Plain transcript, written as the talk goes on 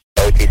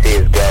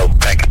ATC is go.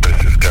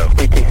 Patriots is go.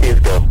 ATC is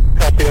go.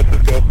 Patriots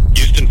is go.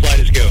 Houston flight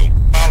is go.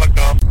 Pilot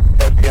go.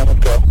 STM is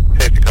go.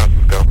 Safety cons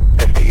is go.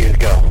 STU is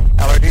go.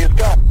 LRD is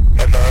go.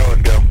 SRO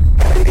is go.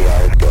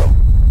 CDR is go.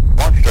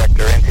 Launch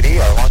director, NTD,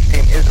 our launch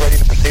team is ready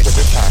to proceed at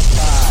this time.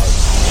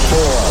 5, 4,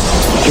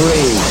 3,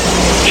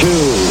 2,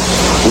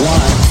 1.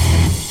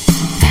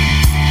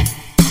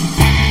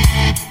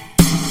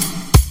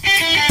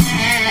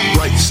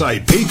 Right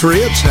Side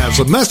Patriots has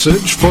a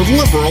message for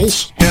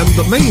liberals and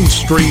the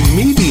mainstream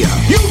media.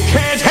 You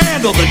can't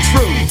handle the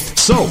truth!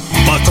 So,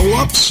 buckle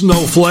up,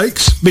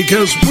 snowflakes,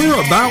 because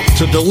we're about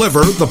to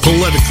deliver the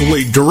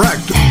politically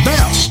direct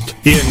best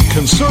in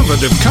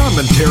conservative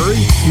commentary,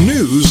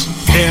 news,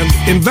 and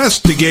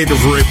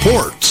investigative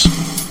reports.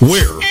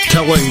 We're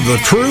telling the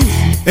truth,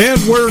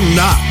 and we're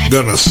not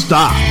gonna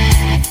stop.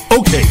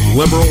 Okay,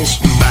 liberals,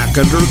 back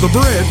under the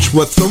bridge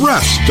with the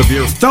rest of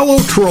your fellow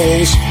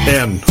trolls,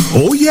 and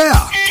oh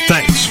yeah,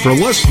 thanks for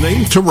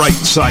listening to Right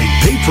Side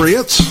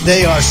Patriots.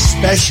 They are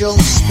special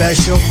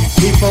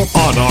people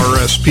On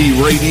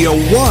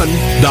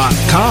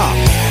RSPRadio1.com.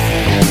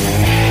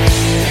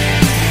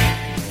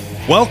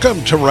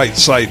 Welcome to Right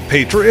Side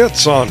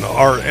Patriots on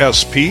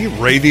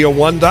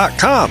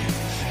RSPRadio1.com.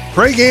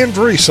 Craig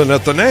Andresen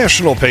at the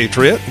National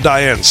Patriot,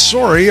 Diane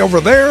Sori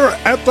over there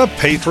at the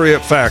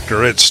Patriot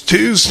Factor. It's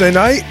Tuesday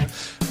night,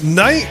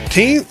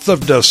 19th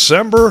of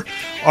December,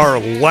 our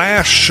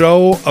last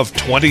show of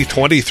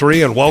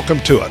 2023, and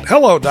welcome to it.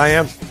 Hello,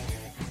 Diane.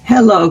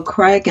 Hello,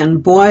 Craig,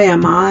 and boy,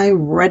 am I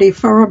ready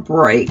for a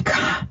break.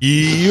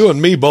 You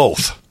and me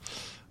both.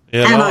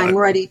 You and know, I'm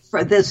ready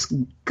for this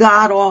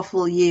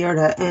god-awful year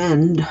to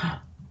end.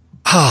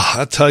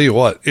 I tell you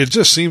what, it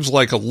just seems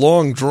like a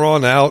long,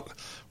 drawn-out,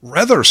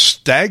 rather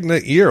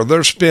stagnant year.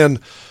 There's been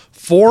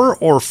 4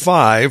 or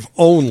 5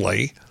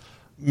 only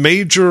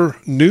major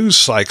news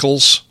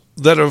cycles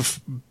that have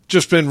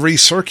just been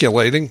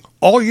recirculating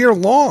all year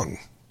long.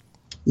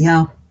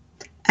 Yeah.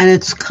 And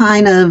it's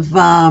kind of,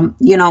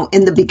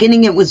 in the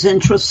beginning it was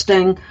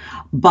interesting,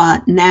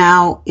 but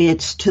now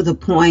it's to the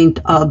point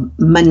of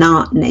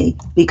monotony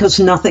because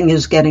nothing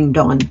is getting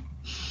done.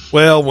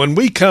 Well, when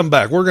we come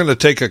back, we're going to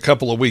take a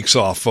couple of weeks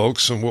off,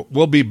 folks, and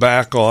we'll be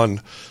back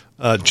on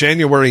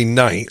January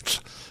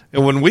 9th.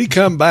 And when we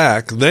come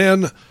back,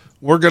 then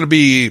we're going to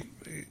be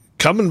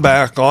coming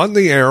back on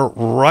the air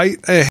right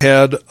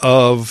ahead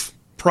of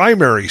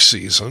primary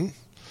season.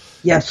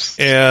 Yes.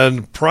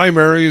 And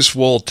primaries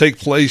will take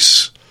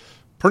place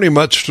pretty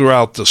much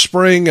throughout the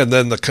spring, and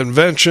then the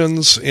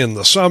conventions in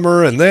the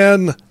summer, and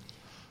then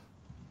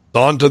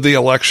on to the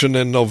election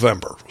in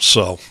November.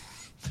 So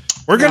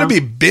we're going to be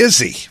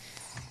busy.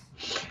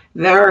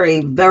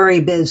 Very,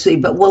 very busy,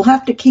 but we'll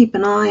have to keep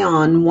an eye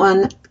on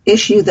one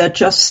issue that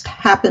just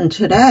happened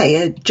today.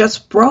 It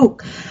just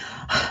broke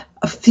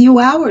a few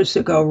hours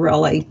ago,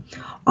 really.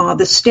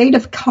 The state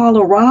of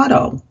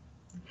Colorado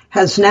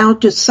has now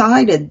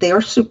decided,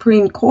 their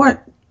Supreme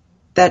Court,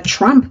 that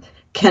Trump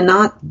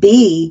cannot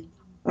be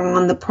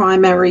on the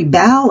primary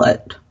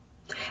ballot.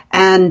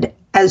 And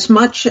as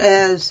much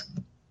as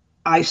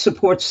I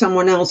support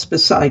someone else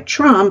beside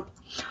Trump,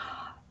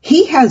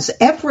 he has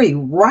every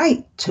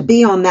right to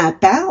be on that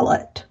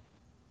ballot.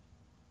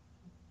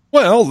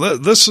 Well,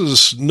 this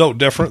is no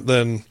different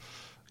than,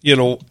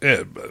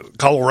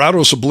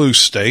 Colorado's a blue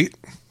state.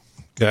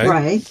 Okay.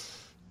 Right.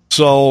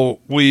 So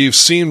we've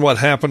seen what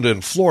happened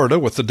in Florida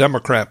with the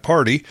Democrat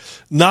Party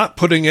not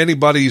putting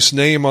anybody's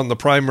name on the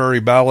primary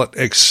ballot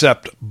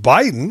except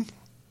Biden,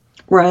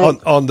 right,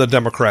 on the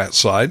Democrat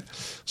side.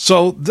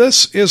 So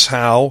this is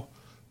how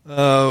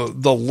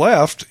the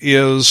left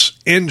is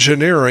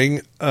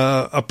engineering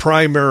a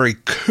primary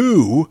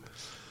coup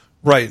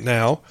right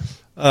now.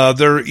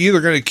 They're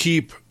either going to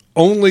keep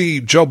only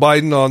Joe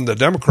Biden on the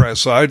Democrat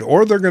side,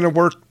 or they're going to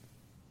work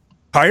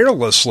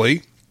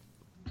tirelessly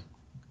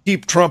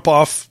keep Trump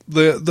off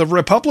the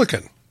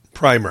Republican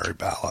primary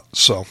ballot.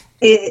 So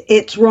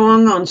it's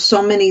wrong on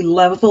so many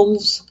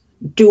levels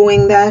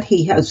doing that.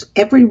 He has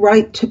every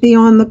right to be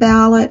on the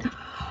ballot.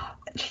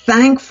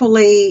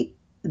 Thankfully,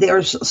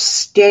 there's a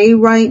stay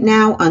right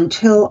now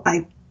until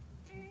I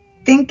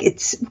think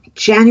it's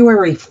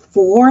January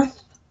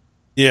 4th.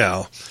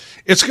 Yeah.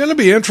 It's going to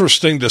be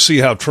interesting to see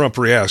how Trump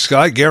reacts.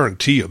 I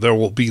guarantee you there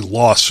will be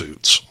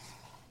lawsuits.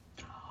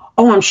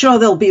 Oh, I'm sure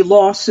there'll be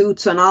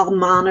lawsuits, and I'll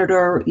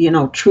monitor,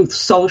 Truth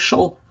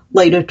Social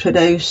later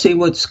today, see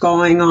what's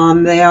going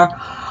on there.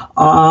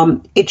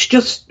 It's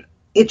just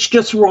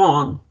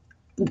wrong.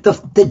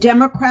 The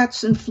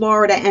Democrats in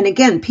Florida, and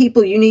again,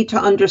 people, you need to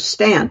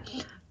understand,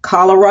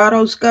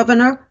 Colorado's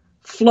governor,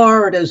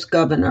 Florida's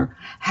governor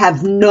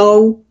have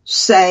no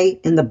say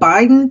in the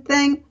Biden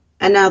thing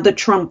and now the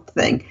Trump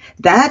thing.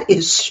 That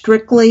is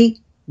strictly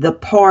the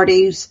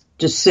party's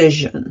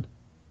decision.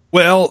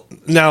 Well,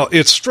 now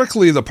it's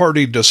strictly the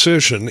party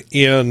decision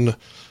in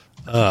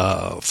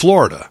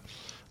Florida.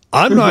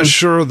 I'm not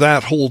sure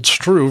that holds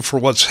true for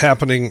what's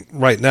happening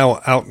right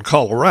now out in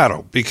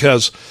Colorado,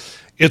 because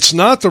it's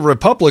not the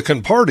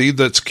Republican Party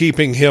that's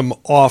keeping him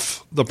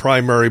off the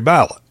primary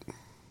ballot.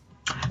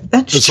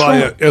 That's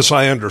true. As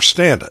I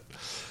understand it.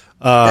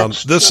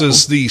 This true.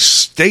 is the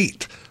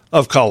state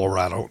of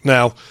Colorado.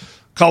 Now,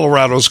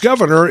 Colorado's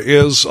governor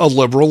is a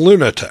liberal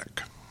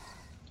lunatic.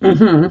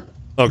 Mm-hmm.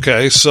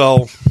 Okay,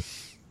 so,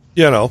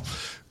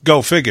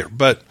 go figure.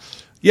 But,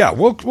 yeah,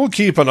 we'll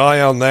keep an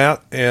eye on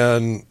that,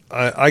 and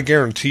I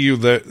guarantee you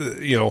that,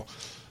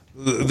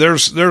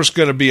 there's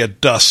going to be a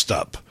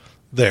dust-up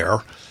there.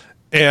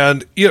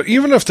 And,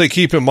 even if they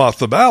keep him off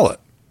the ballot,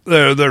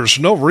 there's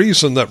no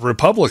reason that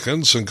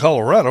Republicans in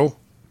Colorado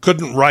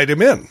couldn't write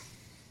him in.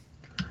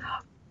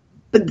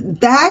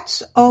 But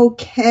that's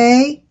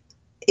okay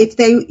if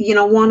they,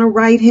 want to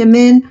write him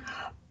in.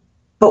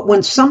 But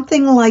when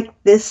something like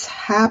this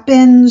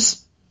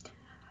happens,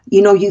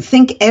 you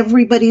think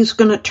everybody's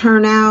going to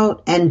turn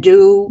out and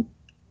do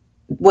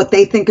what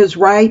they think is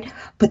right,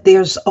 but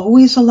there's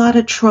always a lot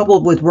of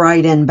trouble with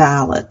write-in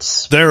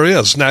ballots. There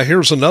is. Now,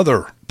 here's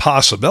another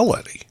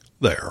possibility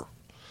there.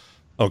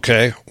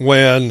 Okay,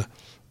 when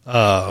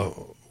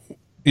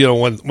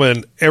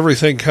when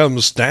everything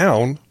comes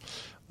down,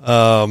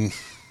 well,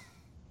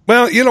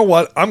 you know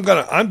what? I'm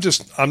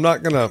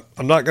not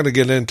gonna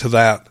get into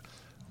that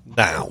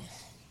now.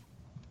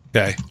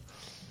 Okay,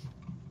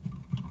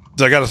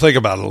 so I got to think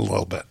about it a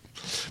little bit.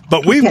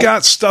 But we've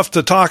got stuff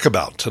to talk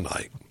about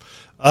tonight.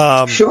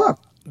 Sure.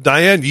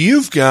 Diane,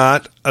 you've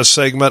got a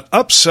segment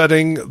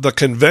upsetting the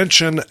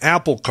convention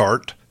apple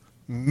cart.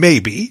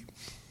 Maybe.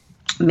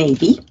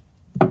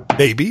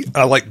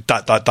 I like ...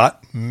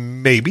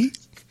 Maybe.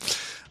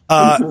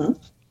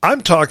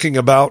 I'm talking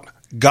about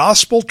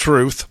gospel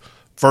truth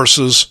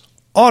versus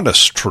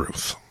honest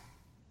truth.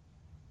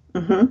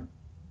 Mm-hmm.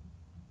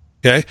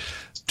 Okay.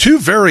 Two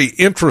very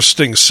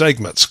interesting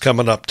segments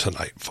coming up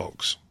tonight,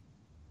 folks.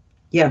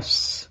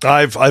 Yes.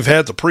 I've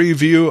had the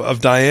preview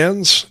of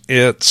Diane's.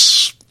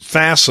 It's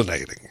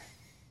fascinating.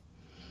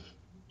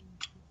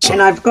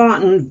 And I've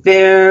gotten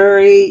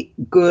very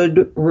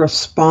good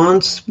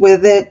response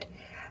with it.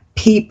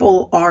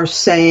 People are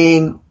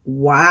saying,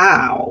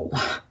 wow.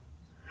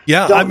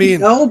 Yeah,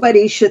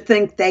 nobody should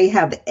think they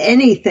have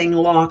anything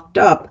locked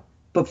up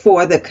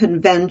before the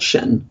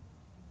convention.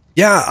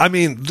 Yeah,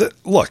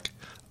 look,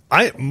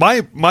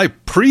 my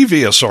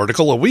previous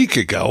article a week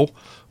ago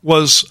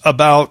was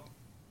about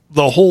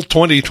the whole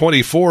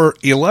 2024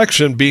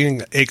 election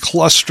being a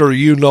cluster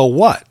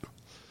you-know-what.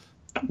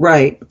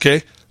 Right.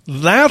 Okay?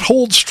 That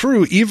holds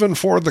true even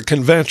for the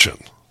convention.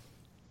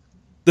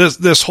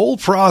 This whole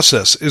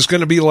process is going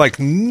to be like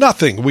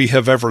nothing we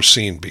have ever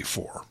seen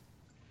before.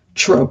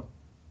 True.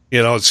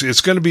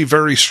 It's going to be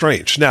very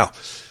strange. Now,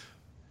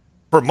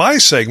 for my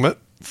segment,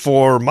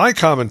 for my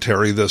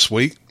commentary this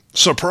week,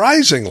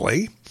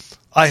 surprisingly,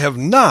 I have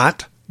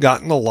not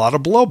gotten a lot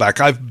of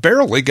blowback. I've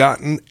barely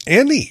gotten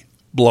any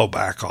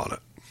blowback on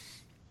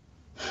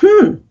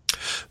it.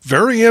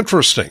 Very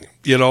interesting.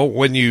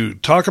 When you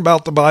talk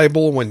about the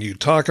Bible, when you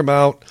talk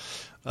about,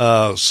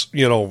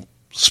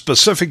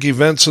 specific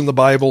events in the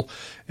Bible,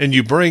 and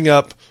you bring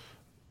up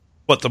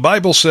what the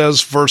Bible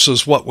says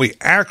versus what we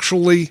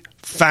actually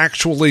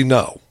factually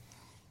know.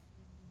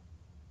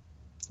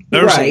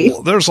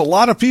 There's a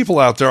lot of people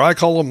out there, I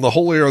call them the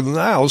holier than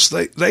thous.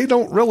 They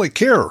don't really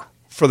care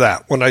for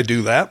that when I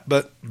do that,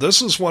 but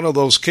this is one of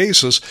those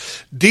cases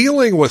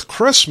dealing with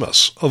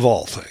Christmas of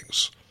all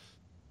things.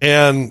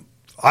 And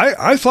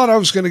I thought I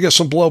was going to get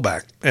some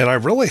blowback, and I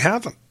really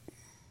haven't.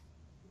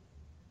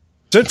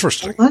 It's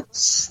interesting.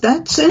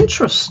 That's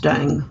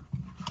interesting.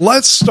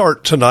 Let's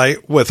start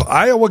tonight with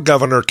Iowa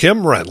Governor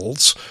Kim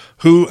Reynolds,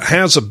 who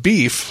has a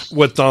beef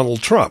with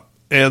Donald Trump.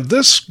 And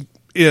this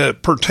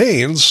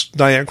pertains,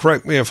 Diane,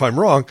 correct me if I'm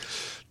wrong,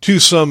 to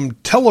some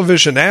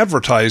television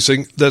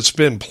advertising that's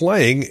been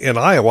playing in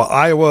Iowa.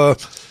 Iowa,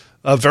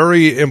 a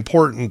very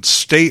important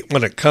state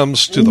when it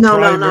comes to the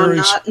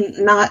primaries.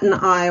 No, not in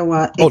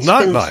Iowa. It's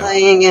been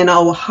playing in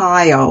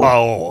Ohio.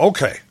 Oh,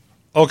 okay.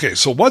 Okay,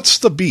 so what's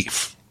the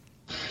beef?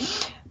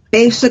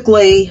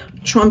 Basically,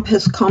 Trump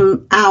has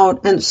come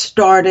out and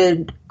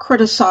started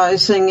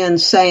criticizing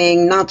and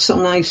saying not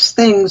so nice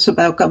things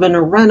about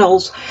Governor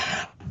Reynolds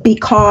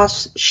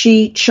because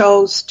she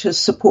chose to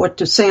support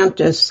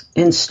DeSantis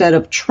instead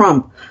of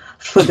Trump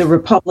for the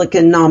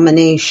Republican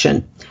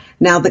nomination.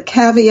 Now, the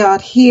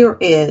caveat here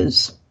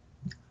is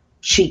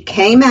she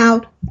came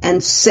out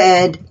and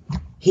said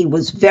he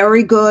was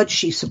very good.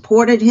 She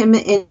supported him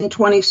in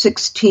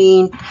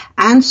 2016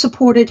 and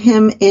supported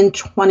him in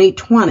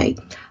 2020.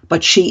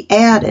 But she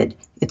added,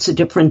 it's a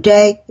different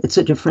day, it's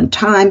a different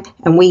time,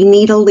 and we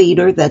need a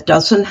leader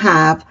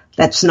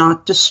that's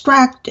not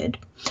distracted.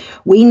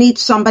 We need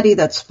somebody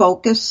that's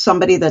focused,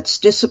 somebody that's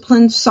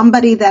disciplined,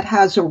 somebody that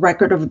has a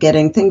record of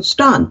getting things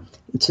done.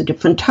 It's a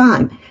different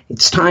time.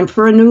 It's time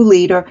for a new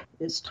leader.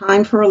 It's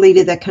time for a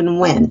leader that can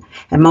win.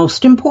 And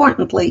most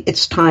importantly,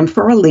 it's time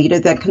for a leader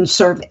that can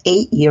serve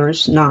 8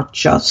 years, not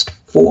just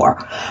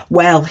 4.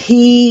 Well,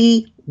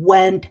 he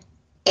went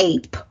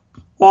ape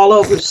all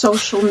over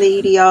social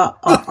media,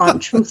 on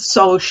Truth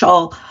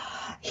Social.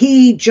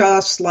 He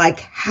just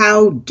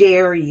how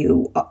dare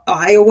you?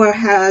 Iowa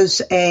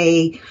has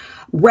a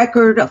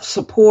record of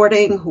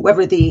supporting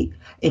whoever the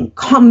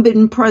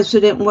incumbent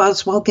president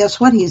was. Well, guess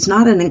what? He's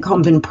not an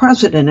incumbent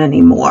president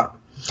anymore.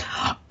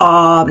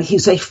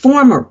 He's a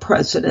former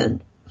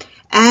president,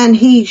 and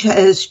he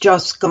has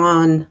just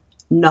gone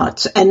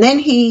nuts. And then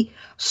he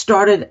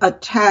started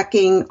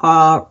attacking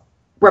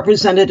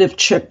Representative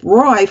Chip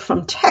Roy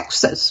from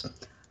Texas,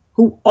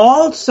 who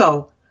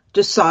also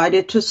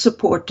decided to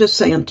support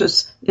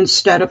DeSantis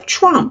instead of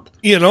Trump.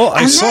 Hang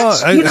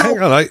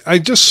on, I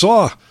just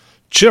saw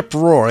Chip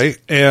Roy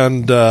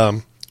and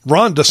Ron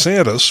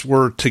DeSantis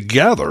were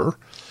together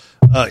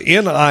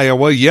in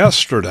Iowa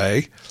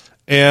yesterday,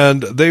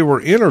 and they were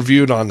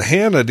interviewed on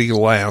Hannity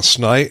last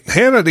night.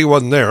 Hannity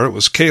wasn't there. It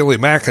was Kayleigh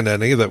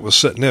McEnany that was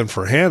sitting in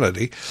for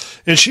Hannity,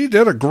 and she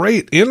did a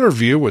great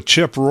interview with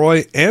Chip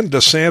Roy and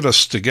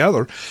DeSantis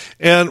together.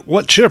 And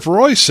what Chip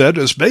Roy said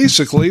is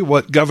basically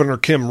what Governor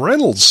Kim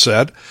Reynolds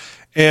said,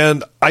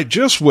 and I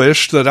just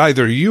wish that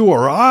either you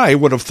or I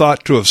would have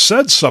thought to have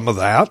said some of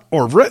that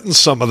or written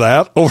some of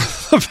that over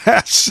the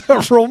past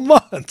several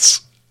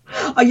months.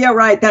 Oh, yeah,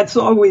 right. That's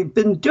all we've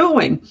been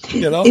doing.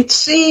 It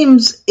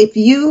seems if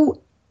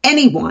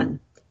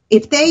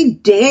they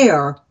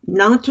dare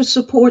not to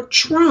support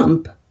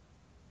Trump,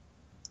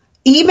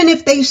 even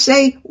if they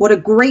say what a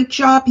great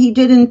job he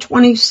did in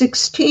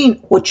 2016,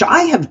 which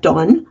I have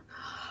done,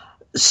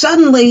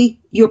 suddenly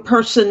you're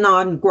person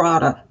non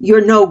grata.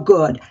 You're no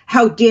good.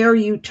 How dare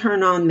you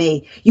turn on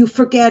me? You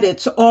forget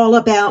it's all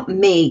about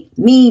me,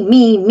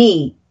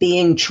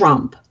 being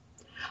Trump.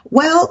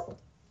 Well,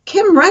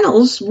 Kim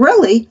Reynolds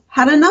really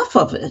had enough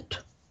of it.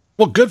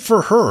 Well, good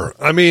for her.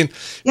 I mean,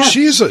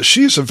 she's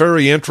a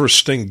very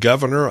interesting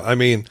governor. I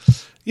mean,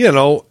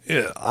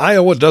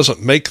 Iowa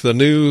doesn't make the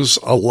news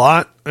a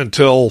lot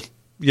until,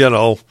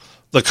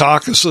 the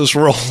caucuses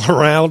roll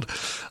around.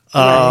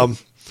 Right.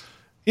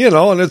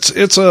 And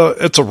it's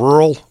a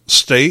rural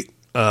state,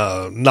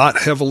 not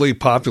heavily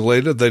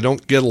populated. They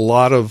don't get a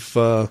lot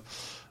of,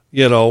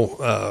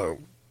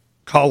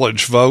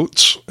 college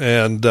votes,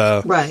 and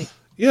right.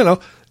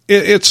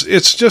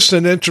 It's just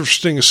an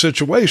interesting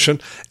situation.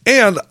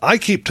 And I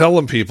keep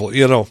telling people,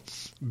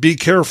 be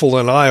careful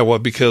in Iowa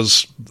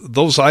because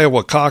those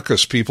Iowa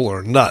caucus people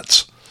are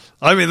nuts.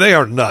 I mean, they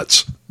are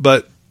nuts.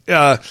 But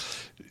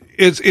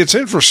it's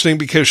interesting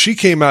because she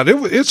came out.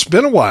 It's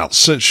been a while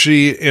since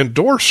she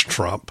endorsed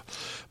Trump.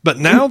 But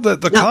now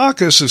that the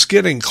caucus is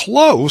getting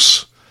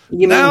close.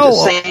 You mean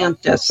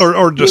DeSantis.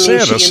 Or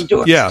DeSantis.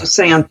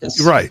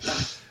 DeSantis. Right.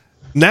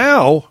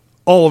 Now,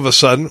 all of a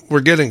sudden, we're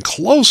getting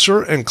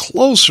closer and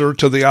closer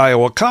to the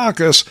Iowa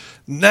caucus.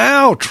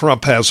 Now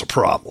Trump has a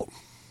problem.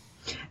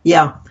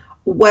 Yeah.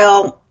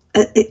 Well,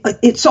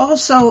 it's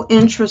also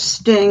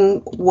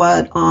interesting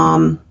what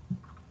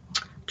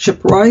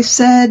Chip Roy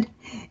said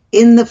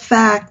in the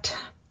fact,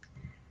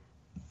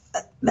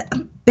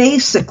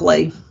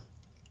 basically,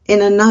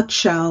 in a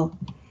nutshell,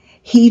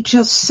 he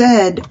just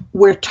said,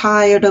 we're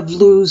tired of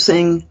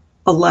losing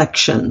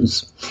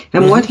elections.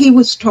 And what he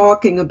was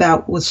talking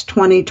about was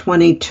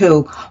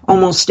 2022.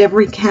 Almost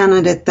every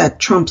candidate that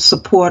Trump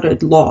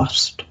supported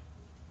lost.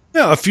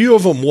 Yeah, a few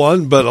of them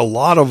won, but a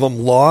lot of them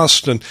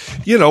lost. And,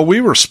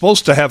 we were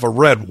supposed to have a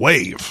red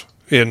wave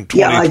in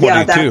 2022.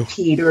 Yeah, that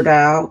petered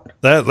out.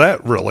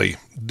 That really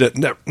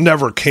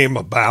never came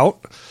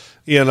about,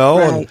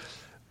 Right.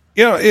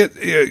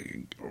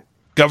 And,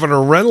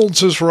 Governor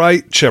Reynolds is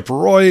right. Chip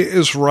Roy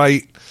is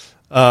right.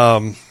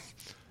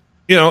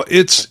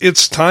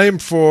 It's time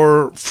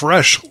for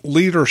fresh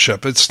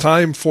leadership. It's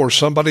time for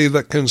somebody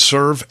that can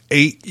serve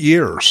 8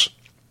 years.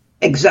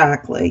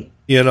 Exactly.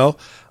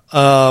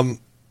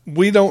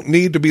 We don't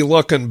need to be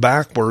looking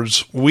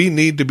backwards. We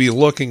need to be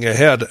looking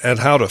ahead at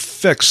how to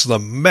fix the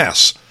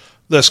mess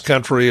this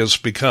country has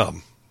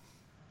become.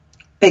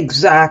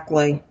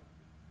 Exactly.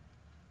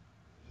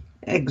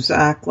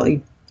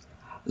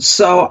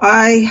 So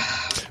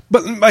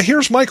But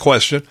here's my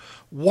question.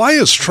 Why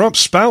is Trump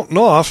spouting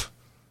off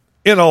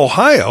in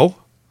Ohio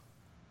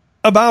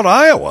about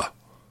Iowa?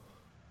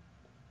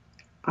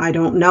 I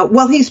don't know.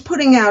 Well, he's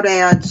putting out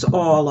ads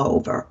all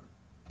over.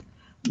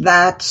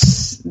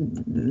 That's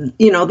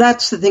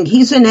the thing.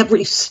 He's in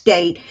every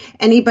state.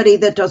 Anybody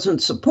that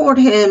doesn't support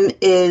him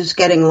is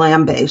getting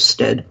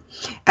lambasted.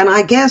 And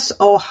I guess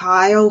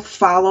Ohio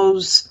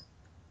follows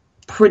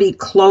pretty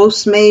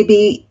close,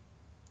 maybe,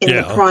 in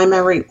the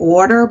primary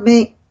order,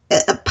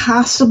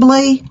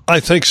 possibly. I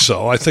think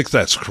so. I think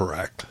that's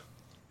correct.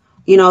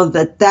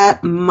 That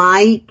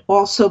might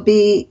also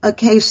be a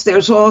case.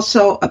 There's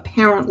also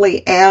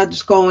apparently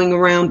ads going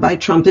around by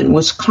Trump in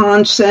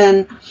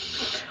Wisconsin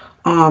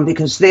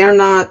because they're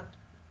not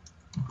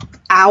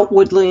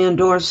outwardly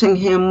endorsing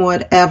him,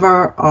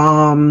 whatever.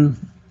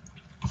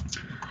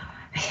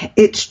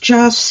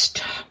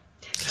 It's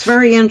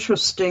very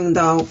interesting,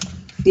 though.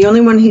 The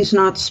only one he's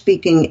not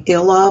speaking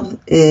ill of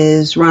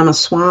is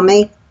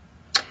Ramaswamy.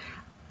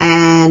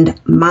 And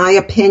my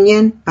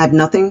opinion, I have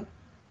nothing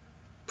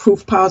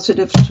proof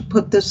positive to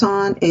put this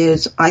on,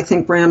 is I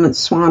think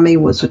Ramaswamy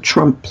was a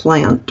Trump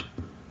plant.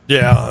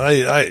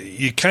 Yeah,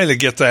 you kind of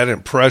get that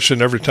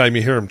impression every time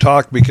you hear him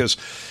talk because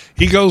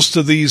he goes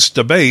to these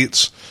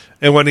debates,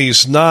 and when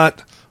he's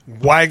not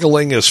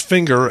waggling his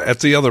finger at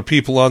the other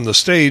people on the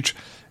stage,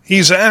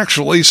 he's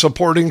actually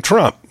supporting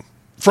Trump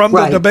from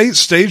the debate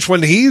stage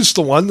when he's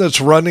the one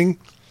that's running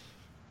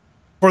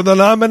for the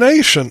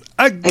nomination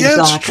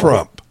against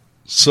Trump.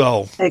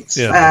 So,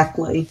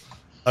 exactly.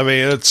 I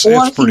mean, it's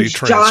pretty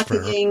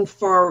transparent. Jockeying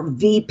for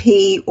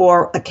VP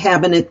or a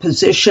cabinet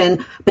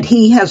position, but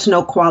he has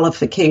no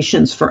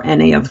qualifications for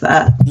any of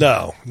that.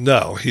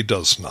 No, he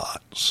does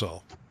not.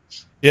 So,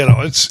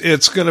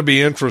 it's going to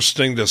be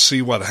interesting to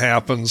see what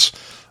happens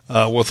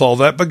with all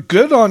that. But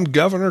good on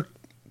Governor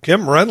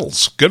Kim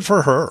Reynolds. Good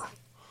for her.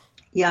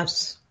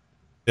 Yes.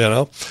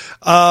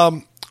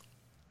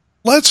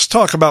 Let's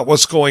talk about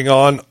what's going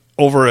on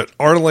over at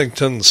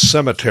Arlington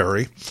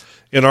Cemetery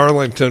in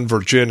Arlington,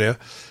 Virginia.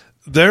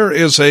 There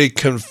is a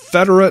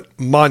Confederate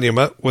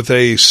monument with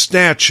a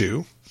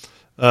statue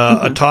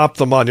atop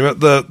the monument.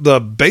 The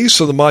base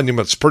of the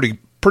monument's pretty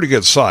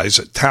good size.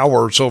 It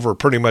towers over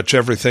pretty much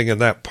everything in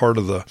that part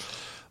of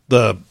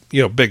the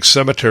big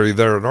cemetery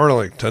there in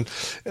Arlington.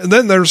 And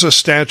then there's a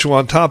statue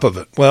on top of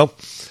it. Well,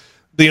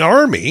 the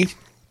Army,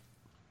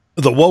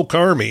 the woke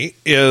Army,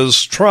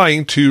 is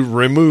trying to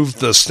remove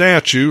the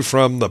statue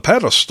from the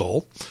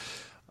pedestal.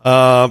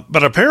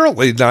 But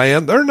apparently,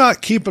 Diane, they're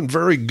not keeping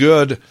very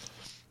good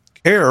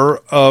care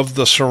of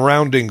the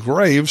surrounding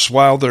graves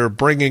while they're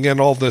bringing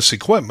in all this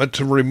equipment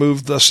to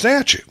remove the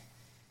statue.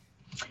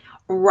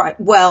 Right.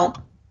 Well,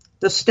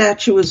 the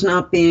statue is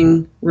not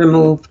being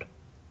removed.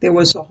 There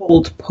was a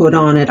hold put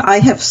on it. I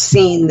have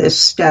seen this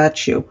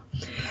statue.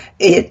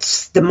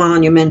 It's the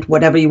monument,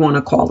 whatever you want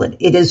to call it.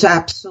 It is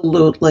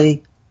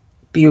absolutely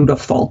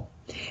beautiful.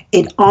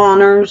 It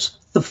honors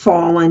the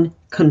fallen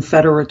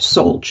Confederate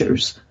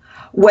soldiers.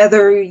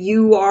 Whether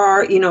you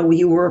are,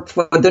 you were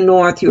for the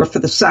North, you're for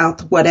the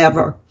South,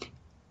 whatever,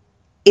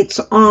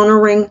 it's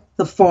honoring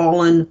the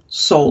fallen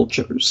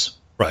soldiers.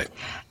 Right.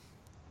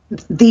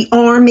 The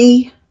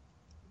Army,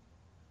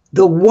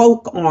 the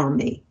woke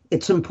Army,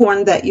 it's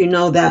important that you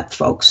know that,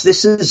 folks.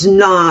 This is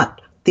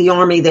not the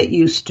Army that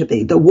used to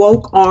be. The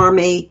woke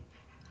Army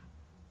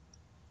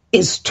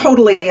is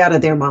totally out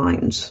of their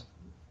minds.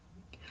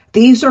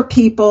 These are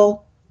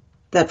people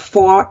that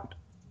fought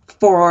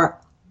for,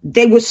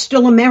 they were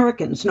still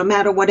Americans, no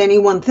matter what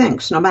anyone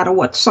thinks, no matter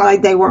what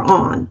side they were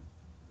on.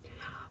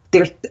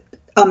 They're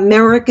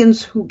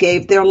Americans who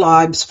gave their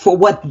lives for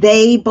what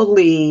they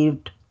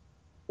believed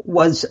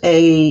was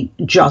a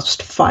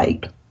just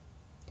fight.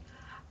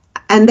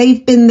 And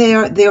they've been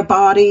there, their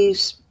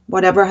bodies,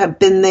 whatever, have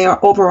been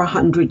there over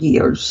 100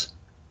 years.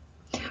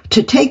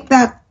 To take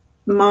that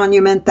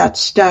monument, that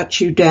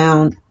statue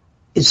down,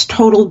 is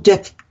total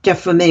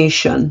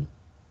defamation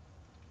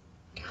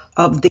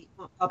of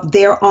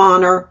their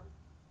honor.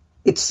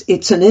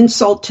 It's an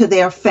insult to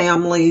their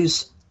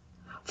families.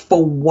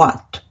 For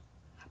what?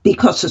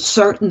 Because a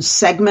certain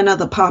segment of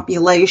the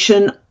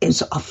population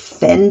is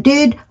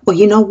offended? Well,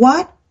 you know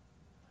what?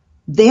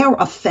 Their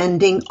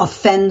offending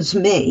offends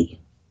me.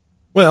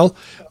 Well,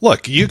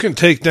 look, you can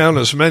take down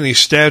as many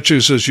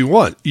statues as you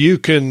want. You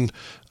can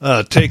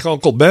take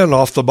Uncle Ben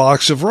off the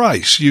box of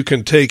rice. You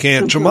can take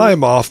Aunt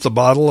Jemima off the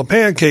bottle of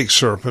pancake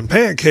syrup and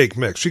pancake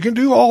mix. You can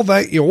do all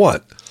that you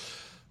want.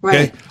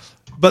 Right. Okay?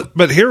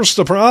 But here's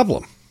the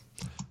problem.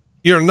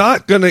 You're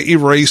not going to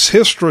erase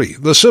history.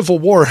 The Civil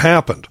War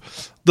happened.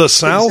 The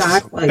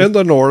South and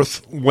the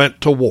North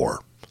went to war.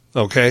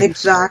 Okay?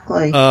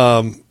 Exactly.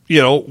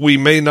 We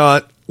may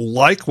not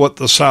like what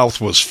the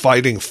South was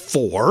fighting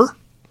for.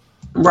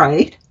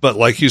 Right. But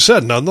like you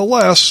said,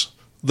 nonetheless,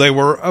 they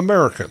were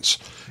Americans.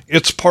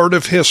 It's part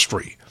of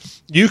history.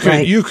 You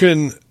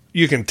can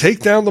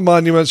take down the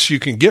monuments, you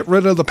can get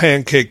rid of the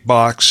pancake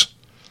box,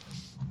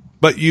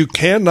 but you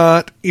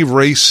cannot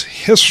erase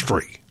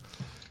history.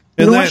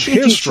 And nor should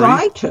you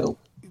try to.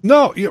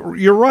 No,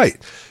 you're right.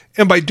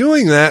 And by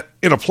doing that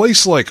in a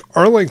place like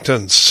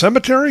Arlington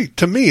Cemetery,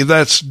 to me,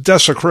 that's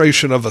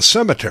desecration of a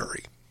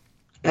cemetery.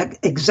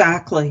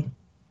 Exactly.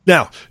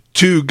 Now,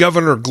 to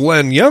Governor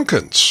Glenn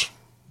Youngkin's,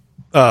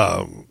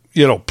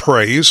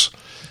 praise,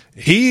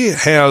 he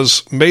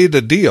has made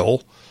a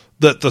deal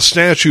that the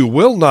statue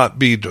will not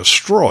be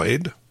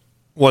destroyed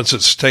once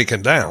it's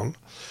taken down.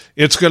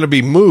 It's going to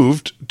be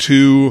moved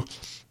to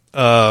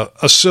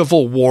a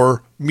Civil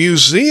War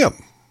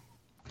museum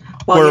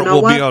where it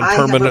will be on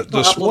permanent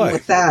display.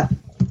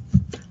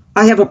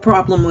 I have a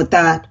problem with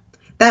that.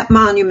 That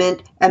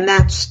monument and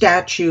that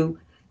statue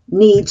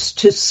needs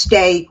to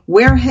stay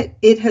where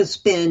it has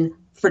been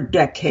for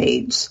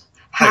decades.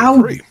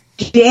 How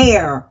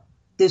dare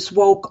this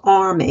woke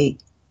army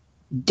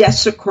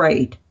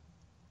desecrate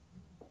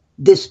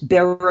this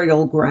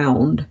burial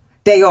ground?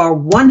 They are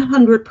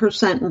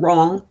 100%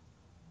 wrong.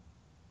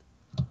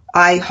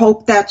 I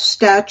hope that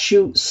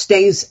statue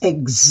stays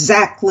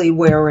exactly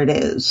where it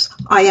is.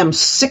 I am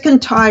sick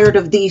and tired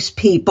of these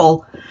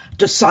people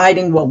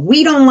deciding, well,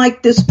 we don't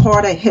like this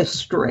part of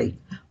history.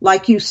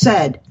 Like you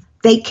said,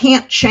 they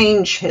can't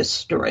change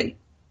history.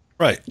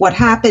 Right. What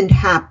happened,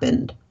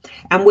 happened.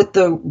 And with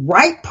the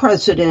right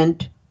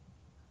president,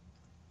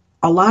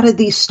 a lot of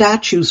these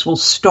statues will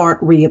start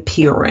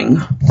reappearing.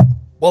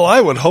 Well,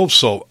 I would hope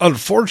so.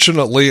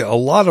 Unfortunately, a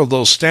lot of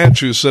those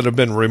statues that have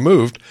been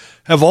removed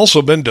have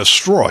also been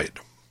destroyed.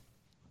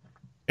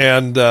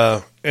 And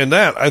that,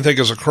 I think,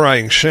 is a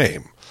crying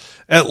shame.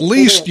 At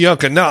least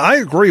Youngkin. Now, I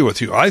agree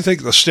with you. I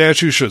think the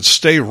statue should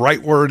stay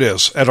right where it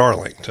is at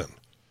Arlington.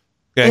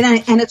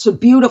 Okay? And it's a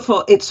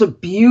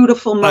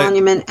beautiful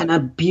monument and a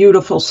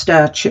beautiful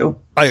statue.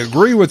 I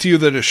agree with you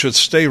that it should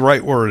stay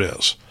right where it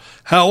is.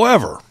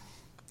 However,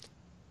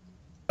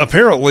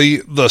 apparently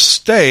the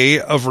stay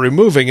of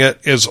removing it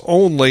is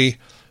only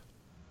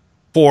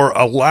for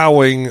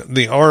allowing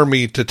the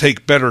Army to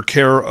take better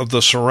care of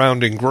the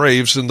surrounding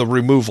graves in the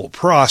removal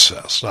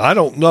process. Now, I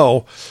don't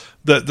know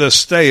that this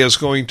stay is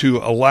going to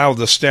allow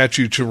the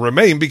statue to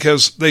remain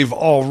because they've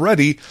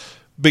already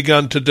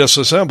begun to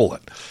disassemble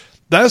it.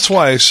 That's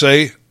why I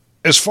say,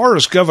 as far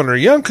as Governor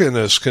Youngkin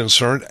is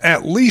concerned,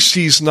 at least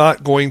he's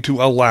not going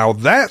to allow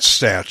that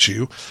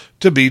statue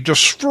to be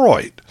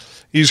destroyed.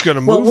 He's going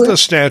to move the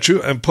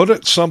statue and put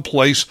it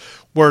someplace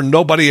where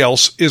nobody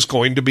else is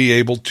going to be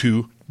able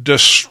to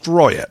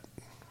destroy it.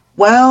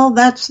 Well,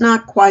 that's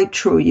not quite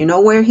true. You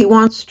know where he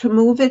wants to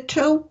move it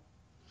to?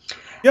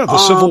 Yeah, the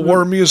Civil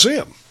War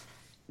Museum.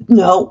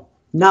 No,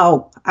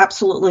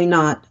 absolutely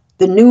not.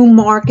 The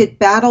Newmarket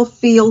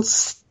Battlefield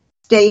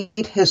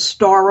State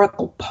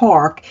Historical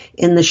Park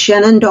in the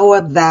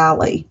Shenandoah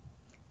Valley,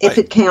 if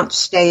it can't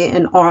stay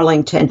in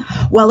Arlington.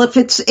 Well, if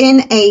it's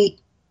in a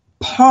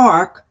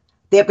park,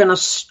 they're going to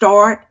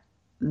start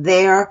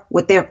there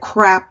with their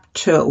crap,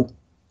 too.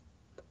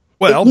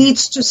 Well, it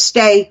needs to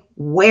stay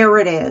where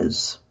it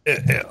is.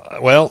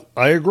 Well,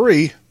 I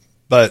agree,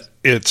 but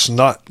it's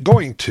not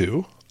going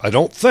to, I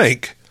don't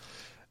think.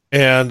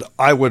 And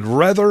I would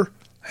rather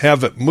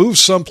have it moved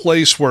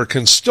someplace where it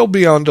can still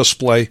be on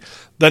display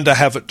than to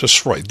have it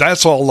destroyed.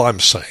 That's all I'm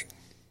saying.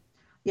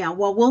 Yeah,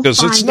 well, we'll find out.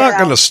 Because it's not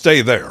going to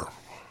stay there.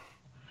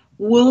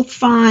 We'll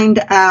find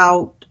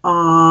out.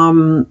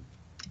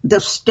 The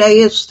stay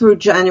is through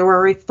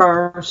January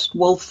 1st.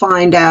 We'll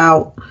find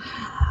out,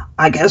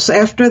 I guess,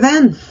 after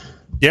then.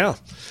 Yeah.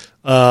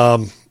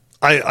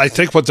 I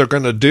think what they're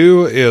going to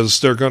do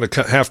is they're going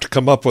to have to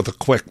come up with a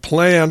quick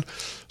plan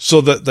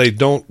so that they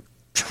don't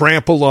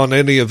trample on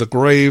any of the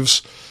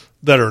graves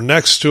that are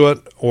next to it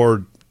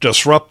or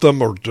disrupt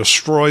them or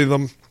destroy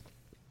them,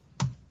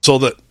 so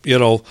that, you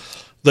know,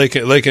 they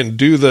can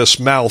do this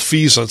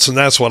malfeasance, and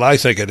that's what I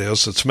think it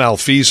is. It's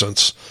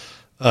malfeasance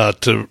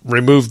to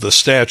remove the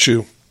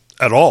statue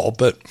at all.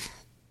 But,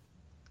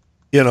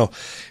 you know,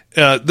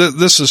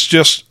 this is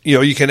just, you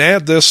know, you can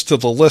add this to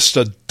the list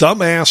of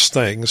dumbass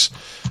things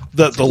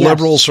that the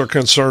liberals are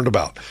concerned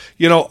about.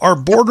 You know, our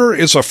border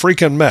is a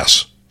freaking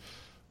mess.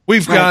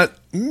 We've got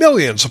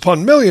millions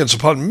upon millions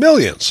upon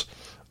millions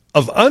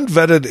of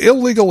unvetted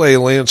illegal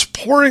aliens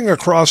pouring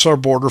across our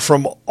border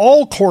from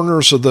all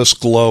corners of this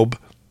globe.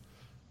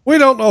 We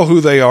don't know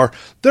who they are.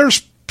 There's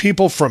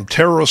people from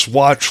terrorist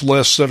watch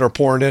lists that are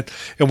pouring in.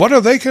 And what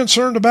are they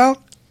concerned about?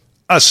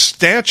 A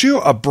statue?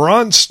 A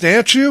bronze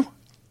statue?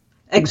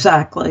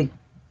 Exactly.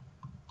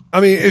 I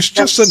mean, it's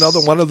just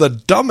another one of the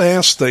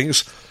dumbass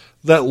things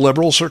that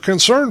liberals are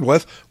concerned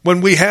with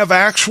when we have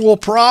actual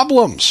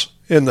problems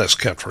in this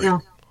country. Yeah.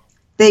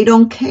 They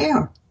don't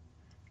care.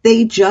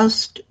 They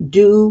just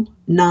do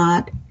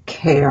not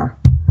care.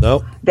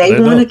 No, they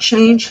want to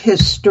change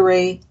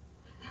history.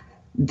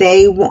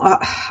 They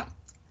want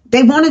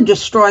to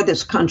destroy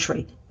this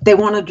country. They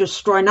want to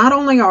destroy not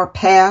only our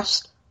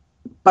past,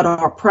 but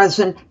our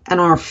present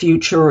and our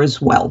future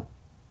as well.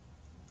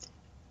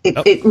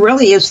 It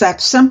really is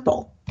that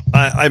simple.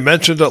 I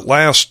mentioned it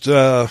last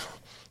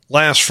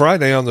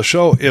Friday on the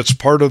show. It's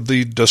part of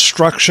the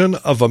destruction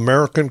of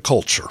American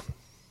culture.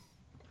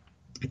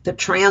 The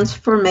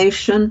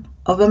transformation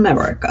of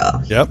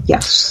America. Yep.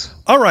 Yes.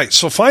 All right.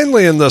 So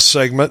finally in this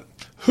segment,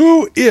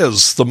 who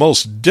is the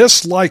most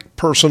disliked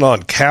person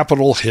on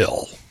Capitol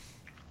Hill?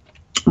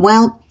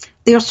 Well,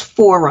 there's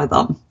 4 of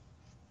them.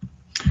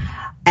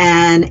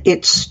 And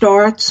it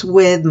starts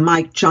with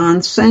Mike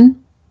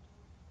Johnson.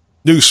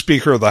 New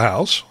Speaker of the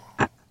House.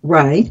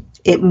 Right.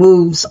 It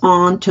moves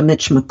on to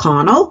Mitch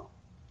McConnell.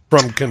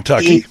 From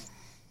Kentucky.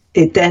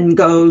 It then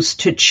goes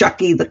to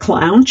Chucky the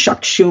Clown,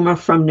 Chuck Schumer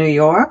from New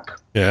York.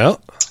 Yeah.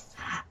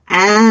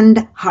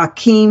 And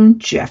Hakeem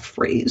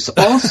Jeffries,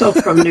 also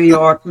from New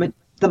York,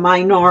 the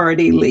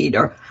minority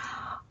leader.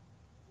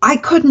 I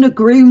couldn't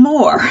agree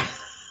more.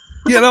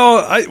 You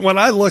know, when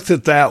I looked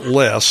at that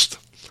list,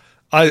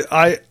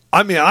 I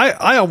mean,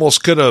 I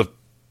almost could have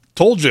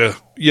told you,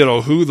 you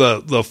know, who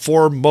the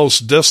 4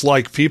 most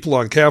disliked people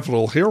on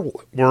Capitol Hill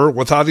were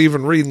without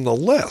even reading the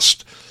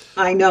list.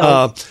 I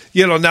know.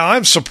 You know, now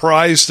I'm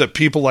surprised that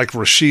people like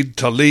Rashid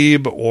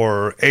Tlaib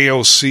or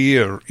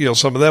AOC or, you know,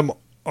 some of them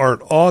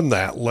aren't on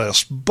that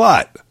list.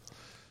 But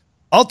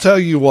I'll tell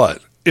you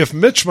what, if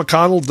Mitch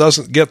McConnell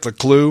doesn't get the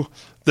clue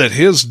that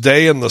his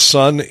day in the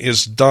sun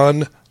is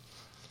done,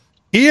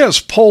 he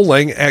is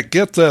polling at,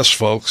 get this,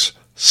 folks,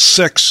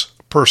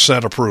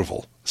 6%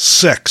 approval.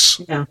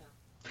 6. Yeah.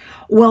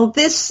 Well,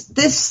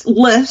 this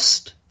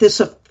list this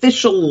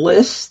official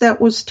list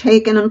that was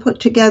taken and put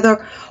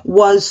together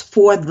was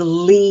for the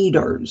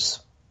leaders.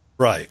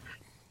 Right.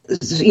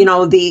 You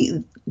know,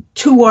 the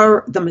two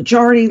are the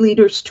majority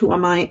leaders, two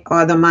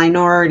are the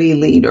minority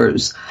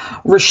leaders.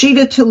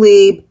 Rashida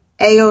Tlaib,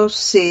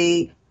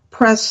 AOC,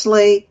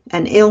 Presley,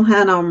 and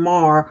Ilhan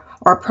Omar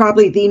are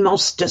probably the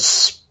most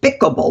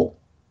despicable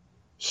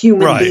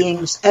human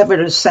beings ever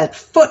to set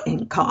foot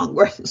in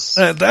Congress.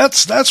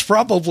 That's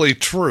probably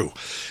true.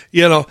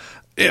 You know,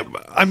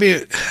 I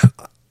mean,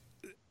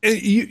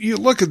 you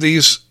look at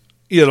these,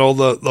 you know,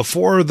 the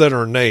four that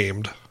are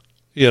named,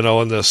 you know,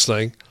 in this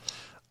thing.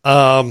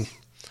 I'm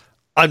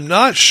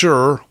not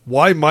sure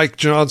why Mike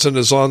Johnson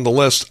is on the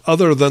list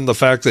other than the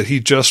fact that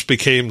he just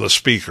became the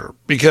speaker.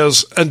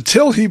 Because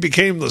until he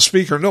became the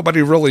speaker,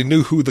 nobody really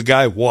knew who the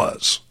guy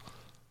was.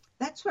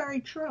 That's very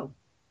true.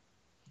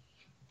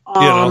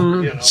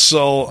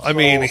 So I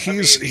mean,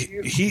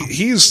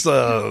 he's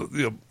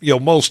the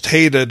most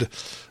hated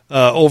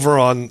over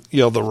on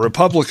the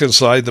Republican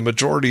side, the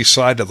majority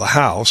side of the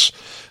House,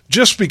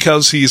 just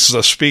because he's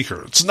the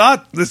speaker. It's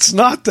not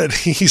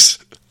that he's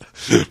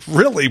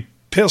really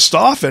pissed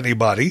off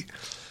anybody.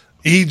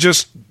 He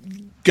just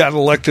got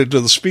elected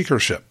to the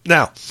speakership.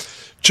 Now,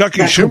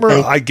 Chucky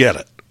Schumer, I get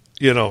it.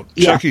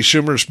 Chucky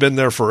Schumer's been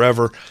there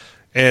forever.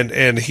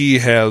 And he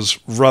has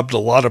rubbed a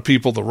lot of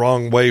people the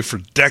wrong way for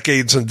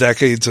decades and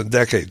decades and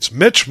decades.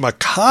 Mitch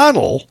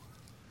McConnell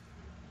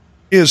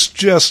is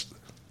just,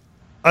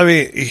 I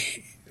mean,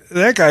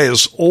 that guy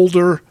is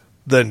older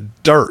than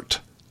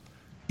dirt.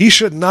 He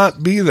should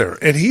not be there.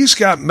 And he's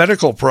got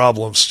medical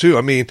problems, too.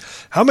 I mean,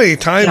 how many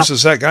times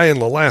has that guy in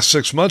the last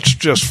 6 months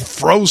just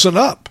frozen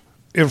up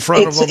in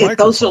front of a microphone?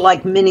 Those are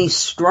like mini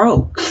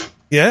strokes.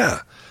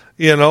 Yeah.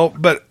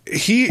 But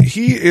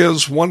he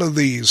is one of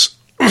these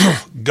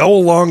go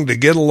along to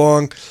get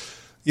along,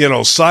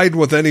 side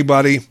with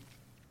anybody,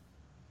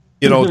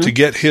 to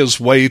get his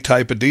way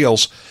type of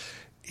deals.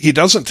 He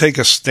doesn't take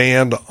a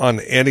stand on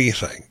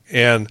anything.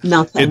 And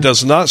It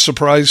does not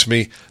surprise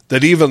me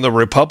that even the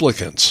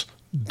Republicans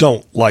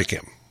don't like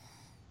him.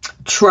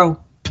 True.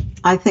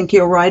 I think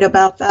you're right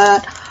about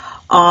that.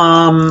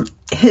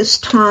 His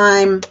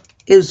time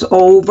is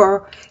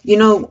over.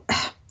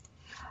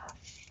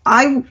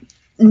 I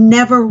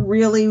never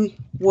really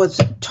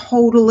was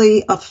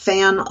totally a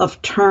fan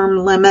of term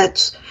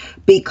limits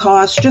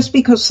because just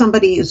because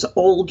somebody is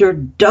older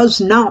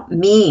does not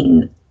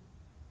mean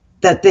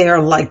that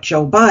they're like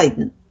Joe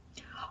Biden.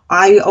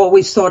 I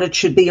always thought it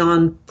should be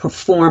on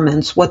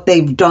performance, what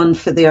they've done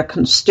for their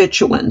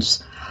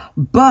constituents.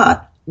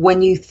 But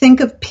when you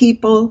think of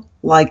people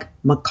like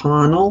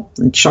McConnell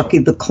and Chucky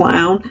the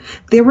Clown,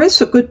 there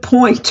is a good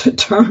point to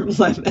term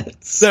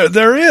limits.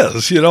 There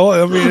is,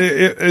 I mean,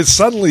 it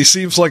suddenly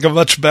seems like a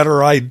much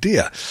better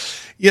idea.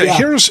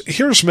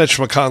 Here's Mitch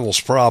McConnell's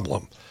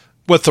problem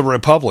with the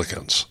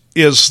Republicans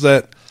is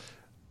that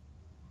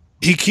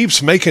he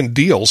keeps making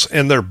deals,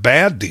 and they're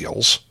bad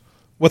deals,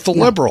 with the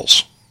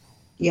liberals.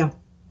 Yeah,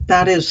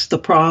 that is the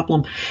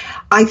problem.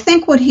 I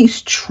think what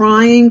he's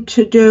trying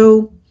to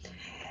do,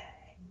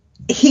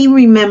 he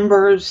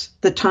remembers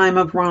the time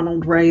of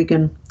Ronald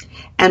Reagan.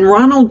 And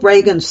Ronald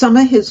Reagan, some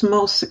of his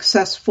most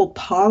successful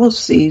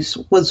policies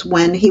was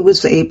when he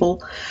was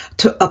able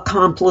to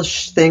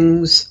accomplish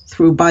things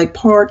through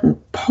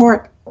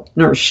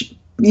partnership.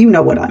 You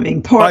know what I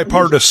mean.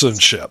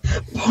 Bipartisanship.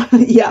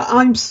 Yeah,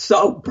 I'm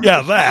so...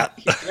 Yeah, that.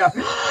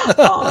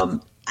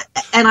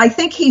 And I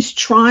think he's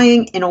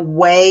trying in a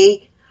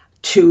way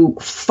to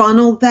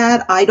funnel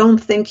that. I don't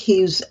think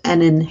he's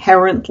an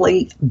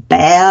inherently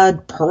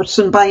bad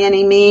person by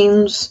any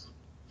means.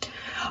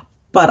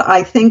 But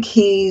I think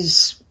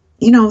he's,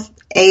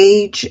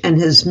 age and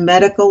his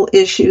medical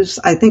issues,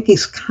 I think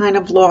he's kind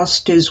of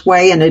lost his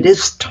way, and it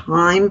is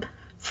time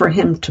for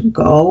him to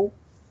go.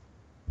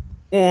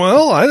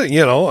 Well,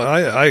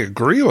 I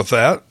agree with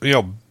that.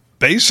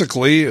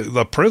 Basically,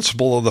 the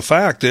principle of the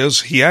fact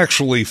is he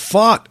actually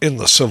fought in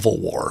the Civil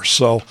War.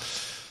 So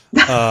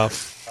I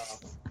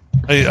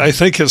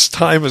think his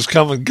time has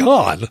come and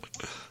gone.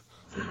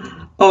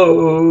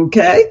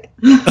 Okay.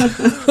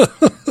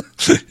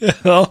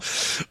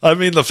 I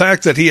mean, the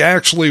fact that he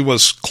actually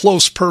was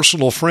close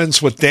personal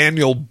friends with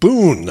Daniel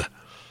Boone,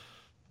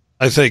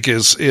 I think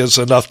is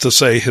enough to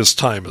say his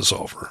time is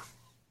over.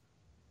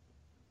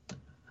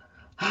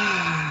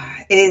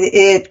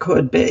 It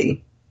could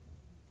be.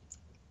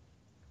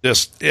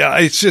 It's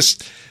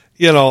just,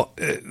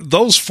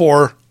 those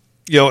four,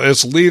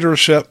 as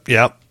leadership,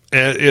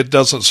 it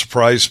doesn't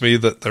surprise me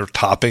that they're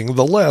topping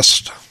the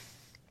list.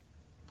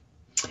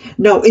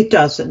 No, it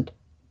doesn't.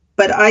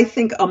 But I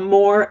think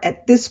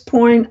at this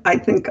point, I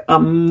think a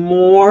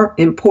more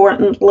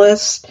important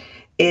list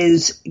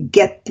is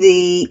get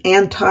the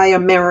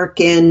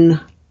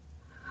anti-American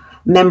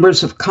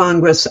members of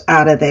Congress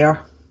out of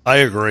there. I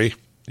agree.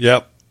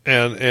 Yep.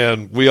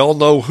 And we all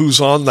know who's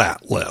on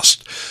that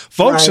list.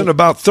 Folks, in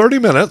about 30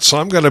 minutes,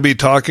 I'm going to be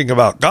talking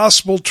about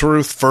gospel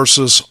truth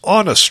versus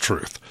honest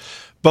truth.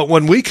 But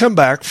when we come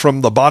back from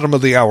the bottom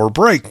of the hour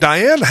break,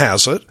 Diane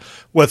has it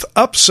with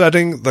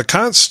upsetting the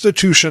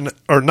Constitution,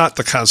 or not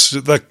the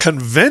Constitution, the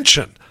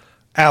convention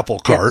apple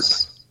cart.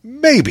 Yes.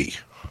 Maybe.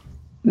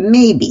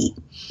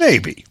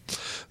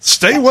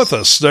 Stay with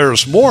us.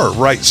 There's more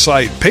Right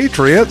Side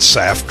Patriots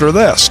after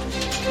this.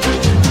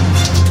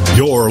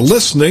 You're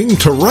listening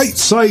to Right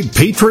Side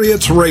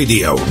Patriots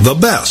Radio, the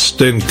best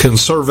in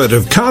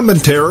conservative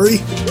commentary,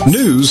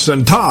 news,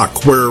 and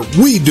talk, where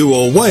we do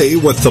away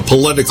with the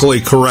politically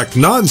correct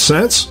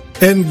nonsense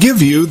and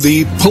give you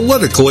the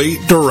politically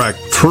direct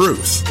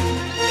truth.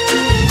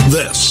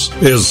 This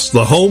is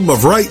the home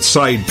of Right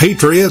Side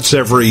Patriots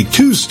every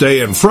Tuesday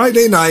and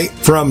Friday night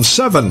from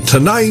 7 to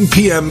 9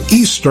 p.m.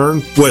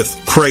 Eastern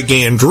with Craig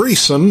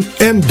Andresen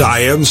and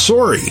Diane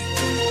Sori.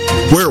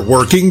 We're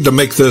working to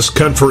make this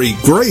country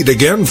great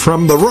again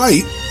from the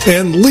right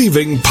and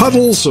leaving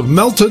puddles of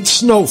melted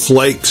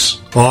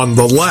snowflakes on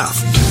the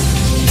left.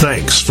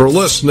 Thanks for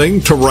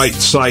listening to Right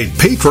Side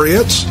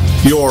Patriots,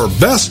 your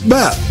best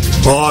bet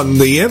on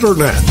the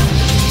Internet.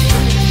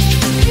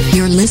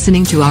 You're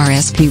listening to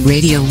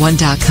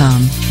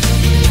RSPRadio1.com.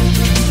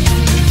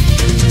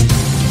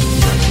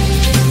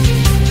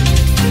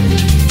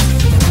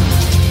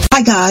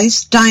 Hi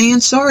guys, Diane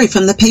Sori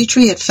from The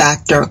Patriot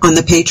Factor on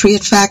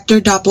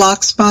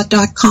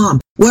thepatriotfactor.blogspot.com,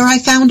 where I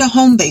found a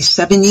home base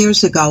 7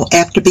 years ago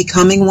after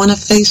becoming one of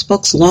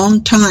Facebook's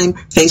longtime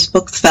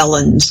Facebook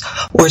felons,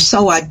 or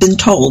so I've been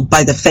told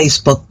by the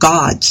Facebook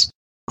gods.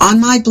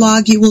 On my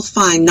blog, you will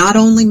find not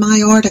only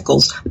my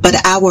articles, but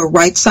our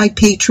Right Side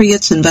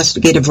Patriots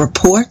investigative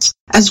reports,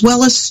 as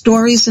well as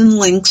stories and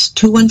links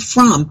to and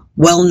from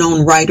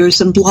well-known writers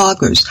and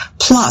bloggers,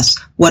 plus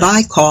what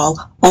I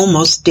call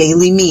almost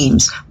daily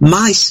memes,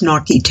 my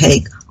snarky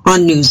take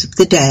on news of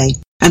the day.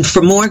 And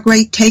for more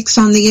great takes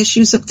on the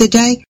issues of the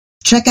day,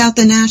 check out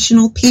The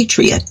National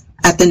Patriot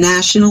at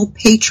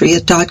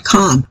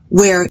thenationalpatriot.com,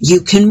 where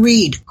you can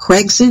read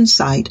Craig's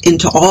insight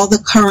into all the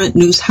current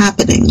news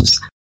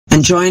happenings.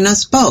 And join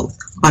us both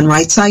on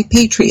Right Side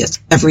Patriots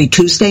every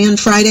Tuesday and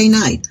Friday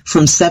night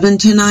from 7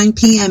 to 9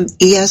 p.m.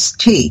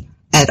 EST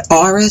at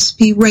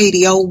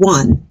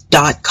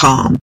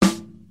rSPRadio1.com.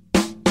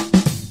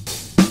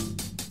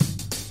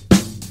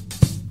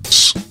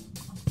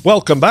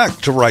 Welcome back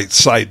to Right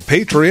Side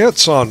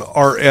Patriots on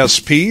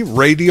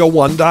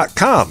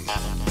rSPRadio1.com.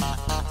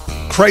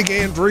 Craig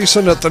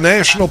Andresen at the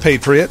National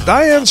Patriot,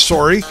 Diane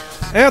Sori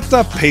at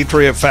the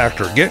Patriot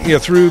Factor, getting you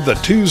through the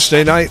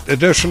Tuesday night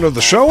edition of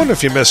the show. And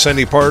if you miss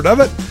any part of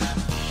it,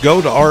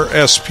 go to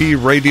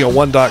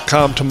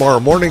rSPRadio1.com tomorrow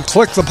morning.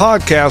 Click the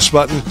podcast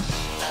button.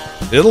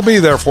 It'll be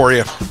there for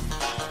you.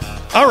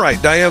 All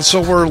right, Diane,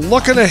 so we're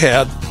looking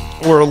ahead.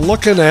 We're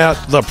looking at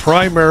the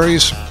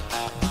primaries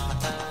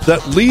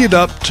that lead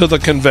up to the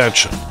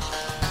convention.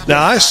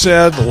 Now, I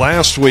said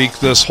last week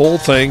this whole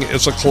thing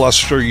is a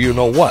cluster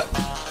you-know-what.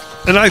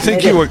 And I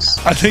think you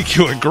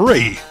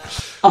agree.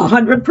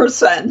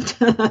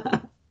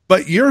 100%.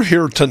 But you're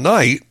here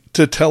tonight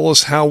to tell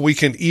us how we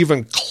can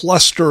even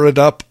cluster it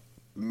up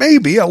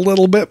maybe a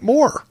little bit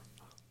more.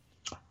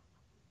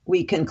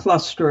 We can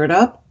cluster it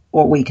up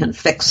or we can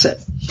fix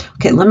it.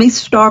 Okay, let me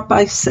start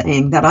by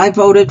saying that I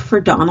voted for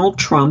Donald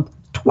Trump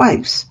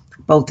twice,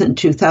 both in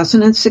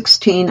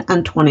 2016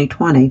 and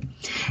 2020.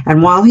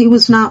 And while he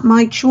was not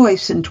my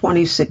choice in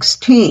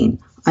 2016,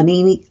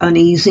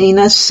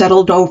 uneasiness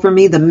settled over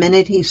me the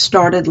minute he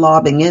started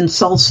lobbing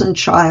insults and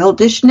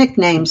childish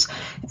nicknames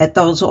at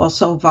those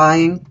also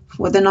vying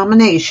for the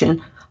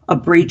nomination, a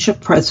breach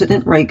of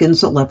President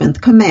Reagan's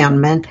 11th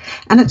commandment,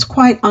 and its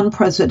quite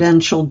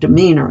unpresidential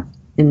demeanor,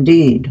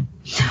 indeed.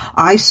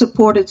 I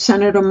supported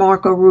Senator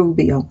Marco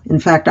Rubio. In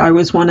fact, I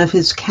was one of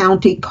his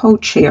county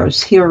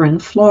co-chairs here in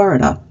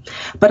Florida.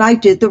 But I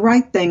did the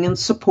right thing and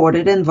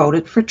supported and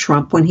voted for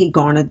Trump when he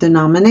garnered the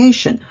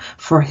nomination.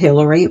 For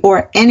Hillary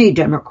or any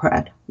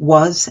Democrat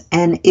was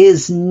and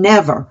is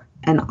never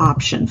an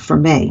option for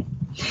me.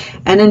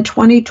 And in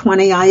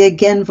 2020, I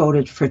again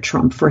voted for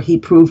Trump, for he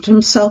proved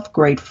himself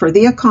great for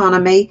the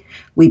economy.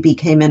 We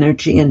became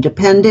energy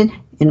independent.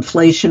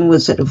 Inflation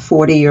was at a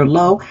 40-year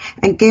low,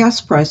 and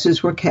gas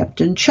prices were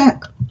kept in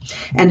check.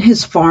 And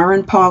his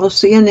foreign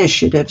policy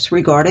initiatives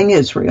regarding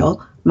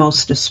Israel,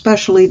 most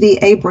especially the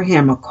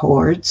Abraham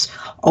Accords,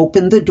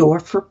 opened the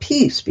door for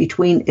peace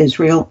between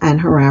Israel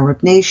and her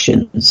Arab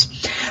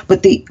nations.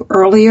 But the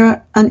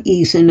earlier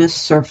uneasiness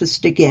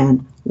surfaced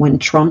again when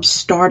Trump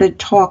started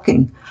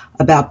talking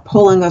about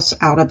pulling us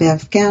out of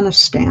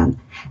Afghanistan.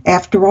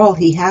 After all,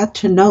 he had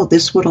to know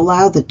this would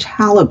allow the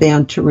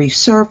Taliban to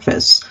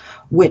resurface,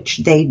 which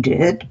they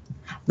did,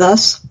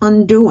 thus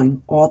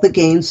undoing all the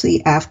gains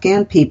the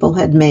Afghan people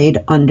had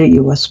made under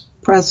U.S.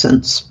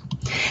 presence.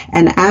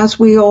 And as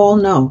we all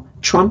know,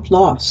 Trump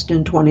lost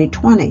in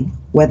 2020,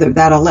 whether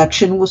that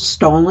election was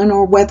stolen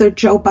or whether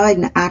Joe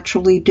Biden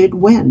actually did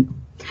win.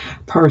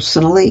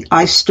 Personally,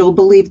 I still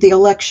believe the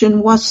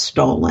election was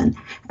stolen,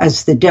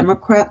 as the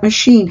Democrat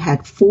machine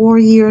had 4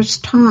 years'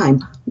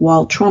 time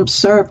while Trump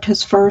served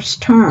his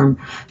first term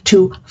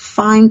to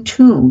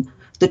fine-tune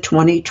the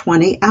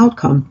 2020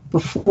 outcome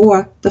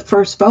before the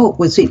first vote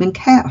was even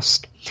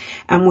cast.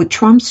 And with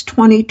Trump's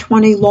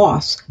 2020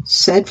 loss,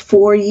 said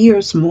 4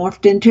 years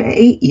morphed into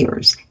 8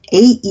 years.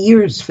 8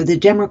 years for the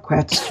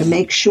Democrats to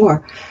make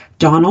sure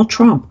Donald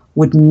Trump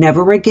would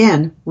never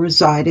again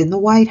reside in the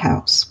White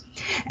House.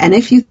 And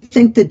if you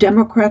think the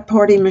Democrat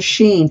Party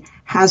machine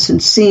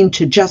hasn't seen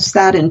to just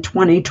that in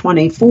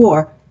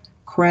 2024,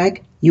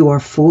 Craig, you are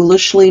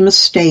foolishly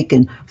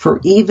mistaken,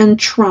 for even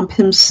Trump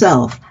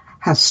himself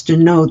has to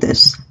know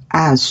this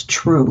as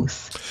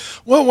truth.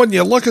 Well, when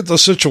you look at the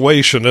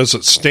situation as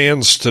it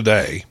stands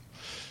today,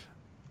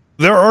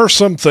 there are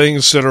some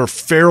things that are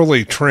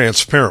fairly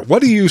transparent.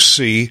 What do you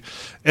see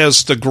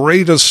as the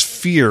greatest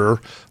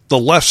fear the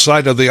left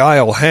side of the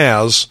aisle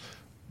has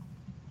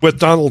with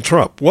Donald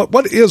Trump?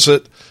 What is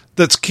it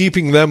that's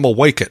keeping them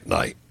awake at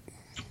night?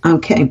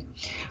 Okay.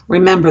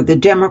 Remember, the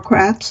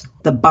Democrats,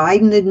 the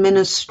Biden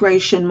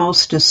administration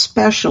most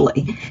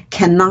especially,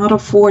 cannot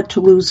afford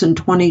to lose in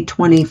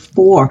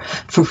 2024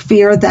 for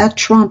fear that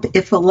Trump,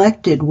 if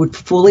elected, would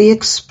fully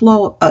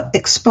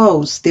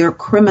expose their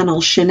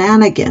criminal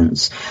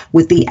shenanigans,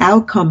 with the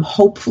outcome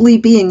hopefully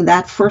being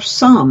that for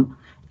some,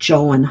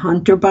 Joe and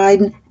Hunter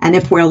Biden, and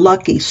if we're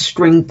lucky,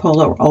 string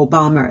puller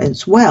Obama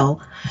as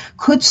well,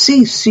 could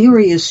see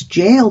serious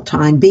jail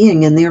time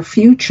being in their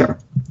future.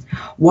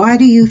 Why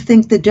do you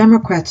think the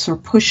Democrats are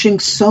pushing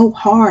so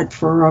hard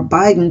for a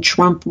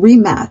Biden-Trump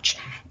rematch?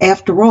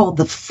 After all,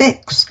 the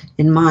fix,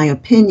 in my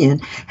opinion,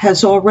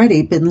 has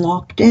already been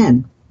locked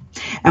in.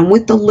 And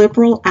with the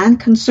liberal and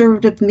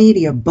conservative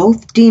media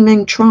both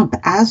deeming Trump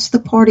as the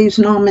party's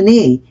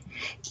nominee,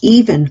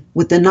 even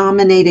with the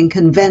nominating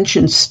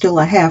convention still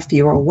a half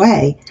year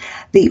away,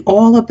 the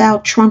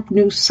all-about-Trump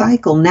news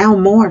cycle now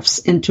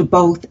morphs into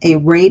both a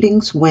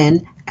ratings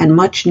win and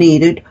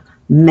much-needed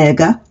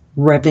mega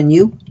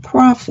revenue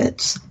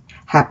profits.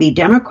 Happy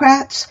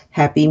Democrats,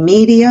 happy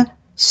media,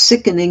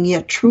 sickening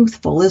yet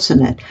truthful,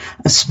 isn't it?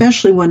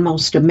 Especially when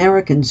most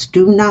Americans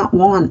do not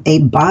want a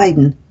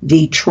Biden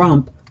v.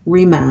 Trump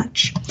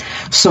rematch.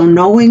 So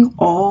knowing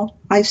all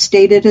I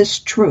stated as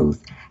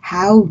truth,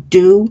 how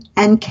do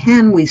and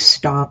can we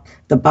stop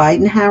the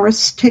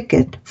Biden-Harris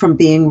ticket from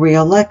being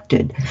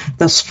reelected,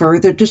 thus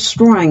further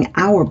destroying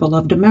our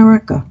beloved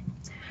America?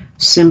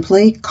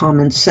 Simply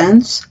common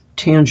sense,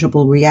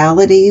 tangible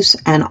realities,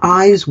 and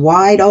eyes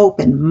wide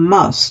open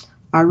must,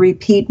 I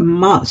repeat,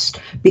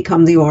 must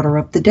become the order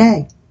of the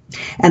day.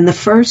 And the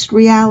first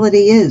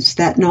reality is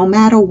that no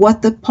matter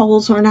what the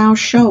polls are now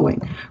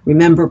showing,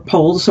 remember,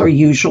 polls are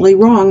usually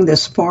wrong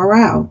this far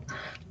out,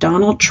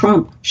 Donald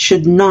Trump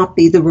should not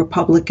be the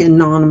Republican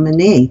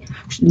nominee,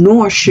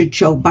 nor should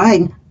Joe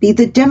Biden be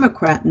the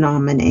Democrat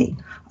nominee.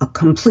 A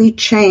complete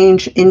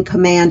change in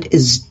command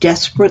is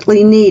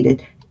desperately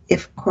needed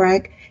if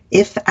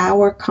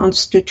our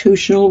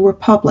constitutional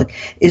republic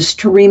is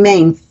to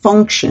remain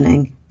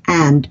functioning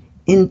and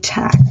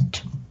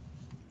intact.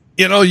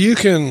 You know, you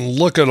can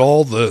look at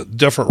all the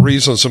different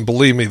reasons, and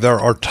believe me, there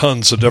are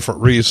tons of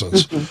different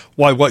reasons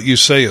why what you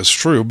say is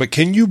true. But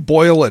can you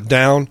boil it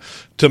down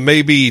to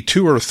maybe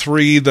 2 or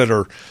 3 that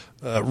are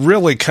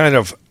really kind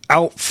of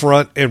out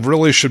front and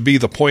really should be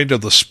the point of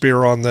the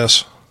spear on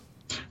this?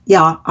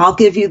 Yeah, I'll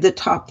give you the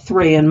top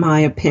 3 in my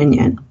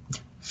opinion.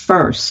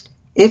 First,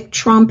 if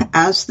Trump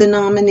as the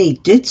nominee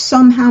did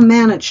somehow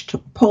manage to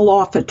pull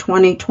off a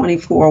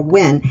 2024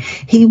 win,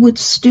 he would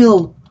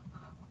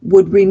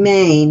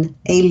remain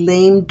a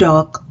lame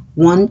duck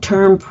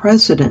one-term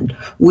president,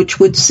 which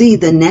would see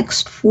the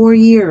next 4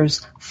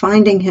 years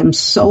finding him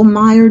so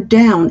mired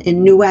down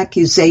in new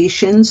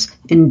accusations,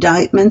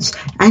 indictments,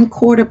 and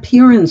court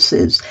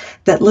appearances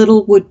that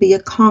little would be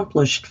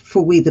accomplished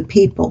for we the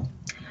people.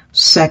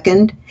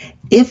 Second,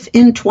 if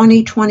in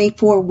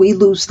 2024 we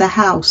lose the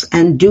House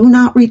and do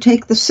not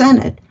retake the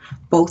Senate,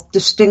 both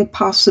distinct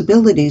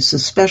possibilities,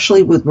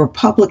 especially with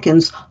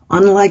Republicans,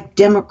 unlike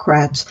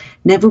Democrats,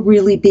 never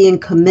really being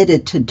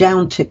committed to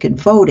down-ticket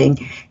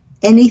voting,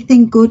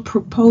 anything good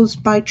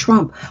proposed by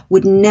Trump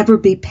would never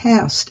be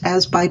passed,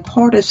 as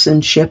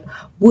bipartisanship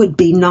would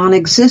be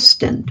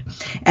non-existent.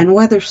 And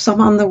whether some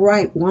on the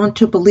right want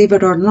to believe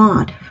it or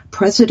not,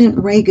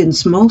 President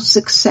Reagan's most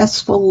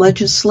successful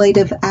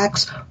legislative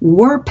acts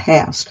were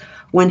passed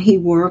when he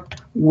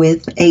worked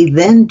with a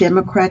then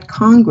Democrat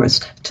Congress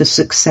to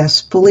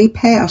successfully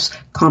pass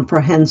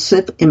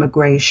comprehensive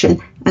immigration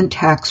and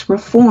tax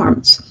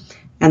reforms.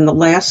 And the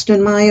last,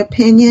 in my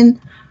opinion,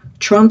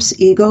 Trump's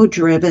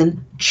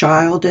ego-driven,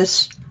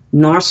 childish,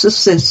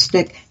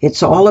 narcissistic,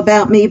 it's all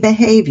about me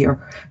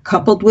behavior,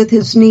 coupled with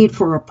his need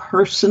for a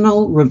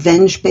personal,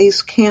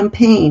 revenge-based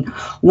campaign,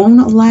 won't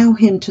allow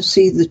him to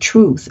see the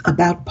truth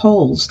about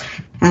polls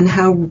and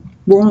how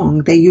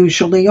wrong they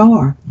usually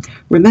are.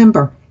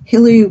 Remember,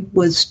 Hillary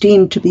was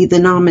deemed to be the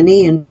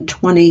nominee in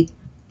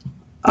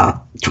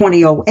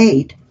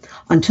 2008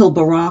 until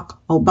Barack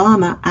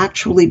Obama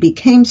actually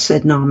became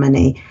said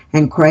nominee,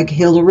 and Craig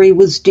Hillary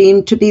was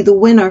deemed to be the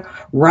winner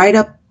right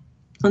up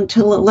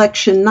until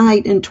election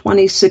night in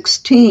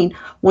 2016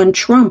 when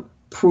Trump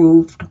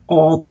proved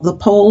all the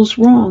polls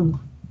wrong.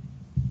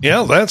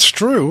 Yeah, that's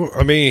true.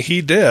 I mean,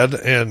 he did,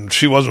 and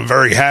she wasn't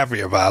very happy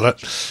about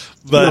it.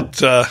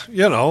 But,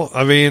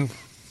 I mean,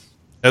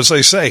 as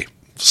they say,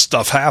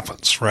 stuff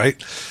happens,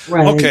 right?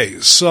 Right. Okay,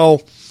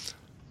 so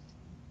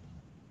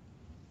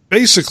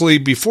basically,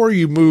 before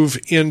you move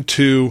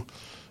into,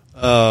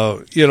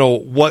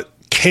 what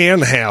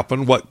can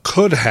happen, what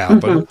could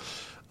happen,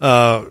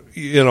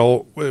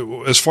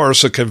 as far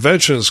as the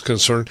convention is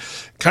concerned,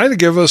 kind of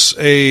give us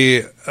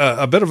a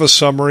bit of a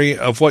summary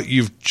of what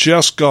you've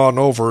just gone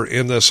over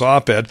in this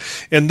op-ed,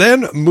 and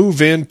then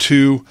move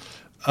into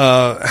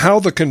how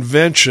the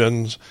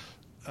conventions,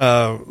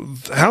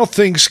 how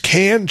things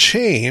can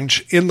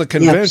change in the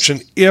convention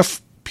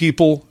if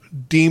people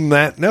deem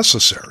that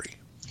necessary.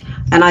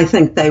 And I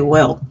think they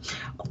will.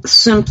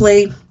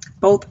 Simply,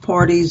 both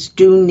parties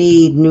do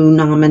need new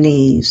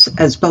nominees,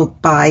 as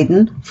both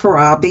Biden, for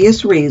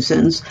obvious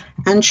reasons,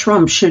 and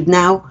Trump should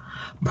now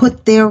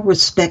put their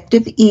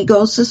respective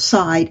egos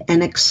aside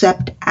and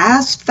accept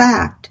as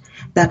fact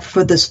that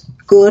for the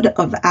good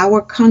of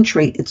our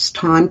country, it's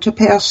time to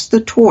pass the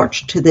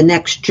torch to the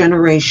next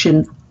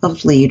generation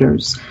of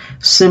leaders.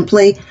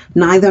 Simply,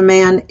 neither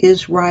man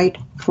is right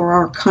for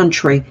our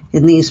country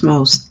in these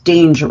most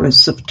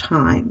dangerous of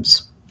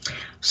times.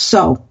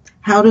 So,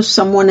 how does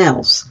someone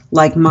else,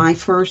 like my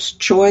first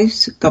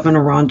choice,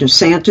 Governor Ron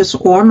DeSantis,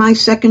 or my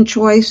second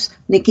choice,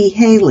 Nikki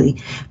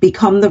Haley,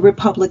 become the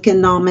Republican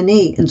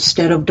nominee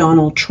instead of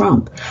Donald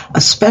Trump,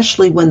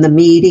 especially when the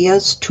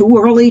media's too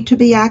early to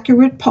be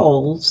accurate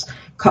polls,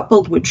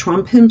 coupled with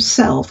Trump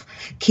himself,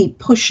 keep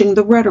pushing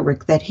the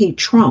rhetoric that he,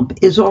 Trump,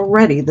 is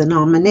already the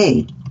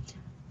nominee?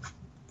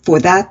 For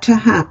that to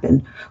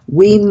happen,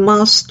 we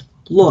must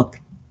look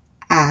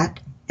at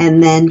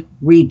and then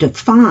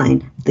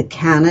redefine the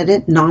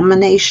candidate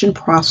nomination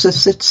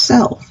process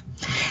itself.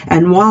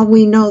 And while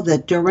we know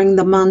that during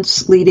the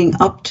months leading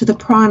up to the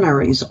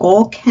primaries,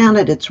 all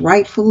candidates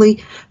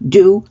rightfully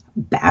do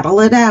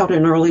battle it out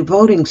in early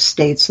voting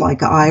states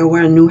like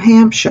Iowa and New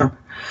Hampshire,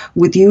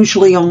 with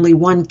usually only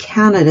one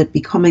candidate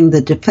becoming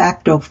the de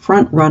facto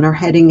frontrunner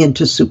heading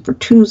into Super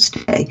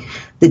Tuesday,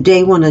 the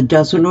day when a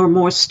dozen or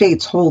more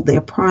states hold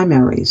their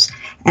primaries.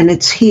 And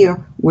it's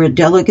here where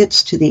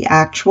delegates to the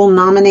actual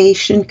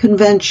nomination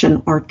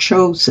convention are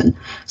chosen,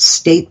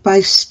 state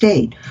by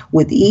state,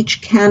 with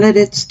each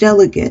candidate's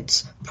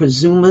delegates,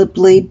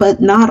 presumably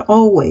but not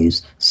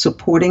always,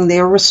 supporting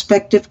their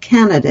respective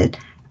candidate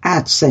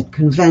at said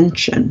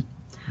convention.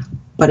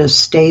 But as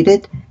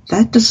stated,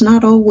 that does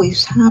not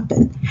always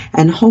happen,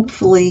 and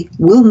hopefully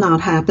will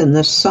not happen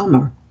this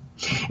summer.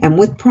 And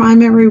with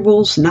primary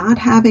rules not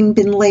having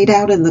been laid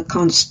out in the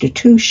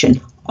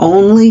Constitution,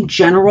 only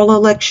general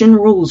election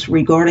rules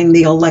regarding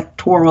the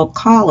Electoral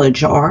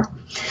College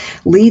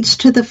leads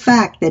to the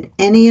fact that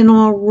any and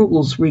all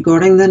rules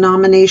regarding the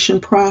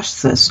nomination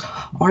process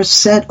are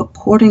set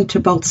according to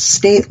both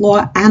state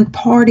law and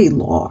party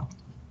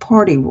rules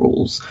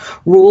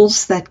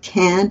that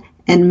can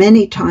and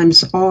many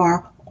times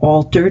are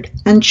altered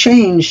and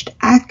changed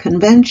at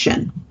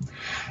convention.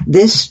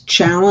 This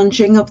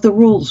challenging of the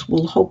rules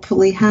will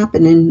hopefully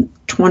happen in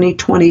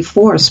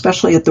 2024,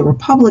 especially at the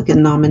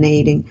Republican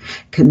nominating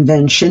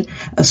convention,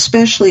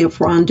 especially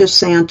if Ron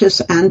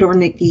DeSantis and or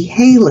Nikki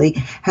Haley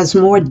has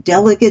more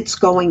delegates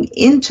going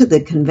into the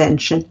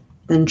convention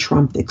than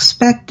Trump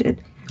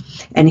expected.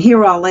 And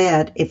here I'll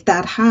add, if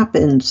that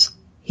happens,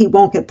 he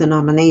won't get the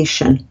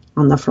nomination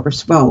on the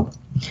first vote.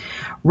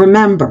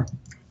 Remember,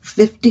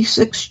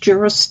 56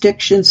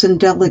 jurisdictions and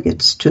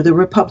delegates to the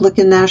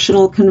Republican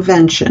National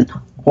Convention,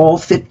 all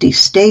 50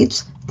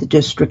 states, the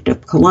District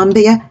of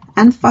Columbia,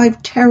 and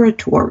 5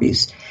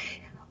 territories,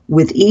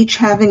 with each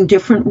having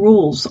different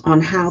rules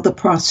on how the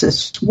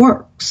process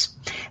works.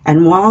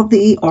 And while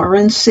the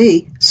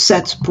RNC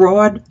sets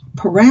broad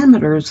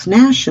parameters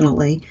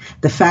nationally,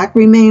 the fact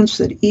remains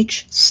that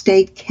each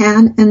state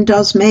can and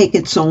does make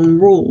its own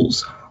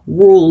rules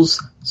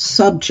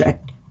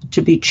subject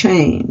to be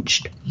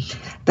changed.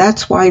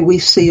 That's why we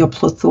see a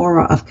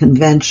plethora of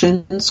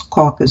conventions,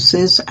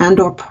 caucuses,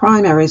 and or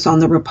primaries on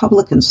the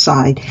Republican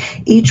side,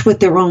 each with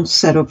their own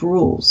set of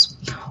rules.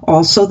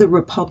 Also, the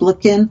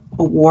Republican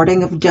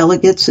awarding of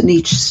delegates in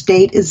each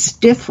state is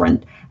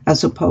different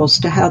as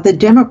opposed to how the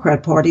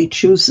Democrat Party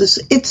chooses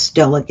its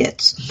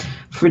delegates.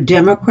 For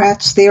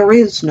Democrats, there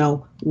is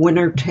no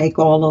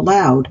winner-take-all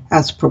allowed,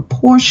 as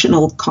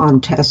proportional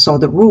contests are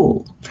the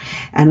rule.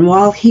 And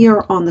while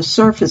here on the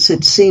surface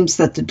it seems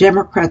that the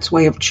Democrats'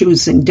 way of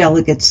choosing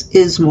delegates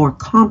is more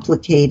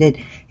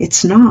complicated,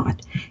 it's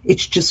not.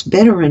 It's just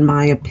better, in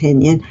my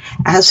opinion,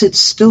 as it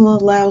still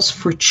allows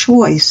for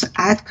choice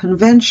at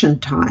convention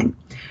time.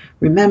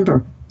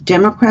 Remember,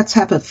 Democrats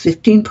have a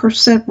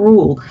 15%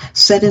 rule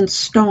set in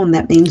stone.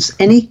 That means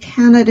any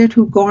candidate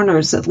who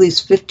garners at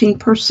least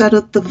 15%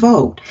 of the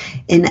vote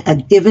in a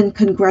given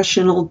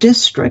congressional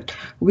district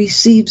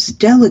receives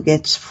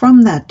delegates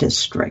from that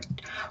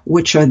district,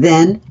 which are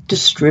then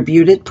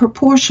distributed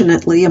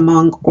proportionately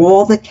among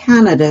all the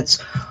candidates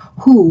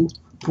who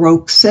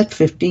broke said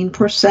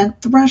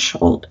 15%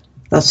 threshold,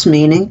 thus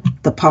meaning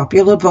the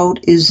popular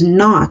vote is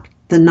not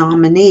the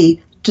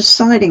nominee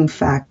deciding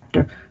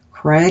factor,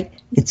 Craig.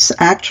 It's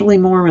actually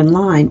more in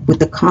line with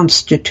the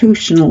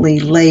constitutionally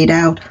laid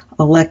out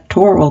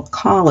electoral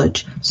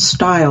college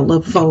style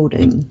of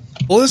voting.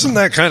 Well, isn't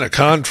that kind of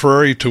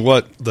contrary to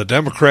what the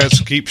Democrats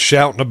keep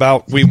shouting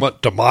about? We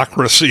want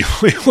democracy.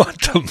 We want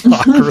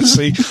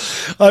democracy.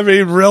 I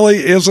mean, really,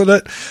 isn't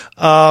it?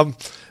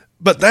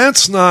 But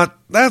that's not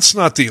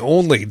the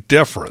only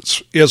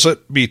difference, is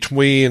it,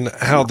 between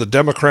how the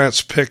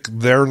Democrats pick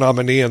their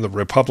nominee and the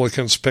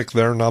Republicans pick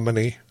their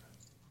nominee?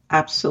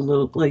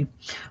 Absolutely.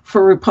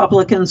 For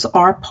Republicans,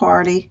 our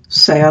party,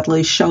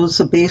 sadly, shows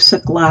a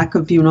basic lack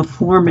of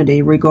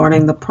uniformity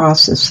regarding the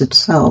process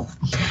itself.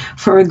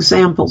 For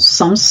example,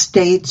 some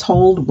states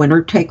hold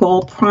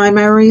winner-take-all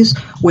primaries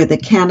where the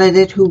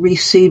candidate who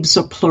receives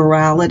a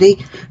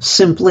plurality,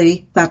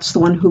 simply that's the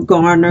one who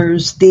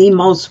garners the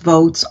most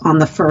votes on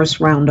the first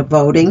round of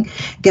voting,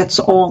 gets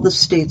all the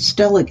state's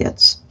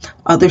delegates.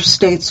 Other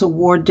states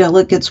award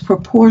delegates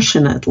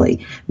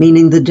proportionately,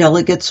 meaning the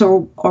delegates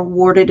are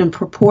awarded in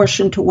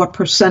proportion to what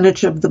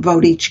percentage of the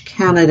vote each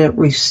candidate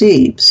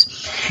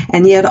receives.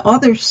 And yet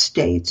other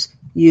states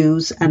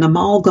use an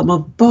amalgam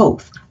of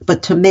both.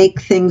 But to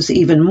make things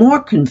even more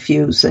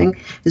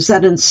confusing is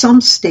that in some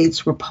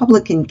states,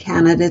 Republican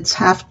candidates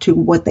have to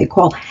what they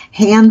call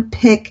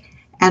handpick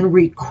and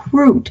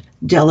recruit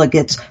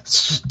delegates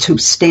to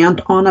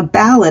stand on a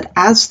ballot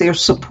as their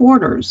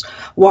supporters,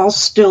 while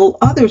still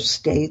other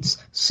states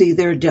see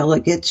their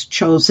delegates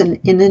chosen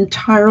in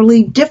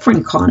entirely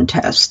different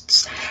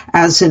contests,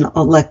 as in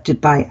elected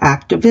by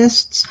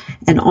activists,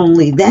 and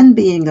only then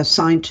being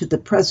assigned to the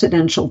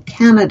presidential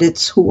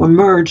candidates who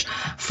emerge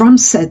from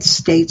said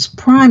state's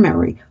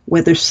primary,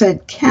 whether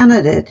said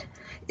candidate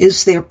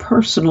is their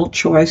personal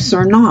choice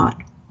or not.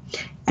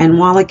 And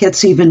while it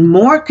gets even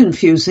more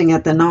confusing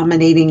at the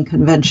nominating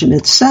convention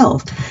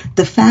itself,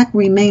 the fact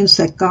remains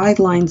that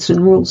guidelines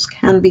and rules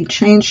can be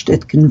changed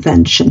at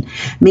convention,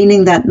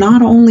 meaning that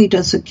not only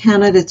does a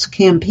candidate's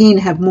campaign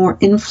have more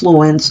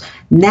influence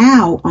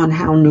now on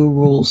how new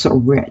rules are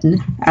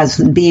written, as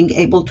in being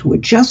able to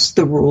adjust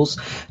the rules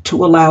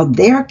to allow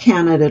their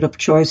candidate of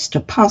choice to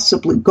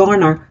possibly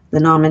garner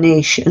the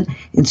nomination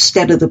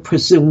instead of the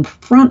presumed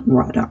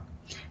front-runner.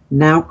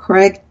 Now,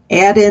 Craig,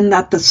 add in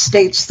that the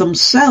states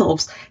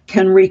themselves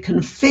can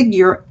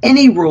reconfigure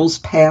any rules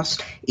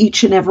passed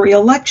each and every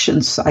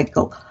election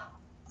cycle,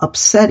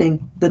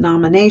 upsetting the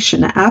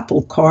nomination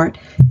apple cart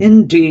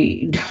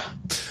indeed.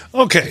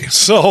 Okay,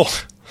 so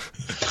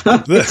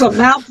it's a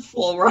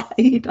mouthful,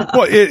 right?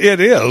 Well,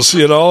 it is,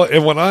 you know.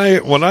 And when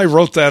I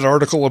wrote that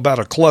article about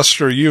a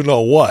cluster, you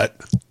know what?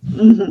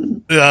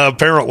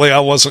 Apparently, I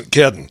wasn't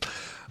kidding.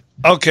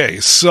 Okay,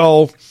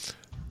 so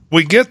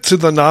we get to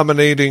the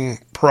nominating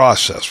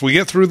process. We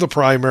get through the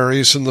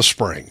primaries in the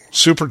spring,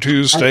 Super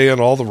Tuesday and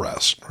all the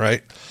rest,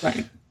 right?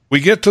 Right. We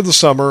get to the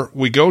summer.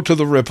 We go to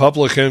the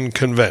Republican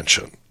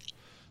convention.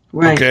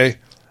 Right. Okay.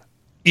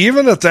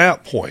 Even at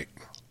that point,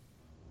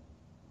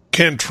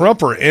 can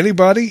Trump or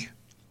anybody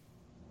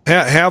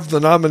have the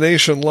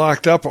nomination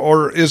locked up,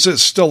 or is it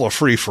still a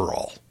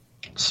free-for-all?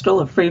 Still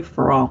a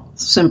free-for-all.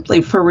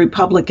 Simply for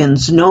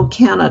Republicans, no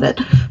candidate,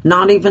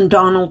 not even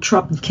Donald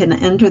Trump, can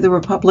enter the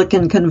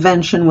Republican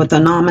convention with the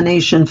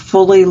nomination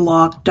fully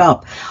locked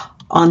up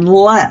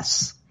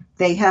unless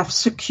they have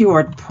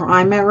secured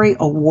primary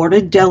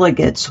awarded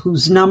delegates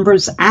whose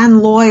numbers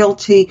and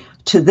loyalty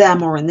to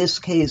them, or in this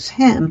case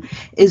him,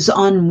 is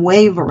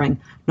unwavering,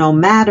 no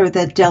matter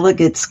that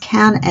delegates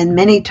can and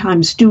many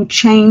times do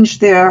change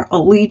their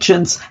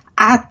allegiance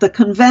at the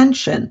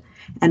convention.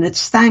 And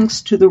it's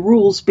thanks to the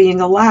rules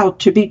being allowed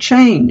to be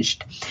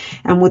changed.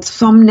 And with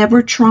some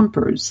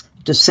never-Trumpers,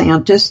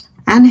 DeSantis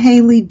and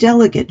Haley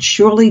delegates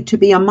surely to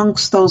be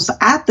amongst those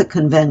at the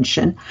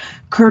convention,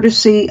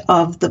 courtesy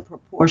of the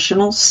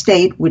proportional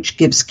state, which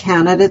gives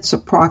candidates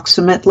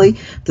approximately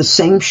the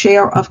same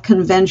share of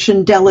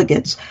convention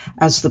delegates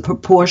as the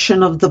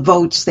proportion of the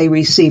votes they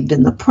received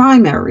in the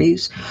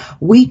primaries,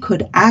 we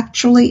could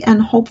actually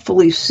and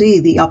hopefully see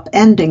the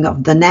upending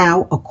of the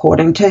now,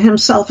 according to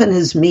himself and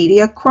his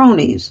media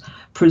cronies,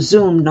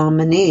 presumed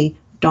nominee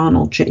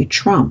Donald J.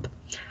 Trump.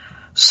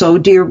 So,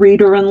 dear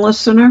reader and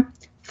listener,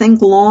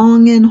 think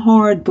long and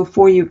hard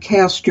before you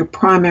cast your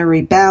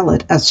primary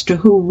ballot as to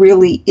who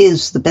really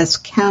is the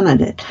best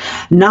candidate,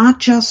 not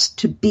just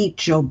to beat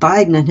Joe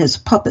Biden and his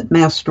puppet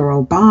master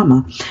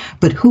Obama,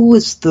 but who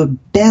is the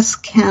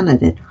best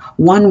candidate,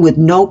 one with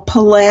no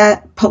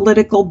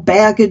political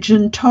baggage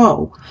in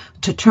tow,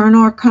 to turn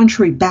our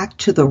country back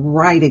to the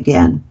right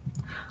again.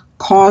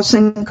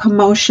 Causing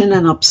commotion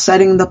and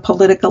upsetting the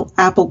political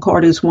apple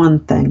cart is one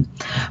thing,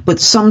 but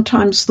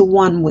sometimes the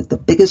one with the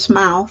biggest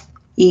mouth,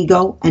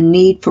 ego, and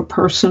need for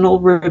personal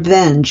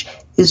revenge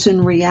is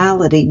in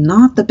reality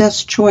not the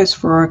best choice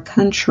for our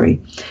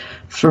country.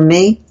 For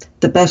me,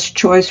 the best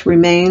choice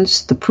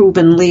remains the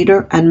proven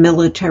leader and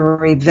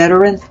military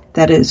veteran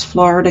that is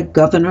Florida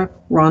Governor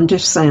Ron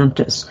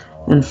DeSantis.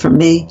 And for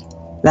me,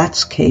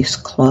 that's case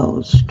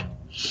closed.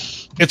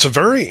 It's a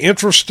very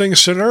interesting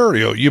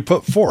scenario you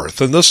put forth,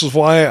 and this is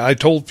why I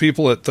told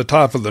people at the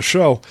top of the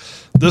show,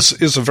 this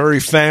is a very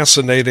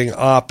fascinating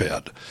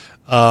op-ed.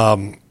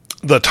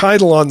 The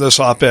title on this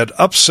op-ed,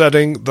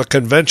 Upsetting the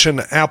Convention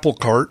Apple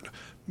Cart,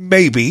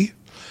 Maybe,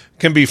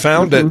 can be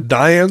found at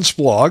Diane's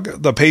blog,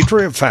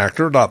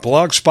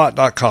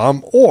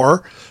 thepatriotfactor.blogspot.com,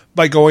 or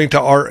by going to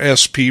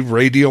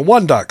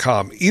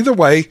rspradio1.com. Either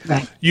way,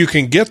 you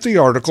can get the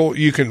article,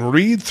 you can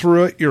read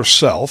through it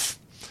yourself,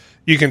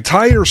 you can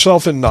tie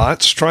yourself in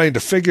knots trying to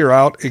figure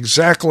out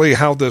exactly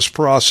how this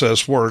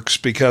process works,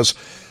 because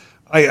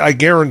I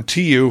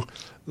guarantee you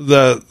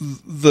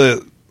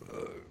the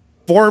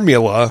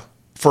formula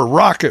for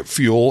rocket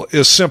fuel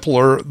is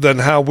simpler than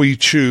how we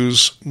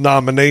choose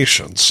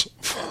nominations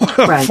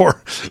for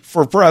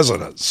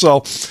president.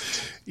 So,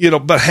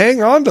 but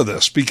hang on to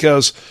this,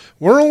 because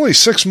we're only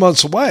 6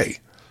 months away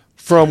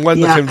from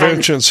when the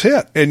conventions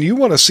hit, and you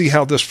want to see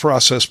how this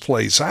process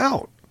plays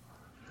out.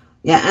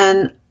 Yeah,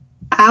 and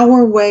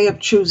our way of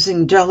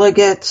choosing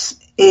delegates,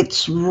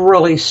 it's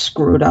really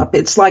screwed up.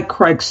 It's like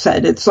Craig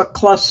said, it's a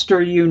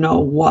cluster, you know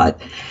what.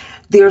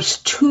 There's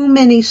too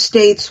many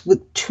states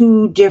with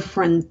two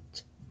different,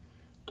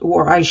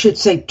 or I should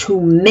say too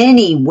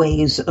many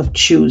ways of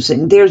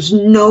choosing. There's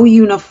no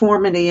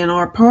uniformity in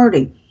our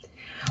party.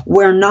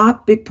 We're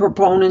not big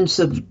proponents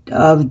of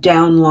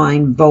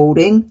downline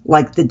voting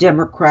like the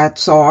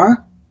Democrats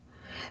are.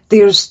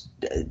 There's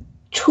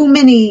too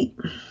many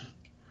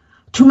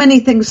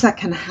things that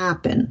can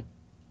happen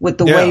with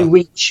the way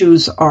we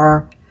choose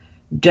our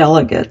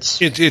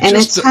delegates.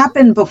 It's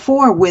happened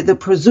before where the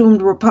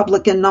presumed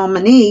Republican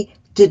nominee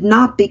did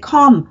not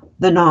become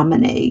the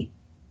nominee.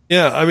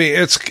 Yeah, I mean,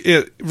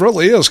 it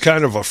really is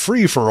kind of a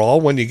free-for-all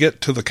when you get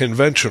to the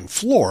convention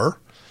floor.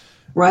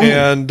 Right.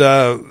 And,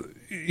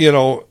 in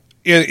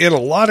a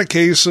lot of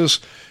cases,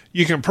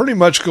 you can pretty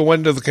much go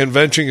into the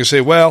convention and say,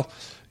 well,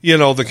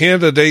 the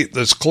candidate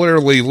that's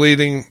clearly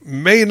leading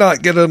may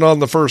not get it on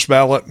the first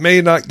ballot,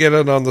 may not get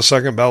it on the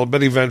second ballot,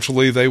 but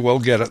eventually they will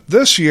get it.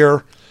 This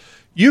year,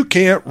 you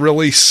can't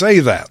really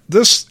say that.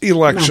 This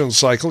election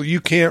cycle,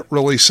 you can't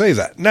really say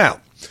that. Now,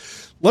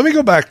 let me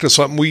go back to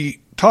something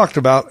we talked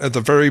about at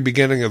the very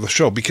beginning of the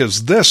show,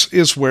 because this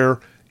is where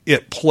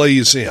it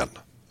plays in.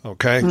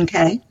 Okay.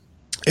 Okay.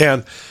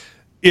 And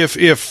if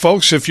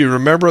you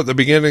remember at the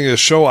beginning of the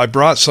show, I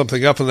brought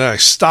something up and then I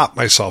stopped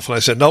myself and I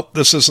said, nope,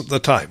 this isn't the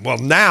time. Well,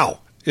 now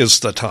is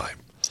the time.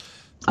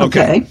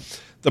 Okay.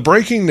 The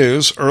breaking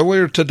news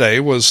earlier today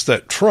was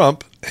that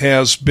Trump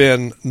has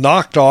been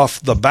knocked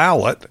off the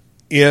ballot,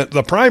 in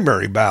the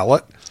primary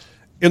ballot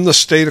in the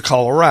state of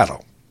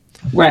Colorado.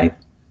 Right.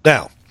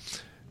 Now,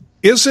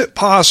 is it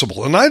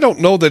possible, and I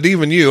don't know that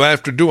even you,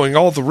 after doing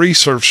all the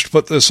research to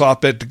put this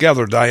op-ed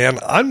together, Diane,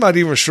 I'm not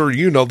even sure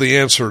you know the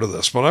answer to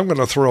this, but I'm going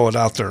to throw it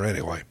out there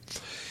anyway.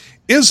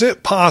 Is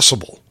it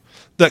possible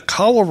that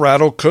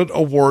Colorado could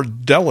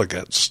award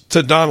delegates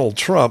to Donald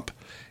Trump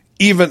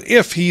even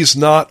if he's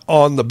not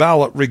on the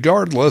ballot,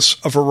 regardless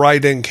of a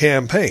write-in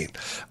campaign?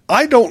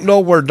 I don't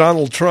know where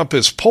Donald Trump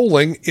is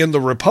polling in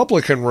the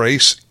Republican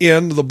race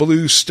in the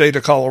blue state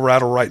of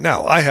Colorado right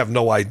now. I have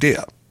no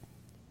idea.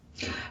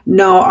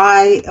 No,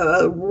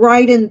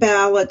 write-in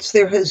ballots,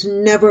 there has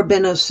never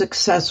been a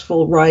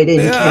successful write-in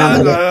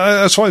candidate.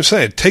 That's what I'm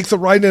saying. Take the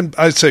write-in,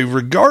 I'd say,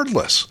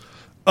 regardless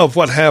of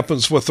what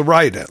happens with the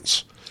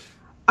write-ins.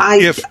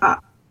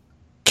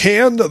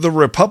 Can the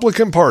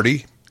Republican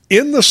Party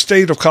in the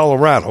state of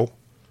Colorado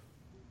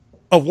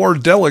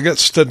award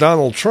delegates to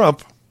Donald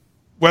Trump,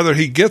 whether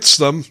he gets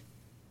them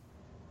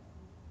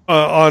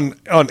on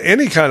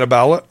any kind of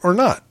ballot or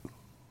not?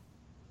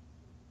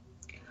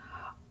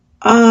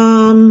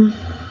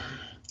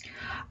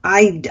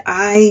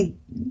 I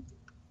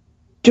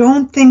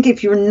don't think,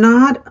 if you're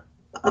not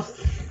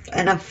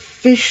an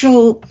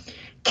official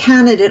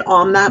candidate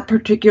on that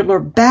particular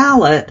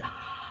ballot,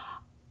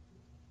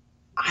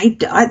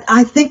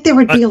 I think there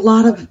would be a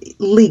lot of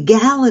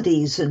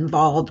legalities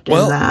involved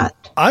in that.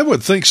 I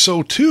would think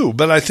so too,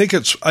 but I think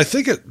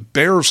it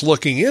bears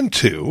looking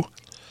into,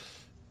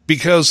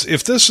 because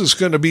if this is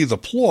going to be the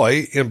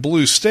ploy in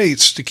blue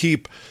states to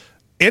keep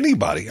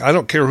anybody, I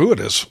don't care who it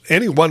is,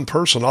 any one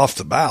person off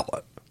the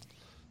ballot,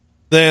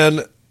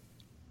 then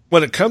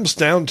when it comes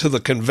down to the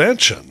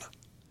convention,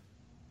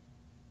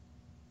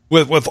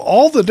 with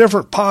all the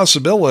different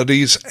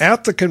possibilities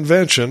at the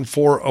convention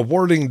for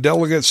awarding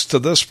delegates to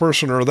this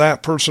person or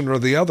that person or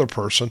the other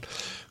person,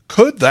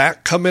 could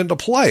that come into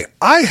play?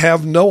 I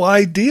have no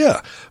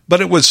idea, but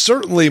it would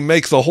certainly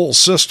make the whole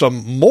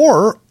system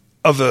more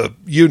of a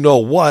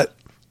you-know-what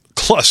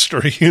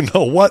cluster,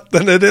 you-know-what,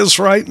 than it is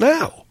right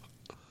now.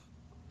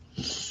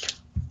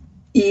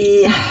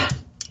 Yeah,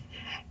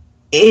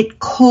 it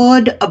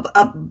could,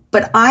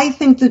 but I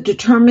think the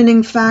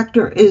determining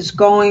factor is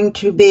going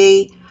to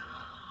be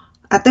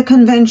at the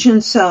convention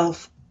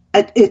itself.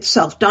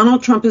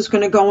 Donald Trump is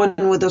going to go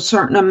in with a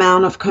certain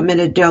amount of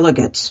committed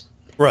delegates.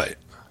 Right.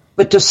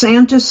 But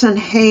DeSantis and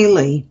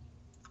Haley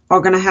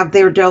are going to have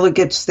their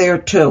delegates there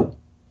too.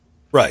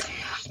 Right.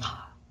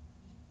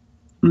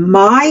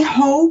 My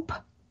hope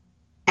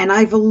and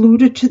I've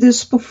alluded to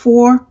this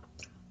before,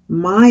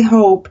 my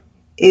hope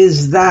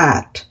is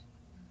that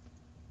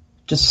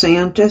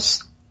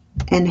DeSantis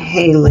and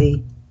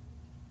Haley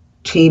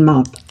team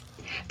up.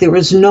 There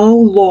is no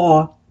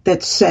law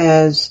that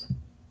says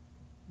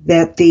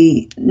that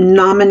the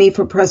nominee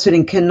for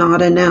president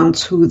cannot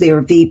announce who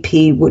their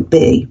VP would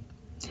be.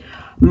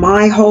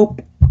 My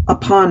hope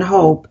upon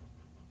hope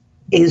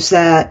is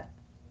that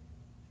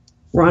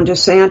Ron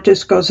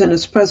DeSantis goes in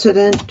as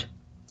president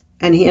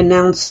and he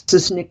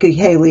announces Nikki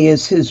Haley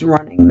as his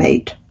running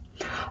mate.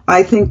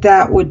 I think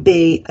that would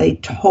be a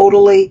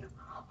totally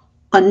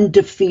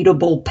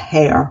undefeatable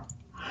pair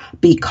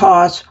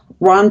because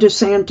Ron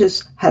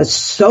DeSantis has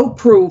so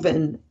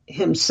proven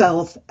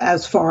himself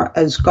as far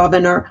as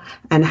governor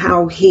and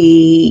how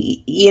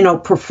he,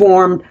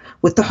 performed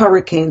with the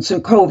hurricanes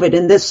and COVID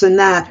and this and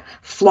that.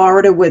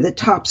 Florida, where the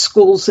top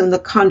schools in the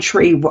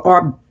country,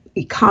 our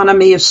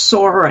economy is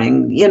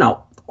soaring,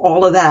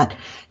 all of that.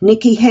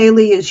 Nikki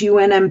Haley is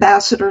UN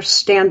ambassador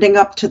standing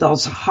up to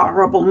those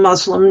horrible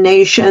Muslim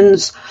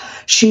nations.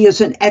 She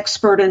is an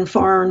expert in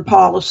foreign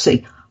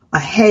policy. A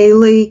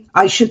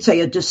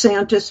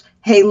DeSantis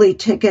Haley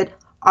ticket,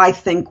 I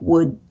think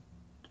would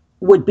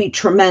be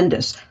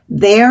tremendous.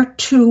 Their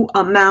two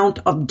amount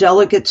of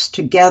delegates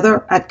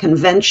together at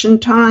convention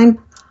time,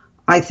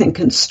 I think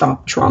can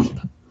stop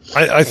Trump.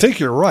 I think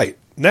you're right.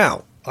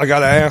 Now, I got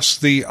to ask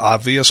the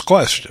obvious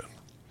question.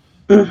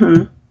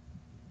 Mm-hmm.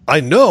 I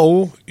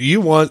know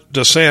you want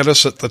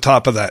DeSantis at the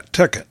top of that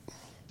ticket.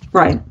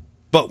 Right.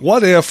 But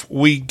what if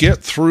we get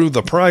through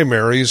the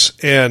primaries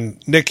and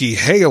Nikki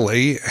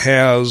Haley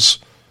has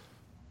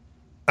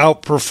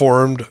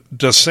outperformed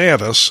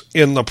DeSantis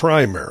in the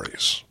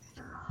primaries?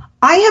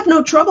 I have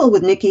no trouble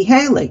with Nikki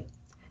Haley.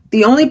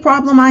 The only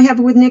problem I have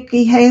with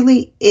Nikki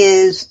Haley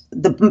is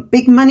the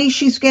big money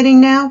she's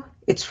getting now.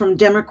 It's from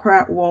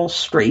Democrat Wall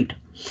Street.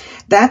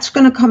 That's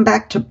going to come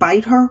back to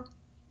bite her.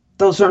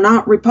 Those are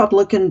not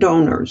Republican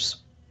donors.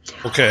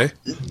 Okay.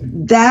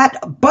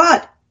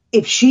 But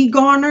if she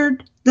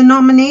garnered the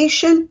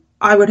nomination,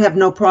 I would have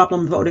no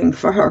problem voting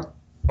for her.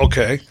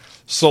 Okay.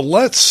 So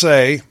let's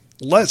say,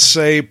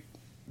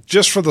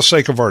 just for the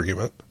sake of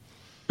argument,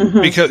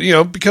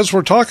 because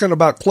we're talking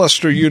about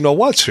cluster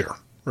you-know-whats here,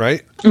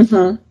 right?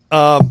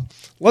 Mm-hmm.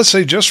 Let's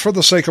say, just for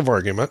the sake of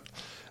argument,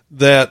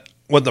 that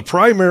when the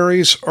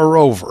primaries are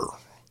over,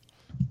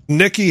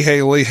 Nikki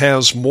Haley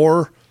has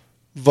more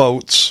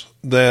votes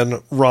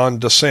than Ron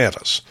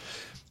DeSantis.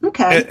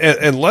 Okay.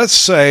 And let's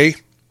say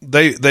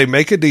they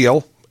make a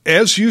deal,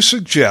 as you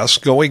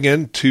suggest, going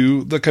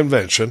into the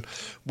convention,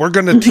 we're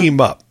going to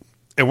team up,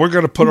 and we're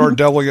going to put our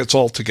delegates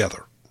all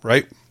together,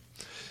 right?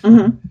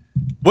 Mm-hmm.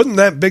 Wouldn't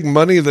that big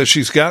money that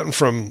she's gotten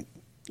from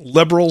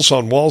liberals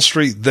on Wall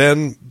Street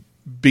then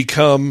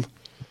become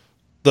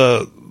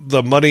the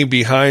money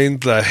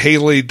behind the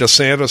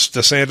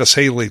DeSantis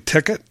Haley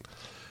ticket?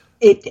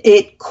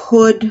 It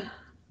could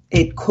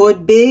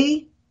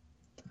be,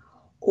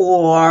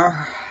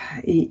 or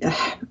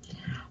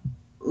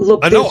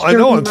look,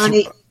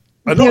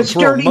 there's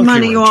dirty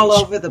money all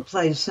over the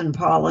place in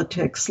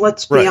politics.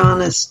 Let's be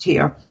honest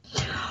here.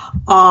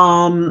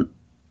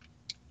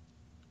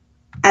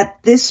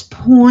 At this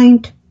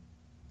point,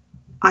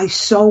 I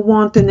so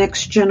want the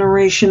next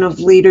generation of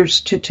leaders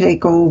to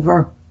take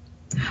over.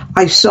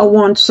 I so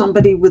want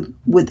somebody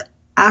with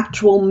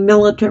actual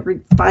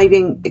military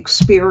fighting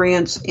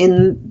experience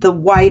in the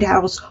White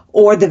House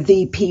or the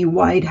VP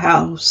White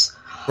House.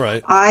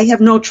 Right. I have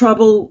no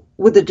trouble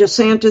with the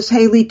DeSantis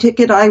Haley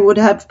ticket. I would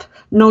have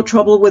no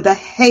trouble with a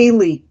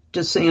Haley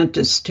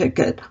DeSantis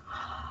ticket.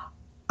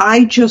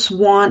 I just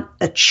want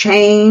a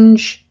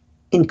change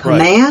in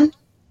command.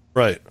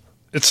 Right.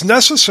 It's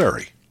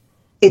necessary.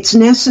 It's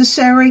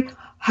necessary.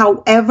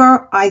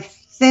 However, I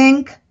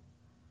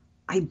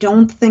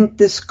don't think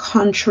this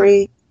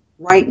country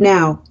right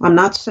now, I'm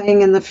not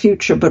saying in the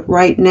future, but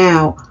right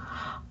now,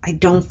 I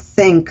don't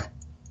think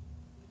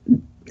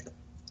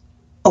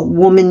a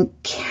woman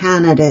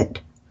candidate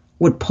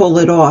would pull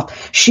it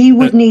off. She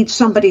would need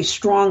somebody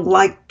strong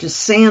like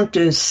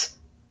DeSantis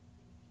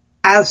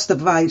as the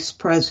vice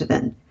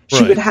president.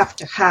 She would have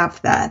to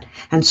have that.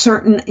 And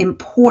certain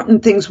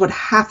important things would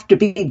have to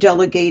be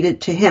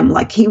delegated to him.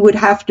 Like he would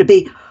have to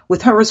be,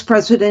 with her as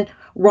president,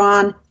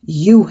 Ron,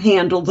 you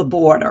handle the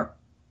border.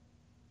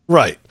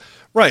 Right.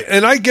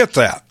 And I get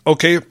that.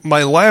 Okay.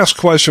 My last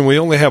question, we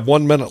only have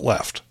 1 minute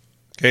left.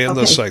 Okay. In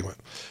this segment.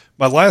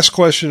 My last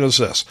question is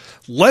this.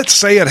 Let's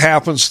say it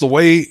happens the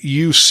way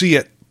you see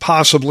it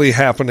possibly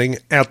happening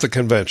at the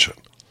convention.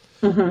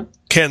 Mm-hmm.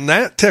 Can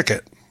that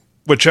ticket,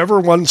 whichever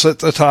one's at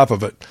the top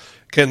of it,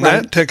 can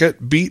that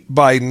ticket beat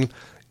Biden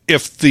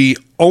if the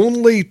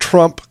only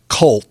Trump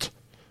cult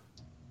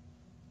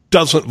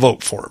doesn't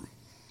vote for him?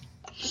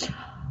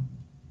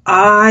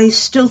 I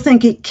still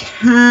think it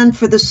can,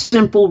 for the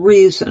simple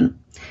reason.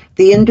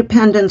 The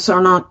independents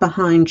are not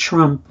behind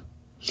Trump.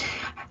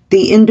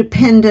 The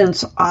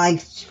independents, I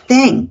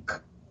think,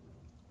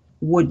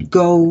 would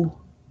go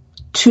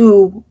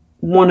to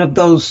one of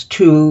those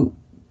two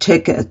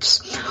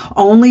tickets,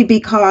 only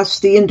because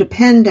the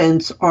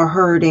independents are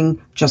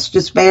hurting just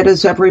as bad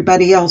as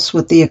everybody else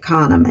with the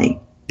economy.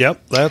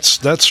 Yep,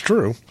 that's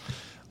true.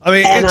 I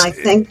mean, and I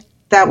think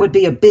that would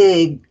be a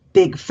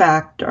big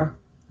factor.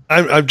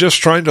 I'm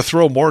just trying to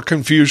throw more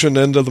confusion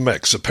into the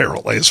mix,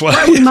 apparently, as well.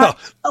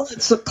 Well,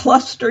 it's a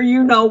cluster,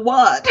 you know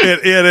what.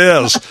 It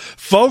is.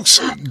 Folks,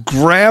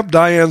 grab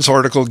Diane's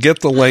article, get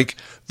the link,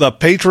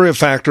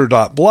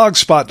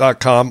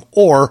 thepatriotfactor.blogspot.com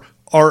or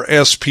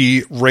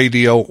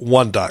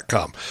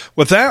rspradio1.com.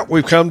 With that,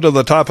 we've come to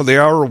the top of the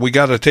hour. We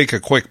got to take a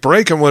quick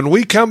break, and when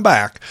we come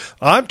back,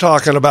 I'm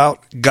talking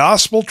about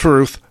gospel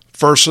truth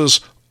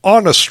versus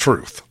honest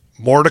truth.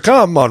 More to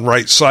come on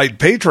Right Side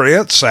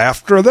Patriots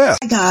after this.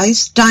 Hi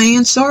guys,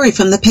 Diane Sori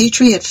from The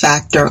Patriot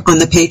Factor on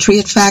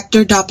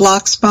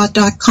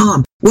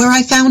thepatriotfactor.blogspot.com, where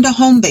I found a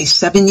home base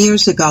 7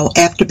 years ago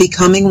after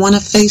becoming one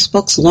of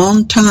Facebook's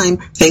longtime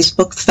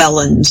Facebook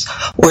felons,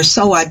 or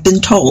so I've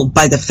been told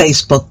by the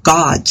Facebook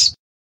gods.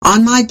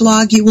 On my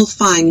blog, you will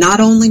find not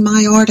only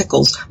my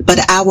articles, but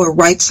our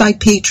Right Side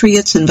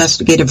Patriots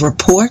investigative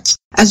reports,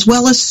 as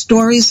well as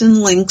stories and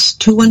links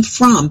to and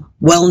from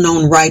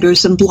well-known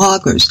writers and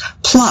bloggers,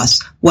 plus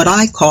what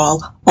I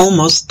call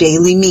almost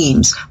daily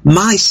memes,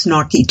 my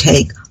snarky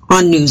take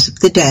on news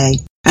of the day.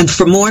 And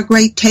for more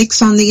great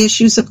takes on the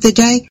issues of the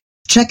day,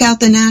 check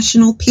out the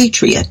National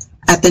Patriot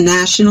at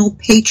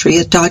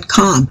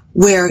thenationalpatriot.com,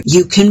 where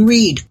you can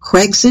read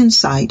Craig's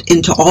insight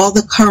into all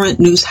the current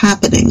news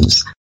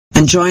happenings.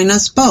 And join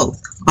us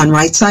both on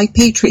Right Side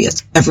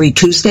Patriots every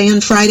Tuesday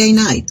and Friday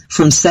night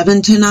from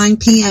 7 to 9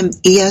 p.m.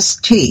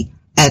 EST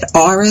at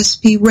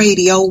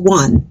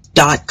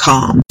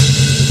rspradio1.com.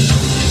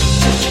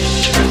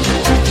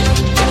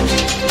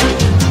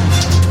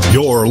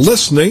 You're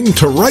listening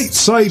to Right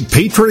Side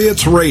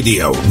Patriots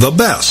Radio, the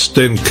best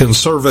in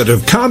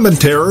conservative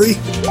commentary,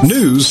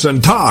 news,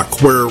 and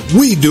talk, where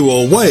we do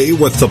away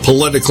with the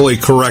politically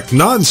correct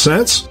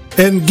nonsense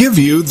and give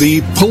you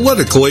the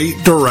politically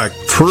direct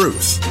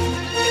truth.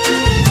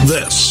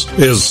 This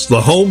is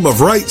the home of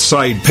Right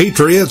Side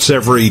Patriots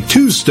every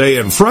Tuesday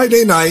and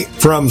Friday night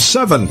from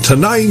 7 to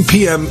 9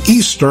 p.m.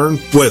 Eastern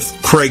with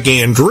Craig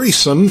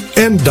Andresen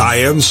and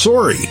Diane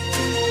Sori.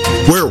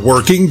 We're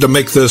working to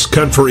make this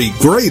country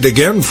great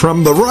again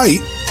from the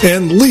right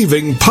and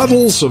leaving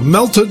puddles of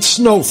melted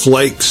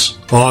snowflakes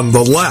on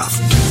the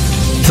left.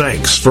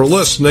 Thanks for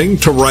listening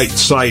to Right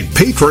Side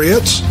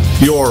Patriots,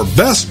 your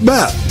best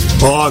bet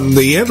on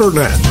the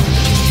Internet.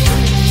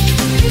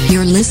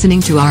 You're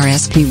listening to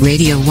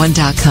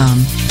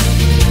rspradio1.com.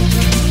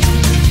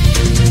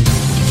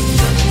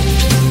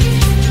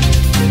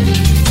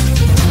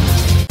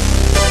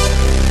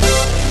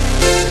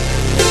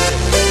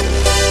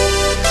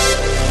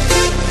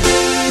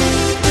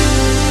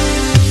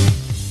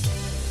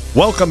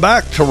 Welcome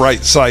back to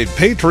Right Side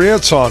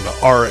Patriots on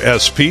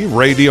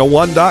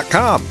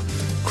rspradio1.com.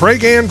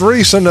 Craig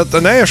Andresen at the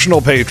National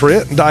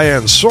Patriot and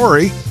Diane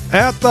Sori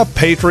at the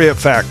Patriot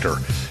Factor,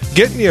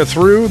 getting you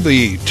through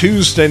the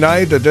Tuesday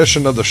night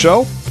edition of the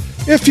show.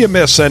 If you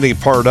miss any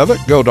part of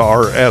it, go to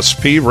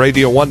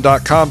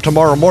rspradio1.com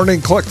tomorrow morning,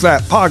 click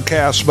that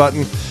podcast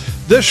button.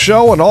 This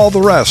show and all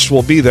the rest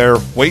will be there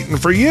waiting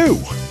for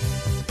you.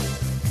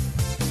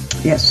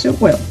 Yes,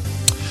 it will.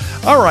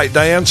 All right,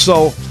 Diane,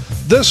 so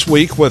this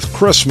week, with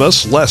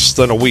Christmas less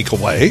than a week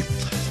away,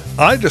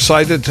 I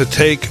decided to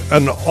take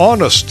an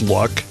honest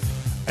look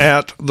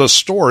at the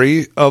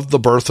story of the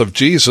birth of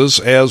Jesus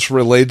as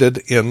related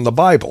in the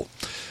Bible.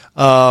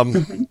 A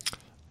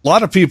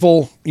lot of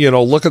people,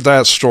 look at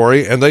that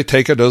story and they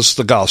take it as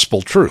the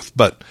gospel truth.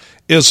 But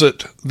is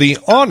it the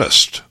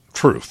honest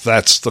truth?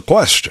 That's the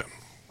question.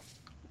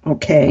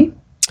 Okay.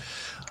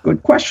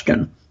 Good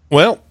question.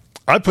 Well,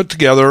 I put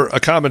together a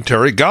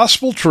commentary,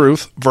 Gospel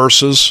Truth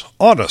versus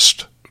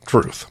Honest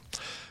Truth.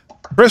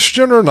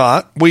 Christian or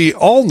not, we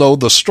all know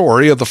the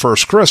story of the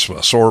first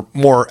Christmas, or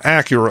more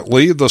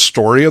accurately, the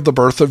story of the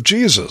birth of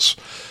Jesus.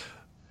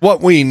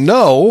 What we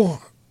know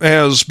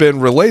has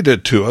been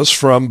related to us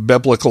from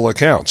biblical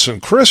accounts,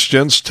 and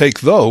Christians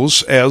take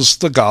those as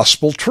the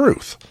gospel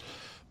truth.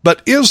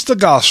 But is the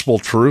gospel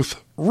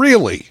truth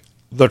really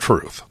the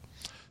truth?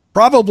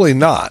 Probably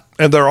not,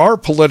 and there are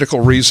political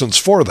reasons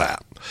for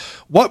that.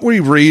 What we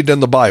read in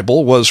the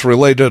Bible was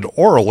related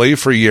orally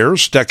for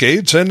years,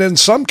 decades, and in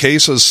some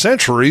cases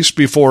centuries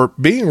before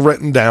being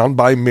written down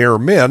by mere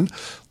men,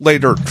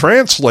 later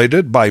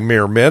translated by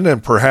mere men,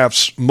 and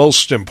perhaps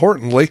most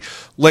importantly,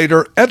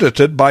 later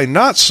edited by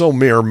not so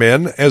mere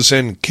men as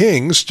in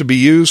kings to be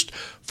used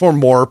for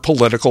more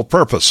political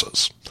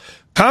purposes.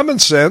 Common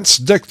sense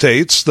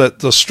dictates that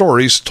the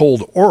stories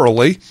told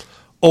orally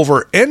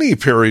over any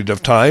period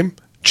of time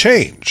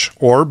change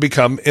or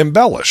become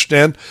embellished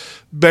and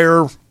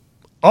bear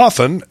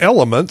often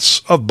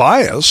elements of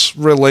bias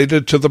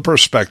related to the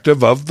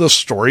perspective of the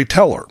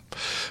storyteller.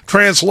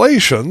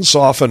 Translations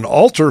often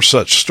alter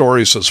such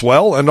stories as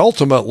well, and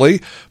ultimately,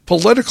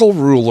 political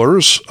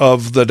rulers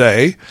of the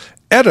day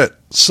edit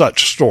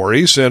such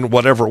stories in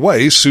whatever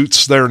way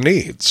suits their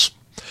needs.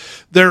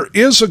 There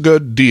is a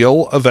good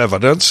deal of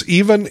evidence,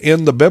 even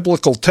in the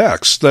biblical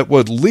text, that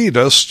would lead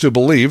us to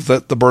believe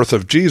that the birth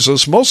of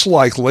Jesus most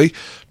likely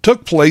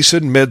took place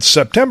in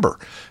mid-September,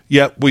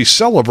 yet we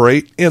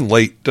celebrate in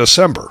late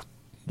December.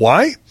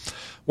 Why?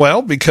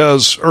 Well,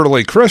 because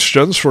early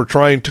Christians were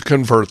trying to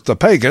convert the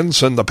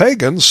pagans, and the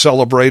pagans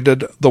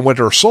celebrated the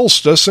winter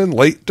solstice in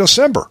late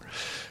December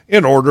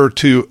in order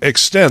to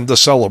extend the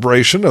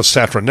celebration of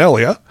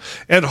Saturnalia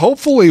and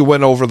hopefully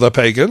win over the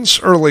pagans.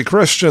 Early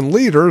Christian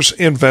leaders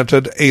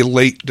invented a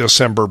late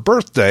December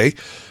birthday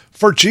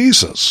for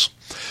Jesus.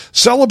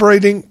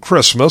 Celebrating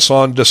Christmas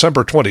on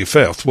December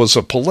 25th was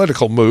a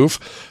political move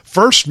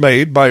first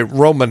made by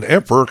Roman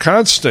Emperor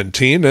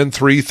Constantine in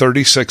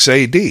 336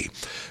 AD.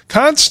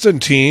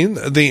 Constantine,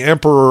 the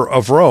Emperor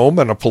of Rome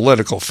and a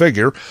political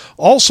figure,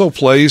 also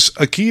plays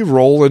a key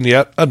role in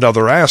yet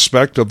another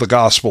aspect of the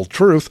gospel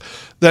truth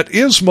that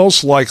is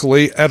most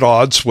likely at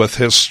odds with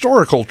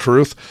historical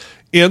truth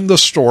in the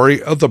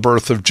story of the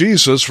birth of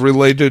Jesus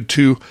related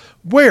to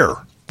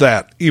where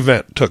that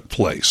event took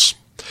place.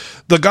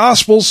 The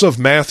Gospels of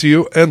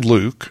Matthew and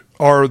Luke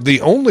are the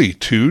only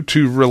two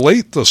to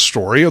relate the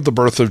story of the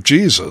birth of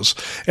Jesus,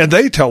 and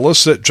they tell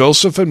us that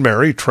Joseph and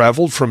Mary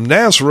traveled from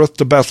Nazareth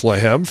to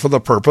Bethlehem for the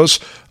purpose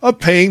of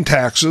paying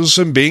taxes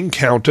and being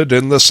counted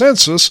in the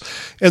census,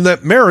 and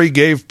that Mary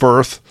gave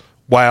birth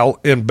while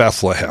in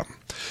Bethlehem.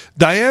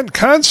 Diane,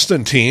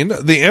 Constantine,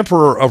 the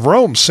Emperor of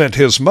Rome, sent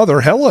his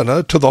mother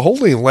Helena to the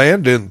Holy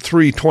Land in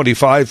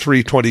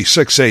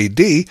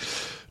 325-326 AD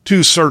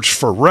to search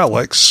for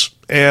relics,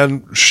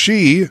 and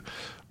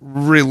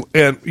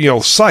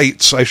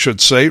sites, I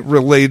should say,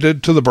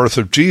 related to the birth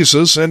of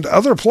Jesus and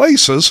other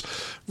places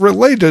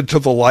related to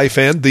the life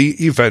and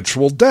the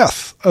eventual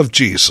death of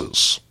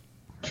Jesus.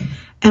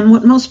 And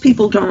what most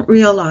people don't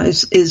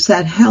realize is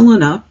that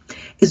Helena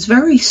is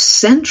very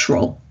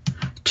central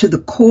to the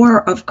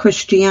core of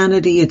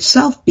Christianity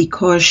itself,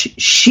 because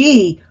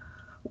she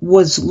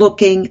was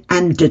looking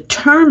and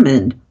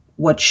determined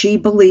what she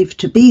believed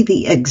to be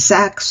the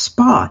exact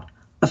spot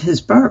of his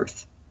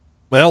birth.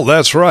 Well,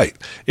 that's right.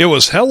 It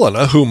was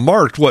Helena who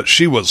marked what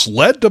she was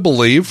led to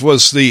believe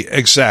was the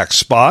exact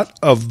spot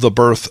of the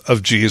birth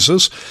of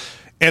Jesus,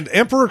 and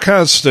Emperor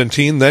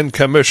Constantine then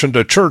commissioned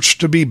a church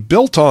to be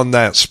built on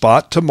that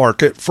spot to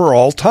mark it for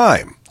all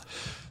time.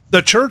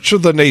 The Church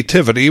of the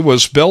Nativity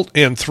was built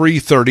in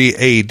 330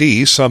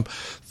 AD, some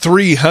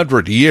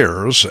 300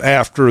 years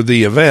after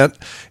the event,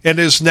 and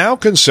is now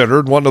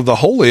considered one of the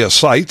holiest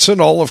sites in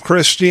all of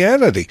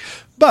Christianity.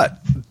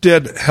 But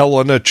did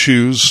Helena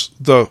choose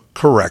the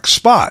correct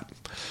spot?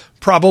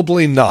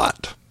 Probably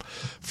not.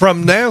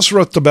 From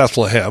Nazareth to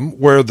Bethlehem,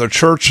 where the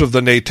Church of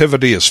the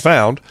Nativity is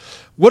found,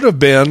 would have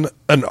been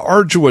an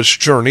arduous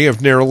journey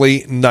of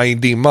nearly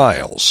 90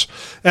 miles.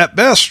 At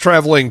best,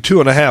 traveling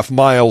 2.5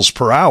 miles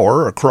per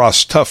hour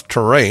across tough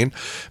terrain,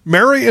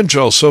 Mary and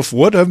Joseph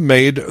would have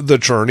made the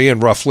journey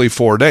in roughly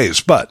 4 days.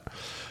 But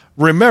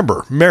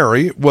remember,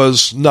 Mary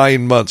was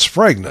 9 months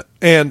pregnant,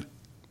 and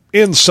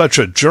in such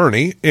a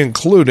journey,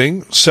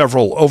 including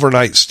several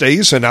overnight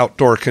stays in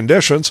outdoor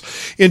conditions,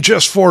 in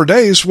just 4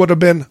 days would have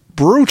been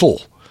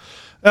brutal.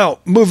 Now,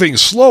 moving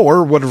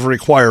slower would have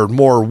required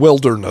more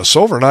wilderness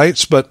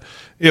overnights, but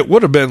it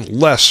would have been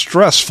less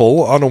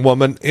stressful on a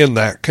woman in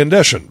that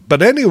condition.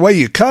 But any way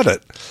you cut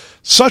it,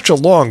 such a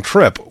long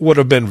trip would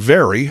have been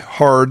very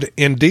hard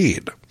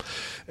indeed.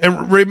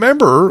 And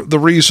remember, the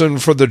reason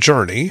for the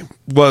journey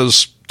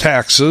was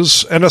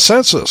taxes and a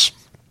census.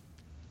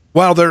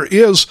 While there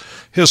is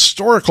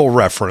historical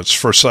reference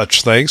for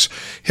such things,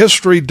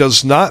 history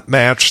does not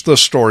match the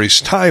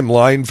story's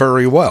timeline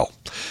very well.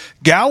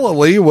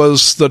 Galilee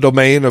was the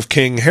domain of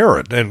King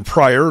Herod, and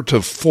prior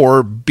to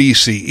 4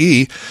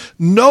 BCE,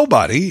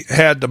 nobody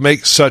had to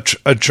make such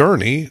a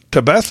journey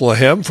to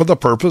Bethlehem for the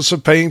purpose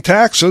of paying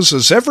taxes,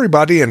 as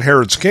everybody in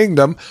Herod's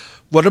kingdom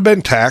would have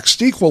been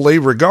taxed equally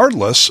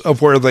regardless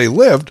of where they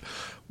lived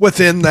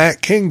within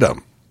that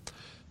kingdom.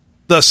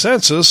 The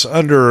census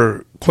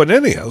under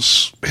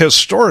Quirinius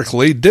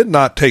historically did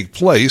not take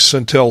place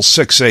until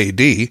 6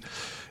 AD,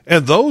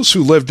 and those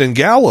who lived in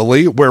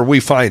Galilee, where we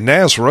find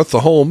Nazareth,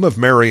 the home of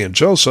Mary and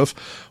Joseph,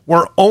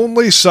 were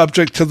only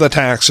subject to the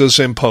taxes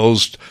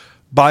imposed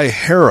by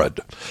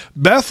Herod.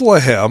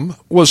 Bethlehem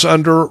was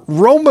under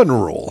Roman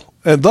rule,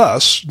 and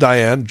thus,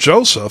 Diane,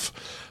 Joseph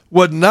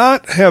would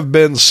not have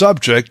been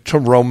subject to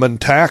Roman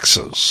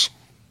taxes.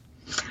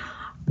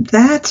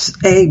 That's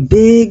a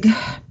big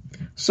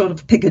sort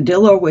of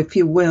picadillo, if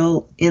you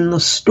will, in the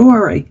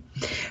story,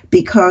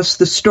 because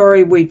the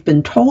story we've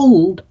been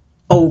told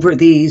over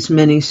these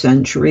many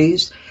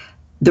centuries,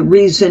 the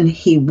reason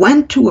he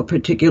went to a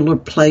particular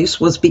place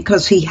was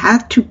because he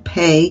had to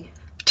pay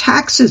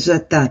taxes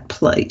at that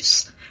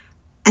place.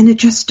 And it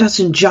just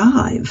doesn't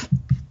jive.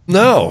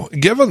 No,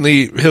 given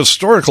the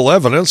historical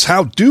evidence,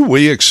 how do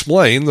we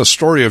explain the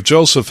story of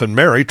Joseph and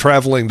Mary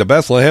traveling to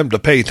Bethlehem to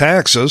pay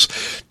taxes,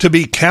 to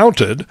be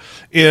counted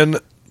in,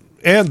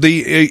 and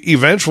the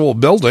eventual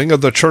building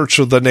of the Church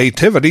of the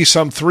Nativity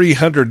some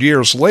 300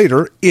 years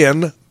later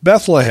in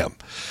Bethlehem?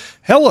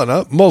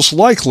 Helena most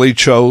likely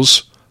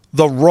chose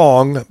the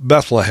wrong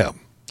Bethlehem.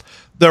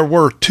 There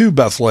were 2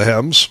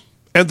 Bethlehems,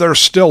 and there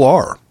still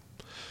are.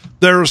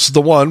 There's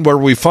the one where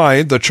we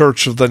find the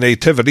Church of the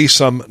Nativity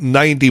some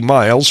 90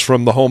 miles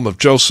from the home of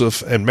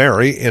Joseph and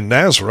Mary in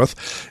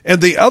Nazareth,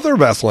 and the other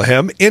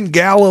Bethlehem in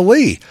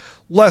Galilee,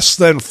 less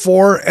than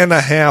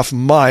 4.5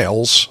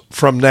 miles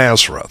from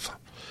Nazareth.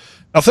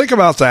 Now think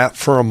about that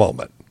for a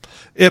moment.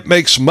 It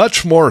makes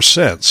much more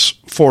sense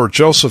for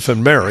Joseph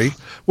and Mary,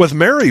 with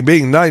Mary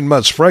being 9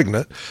 months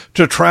pregnant,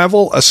 to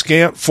travel a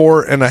scant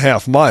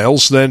 4.5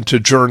 miles than to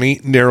journey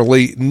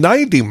nearly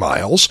 90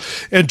 miles,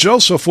 and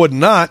Joseph would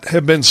not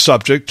have been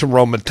subject to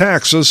Roman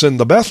taxes in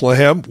the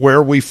Bethlehem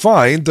where we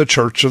find the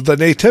Church of the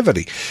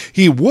Nativity.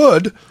 He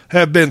would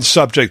have been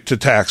subject to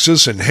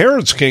taxes in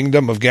Herod's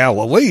kingdom of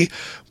Galilee,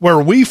 where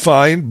we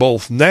find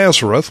both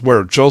Nazareth,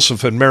 where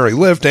Joseph and Mary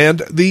lived,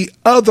 and the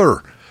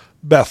other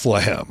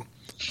Bethlehem.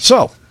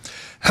 So,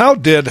 how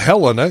did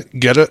Helena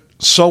get it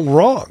so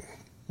wrong?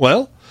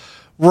 Well,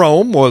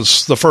 Rome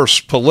was the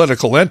first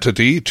political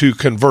entity to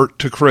convert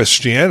to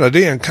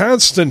Christianity, and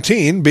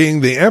Constantine,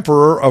 being the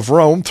emperor of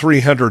Rome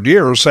 300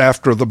 years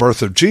after the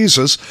birth of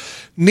Jesus,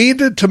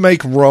 needed to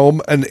make Rome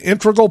an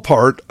integral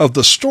part of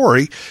the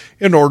story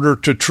in order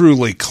to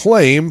truly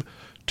claim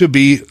to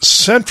be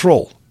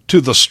central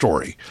to the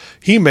story.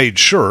 He made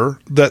sure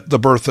that the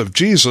birth of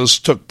Jesus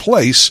took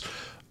place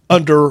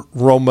under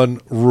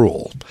Roman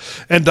rule.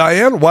 And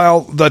Diane,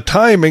 while the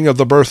timing of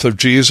the birth of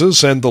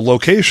Jesus and the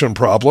location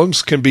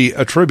problems can be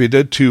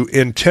attributed to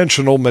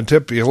intentional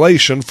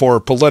manipulation for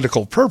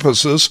political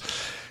purposes,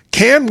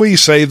 can we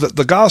say that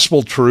the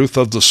gospel truth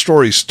of the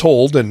stories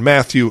told in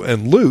Matthew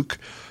and Luke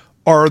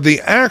are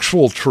the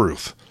actual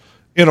truth?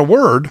 In a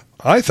word,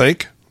 I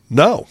think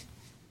no.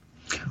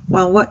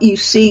 Well, what you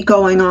see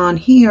going on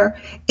here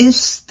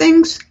is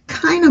things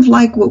kind of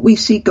like what we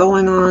see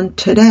going on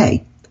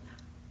today.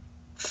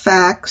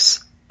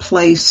 Facts,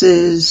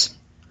 places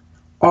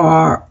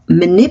are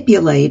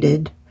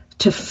manipulated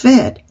to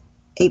fit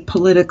a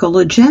political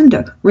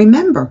agenda.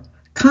 Remember,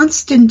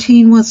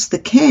 Constantine was the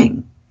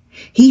king.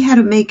 He had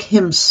to make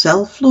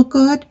himself look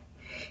good.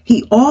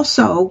 He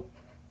also,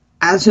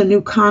 as a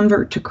new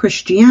convert to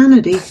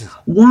Christianity,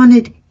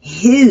 wanted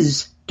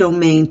his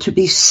domain to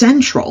be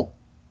central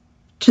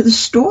to the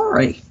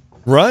story.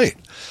 Right.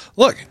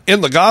 Look, in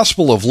the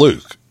Gospel of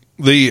Luke,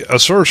 the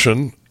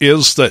assertion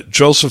is that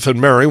Joseph and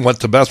Mary went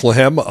to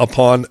Bethlehem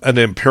upon an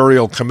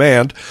imperial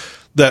command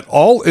that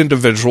all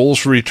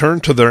individuals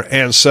return to their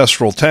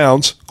ancestral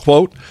towns,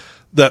 quote,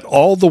 that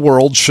all the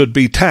world should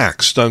be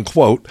taxed,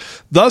 unquote,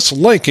 thus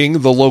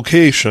linking the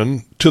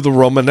location to the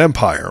Roman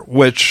Empire,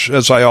 which,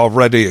 as I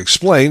already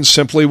explained,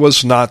 simply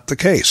was not the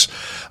case.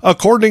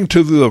 According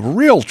to the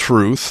real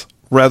truth,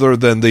 rather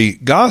than the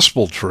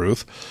gospel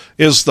truth,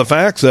 is the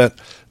fact that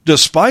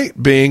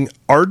despite being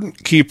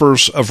ardent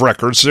keepers of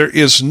records, there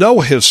is no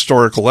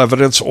historical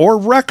evidence or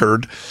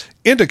record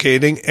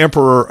indicating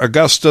Emperor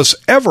Augustus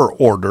ever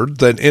ordered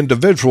that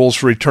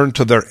individuals return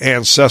to their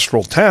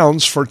ancestral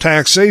towns for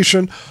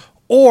taxation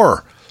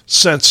or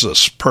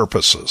census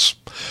purposes.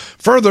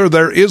 Further,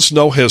 there is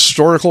no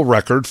historical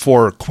record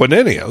for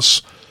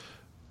Quirinius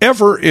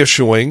ever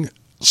issuing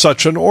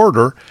such an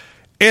order,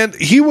 and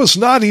he was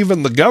not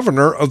even the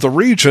governor of the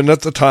region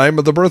at the time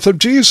of the birth of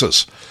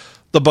Jesus.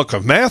 The book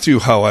of Matthew,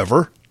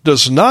 however,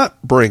 does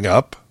not bring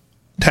up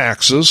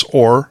taxes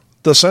or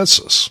the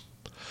census.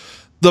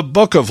 The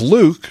book of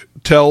Luke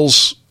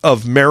tells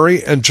of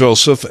Mary and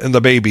Joseph and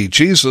the baby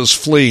Jesus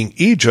fleeing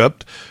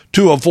Egypt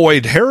to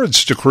avoid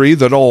Herod's decree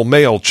that all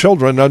male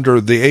children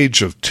under the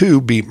age of 2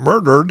 be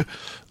murdered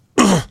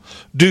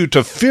due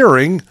to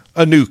fearing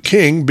a new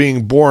king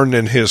being born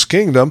in his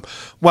kingdom,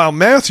 while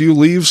Matthew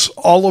leaves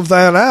all of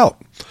that out.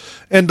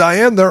 And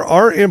Diane, there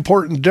are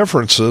important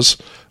differences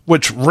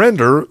which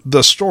render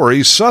the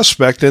story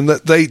suspect in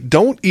that they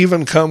don't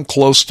even come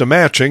close to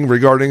matching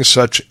regarding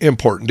such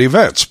important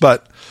events.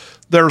 But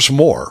there's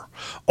more.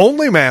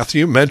 Only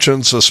Matthew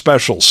mentions a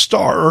special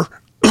star,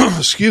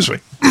 a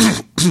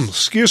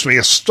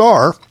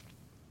star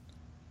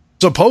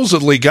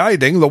supposedly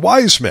guiding the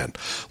wise men.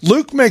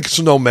 Luke makes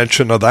no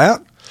mention of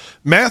that.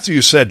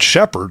 Matthew said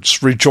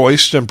shepherds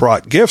rejoiced and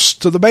brought gifts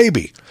to the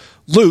baby.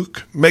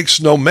 Luke makes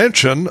no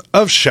mention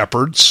of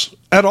shepherds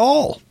at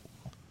all.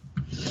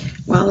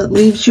 Well, it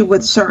leaves you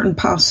with certain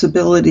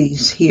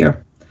possibilities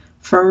here.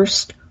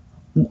 First,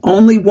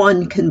 only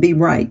one can be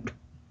right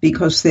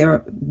because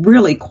they're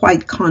really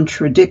quite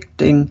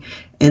contradicting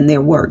in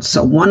their words.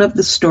 So one of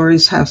the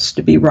stories has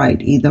to be right,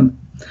 either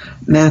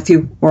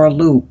Matthew or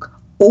Luke.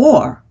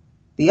 Or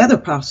the other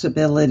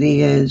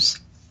possibility is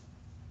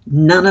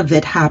none of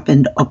it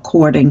happened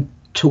according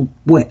to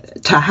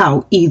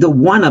how either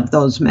one of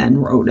those men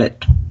wrote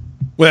it.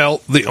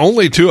 Well, the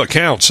only 2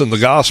 accounts in the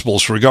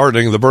Gospels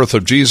regarding the birth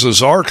of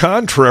Jesus are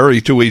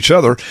contrary to each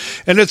other,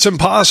 and it's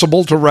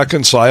impossible to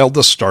reconcile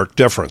the stark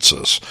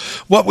differences.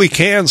 What we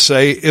can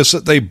say is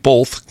that they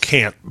both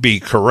can't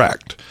be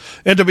correct.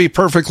 And to be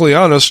perfectly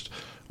honest,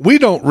 we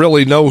don't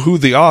really know who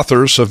the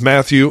authors of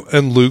Matthew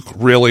and Luke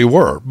really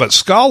were, but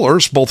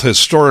scholars, both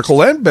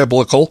historical and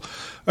biblical,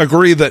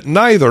 agree that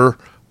neither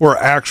were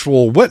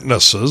actual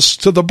witnesses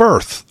to the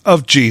birth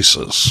of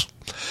Jesus.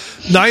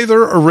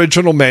 Neither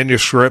original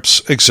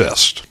manuscripts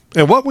exist,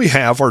 and what we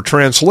have are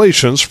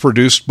translations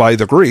produced by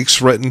the Greeks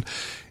written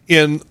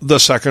in the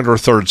 2nd or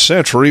 3rd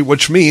century,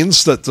 which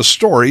means that the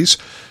stories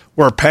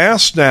were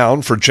passed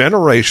down for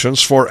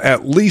generations for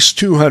at least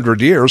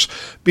 200 years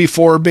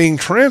before being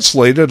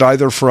translated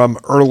either from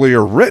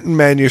earlier written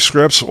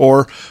manuscripts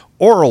or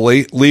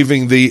orally,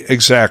 leaving the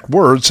exact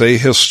words a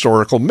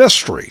historical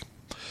mystery.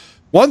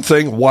 One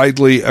thing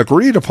widely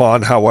agreed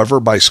upon, however,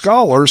 by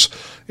scholars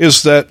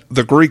is that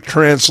the Greek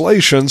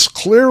translations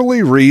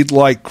clearly read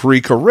like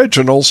Greek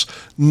originals,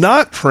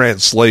 not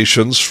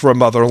translations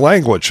from other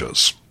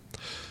languages.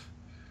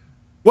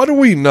 What do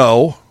we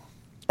know,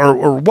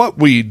 or what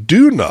we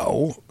do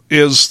know,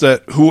 is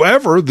that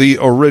whoever the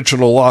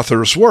original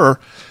authors were,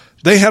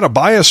 they had a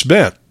bias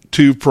bent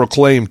to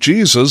proclaim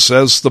Jesus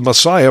as the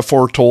Messiah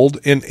foretold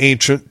in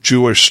ancient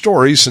Jewish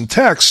stories and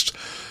texts,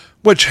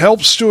 which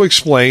helps to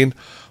explain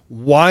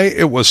why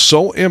it was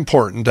so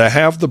important to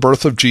have the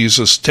birth of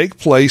Jesus take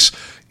place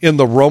in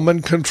the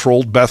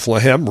Roman-controlled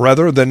Bethlehem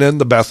rather than in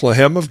the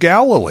Bethlehem of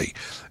Galilee,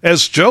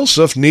 as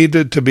Joseph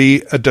needed to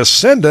be a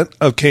descendant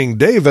of King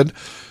David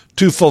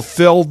to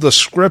fulfill the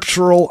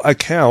scriptural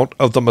account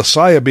of the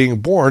Messiah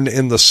being born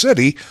in the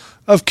city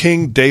of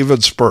King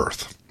David's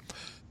birth.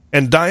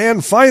 And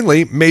Diane,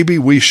 finally, maybe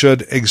we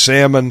should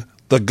examine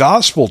the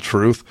gospel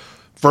truth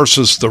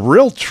versus the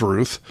real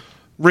truth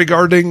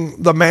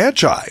regarding the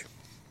Magi.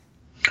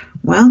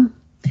 Well,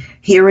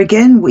 here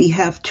again we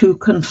have two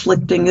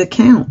conflicting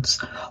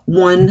accounts.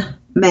 One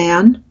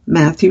man,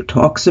 Matthew,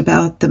 talks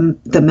about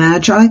the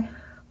Magi.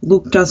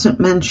 Luke doesn't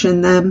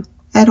mention them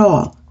at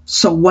all.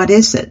 So what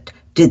is it?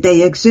 Did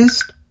they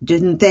exist?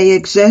 Didn't they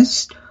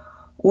exist?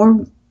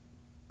 Or,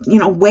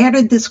 where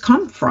did this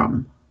come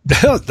from?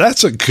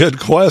 That's a good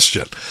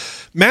question.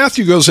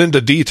 Matthew goes into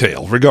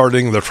detail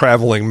regarding the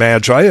traveling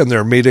Magi and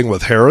their meeting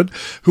with Herod,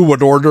 who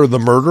would order the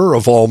murder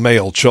of all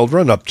male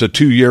children up to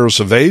 2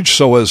 years of age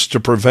so as to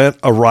prevent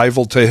a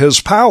rival to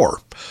his power.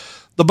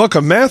 The book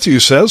of Matthew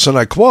says, and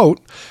I quote,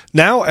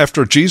 "Now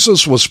after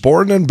Jesus was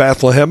born in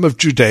Bethlehem of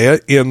Judea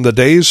in the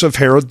days of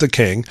Herod the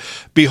king,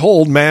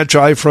 behold,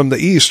 Magi from the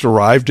east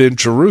arrived in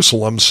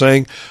Jerusalem,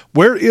 saying,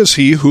 Where is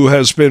he who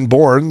has been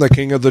born the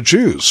King of the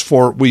Jews?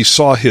 For we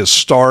saw his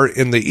star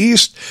in the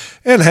east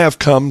and have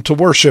come to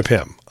worship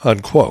him."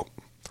 Unquote.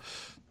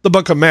 The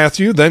book of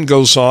Matthew then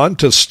goes on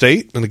to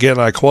state, and again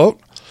I quote,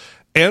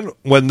 "And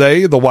when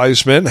they, the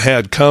wise men,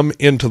 had come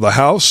into the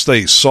house,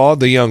 they saw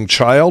the young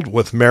child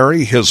with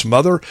Mary, his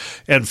mother,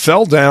 and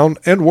fell down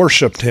and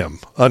worshipped him."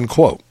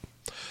 Unquote.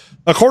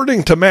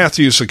 According to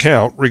Matthew's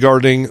account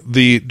regarding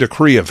the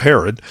decree of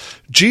Herod,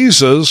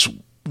 Jesus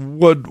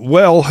would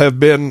well have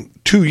been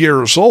 2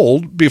 years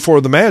old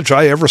before the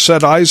Magi ever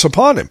set eyes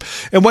upon him.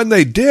 And when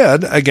they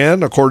did,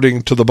 again,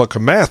 according to the book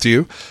of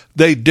Matthew,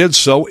 they did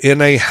so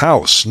in a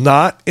house,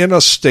 not in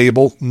a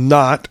stable,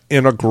 not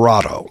in a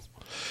grotto.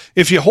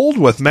 If you hold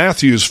with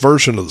Matthew's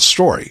version of the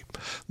story,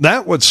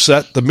 that would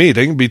set the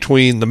meeting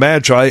between the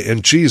Magi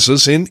and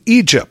Jesus in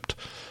Egypt.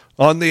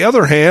 On the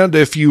other hand,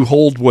 if you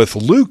hold with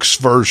Luke's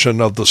version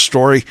of the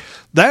story,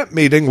 that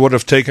meeting would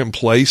have taken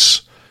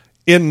place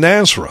in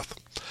Nazareth.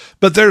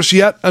 But there's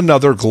yet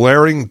another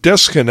glaring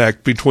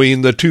disconnect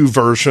between the two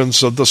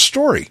versions of the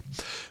story.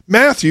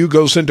 Matthew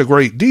goes into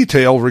great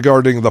detail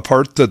regarding the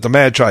part that the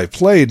Magi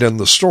played in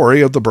the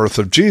story of the birth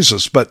of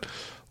Jesus, but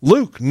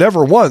Luke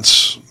never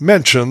once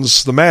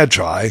mentions the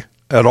Magi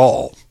at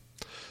all.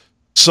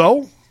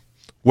 So,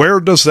 where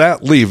does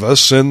that leave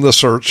us in the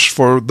search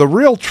for the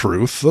real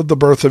truth of the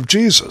birth of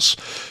Jesus?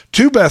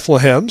 2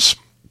 Bethlehems,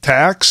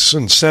 tax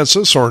and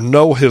census, or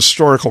no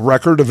historical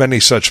record of any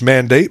such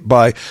mandate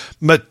by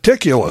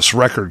meticulous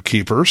record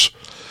keepers,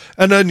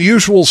 an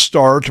unusual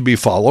star to be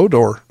followed,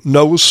 or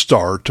no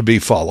star to be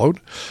followed,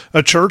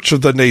 a church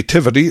of the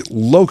Nativity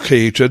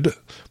located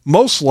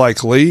most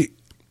likely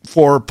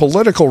for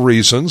political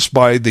reasons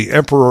by the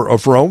Emperor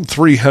of Rome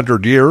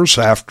 300 years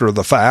after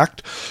the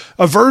fact,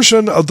 a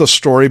version of the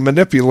story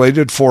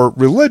manipulated for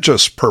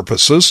religious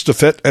purposes to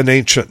fit an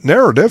ancient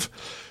narrative,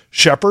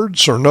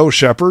 shepherds or no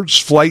shepherds,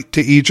 flight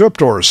to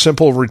Egypt or a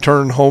simple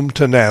return home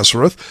to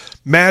Nazareth,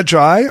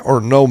 Magi or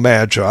no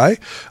Magi,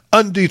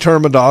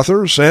 undetermined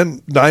authors,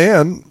 and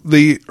Diane,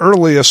 the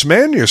earliest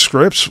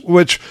manuscripts,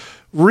 which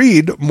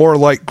read more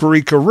like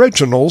Greek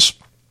originals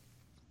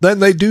than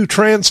they do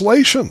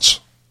translations.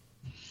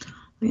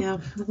 Yeah,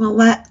 well,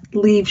 that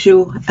leaves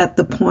you at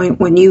the point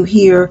when you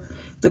hear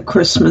the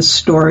Christmas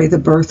story, the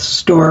birth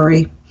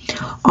story,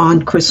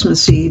 on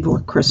Christmas Eve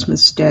or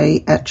Christmas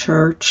Day at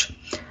church.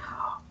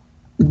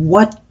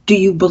 What do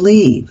you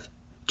believe?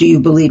 Do you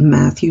believe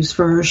Matthew's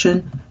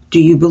version? Do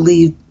you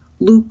believe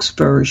Luke's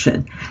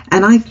version?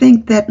 And I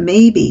think that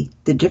maybe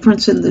the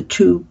difference in the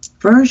two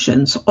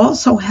versions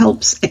also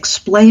helps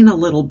explain a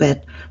little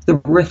bit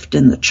the rift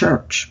in the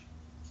church.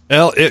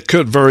 Well, it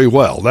could very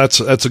well.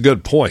 That's a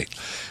good point.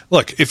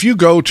 Look, if you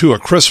go to a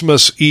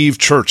Christmas Eve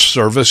church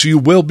service, you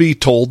will be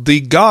told the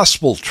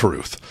gospel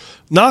truth,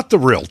 not the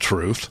real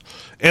truth.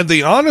 And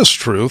the honest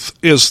truth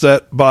is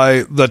that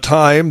by the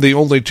time the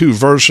only two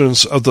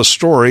versions of the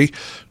story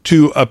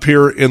to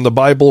appear in the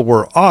Bible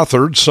were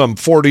authored, some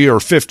 40 or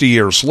 50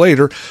 years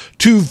later,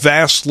 two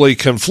vastly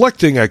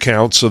conflicting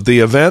accounts of the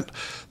event,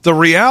 the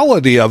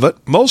reality of it,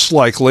 most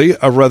likely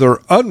a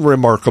rather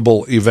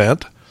unremarkable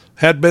event,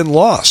 had been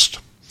lost.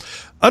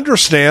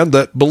 Understand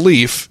that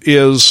belief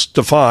is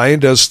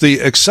defined as the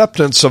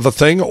acceptance of a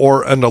thing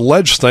or an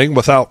alleged thing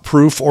without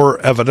proof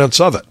or evidence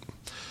of it.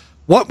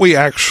 What we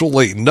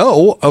actually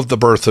know of the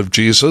birth of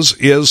Jesus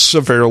is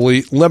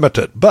severely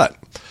limited, but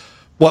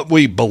what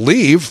we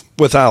believe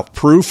without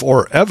proof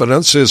or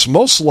evidence is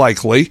most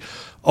likely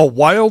a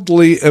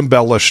wildly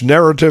embellished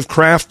narrative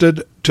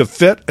crafted to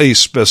fit a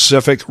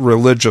specific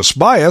religious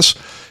bias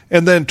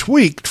and then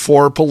tweaked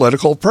for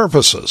political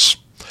purposes.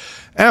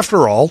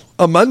 After all,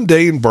 a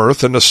mundane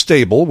birth in a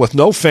stable with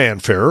no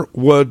fanfare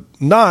would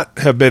not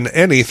have been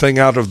anything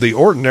out of the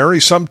ordinary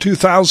some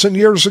 2,000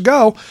 years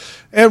ago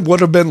and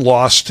would have been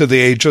lost to the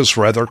ages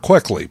rather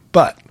quickly.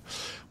 But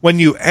when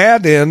you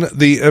add in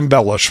the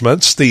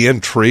embellishments, the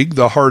intrigue,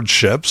 the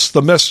hardships,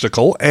 the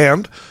mystical,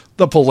 and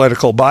the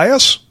political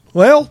bias,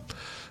 well,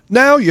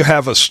 now you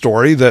have a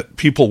story that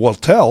people will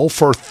tell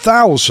for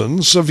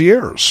thousands of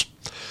years.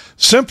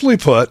 Simply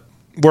put,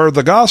 where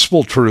the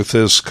gospel truth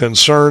is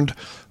concerned,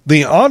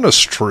 the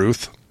honest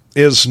truth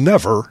is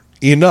never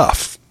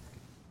enough.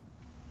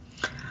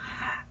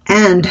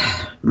 And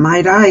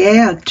might I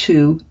add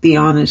to the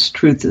honest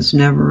truth is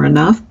never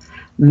enough,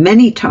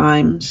 many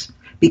times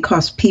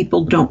because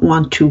people don't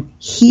want to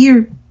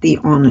hear the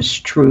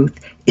honest truth,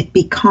 it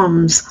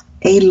becomes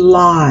a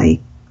lie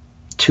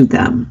to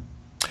them.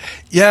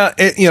 Yeah,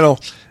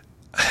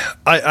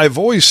 I've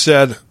always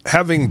said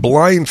having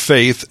blind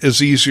faith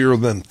is easier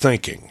than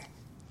thinking.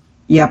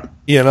 Yep.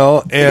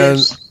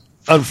 And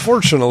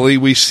unfortunately,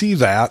 we see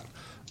that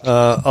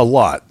a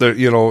lot.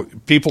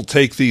 People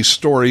take these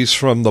stories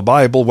from the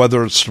Bible,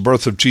 whether it's the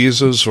birth of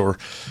Jesus or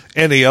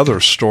any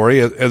other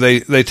story, and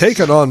they take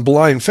it on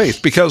blind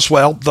faith because,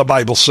 well, the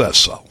Bible says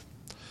so.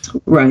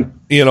 Right.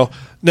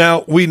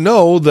 Now we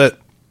know that,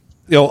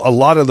 a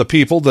lot of the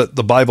people that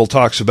the Bible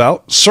talks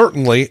about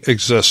certainly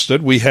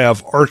existed. We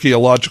have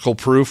archaeological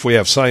proof, we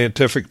have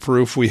scientific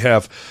proof, we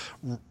have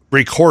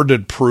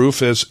recorded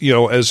proof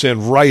as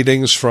in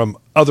writings from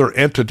other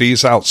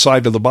entities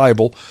outside of the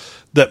Bible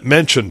that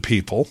mention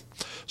people.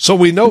 So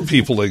we know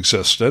people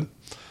existed.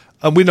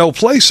 And we know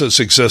places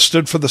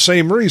existed for the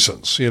same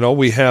reasons.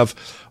 We have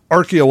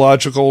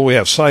archaeological, we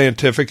have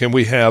scientific, and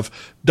we have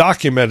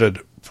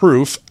documented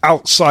proof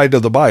outside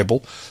of the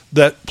Bible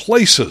that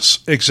places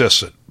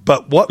existed.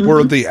 But what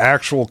were the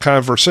actual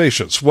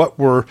conversations? What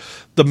were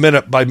the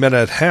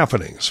minute-by-minute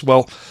happenings?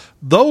 Well,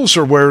 those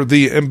are where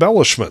the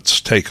embellishments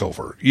take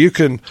over. You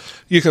can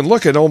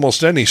look at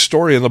almost any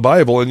story in the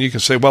Bible and you can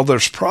say, well,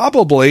 there's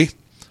probably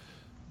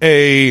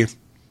a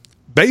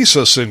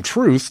basis in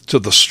truth to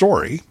the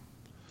story,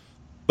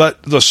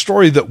 but the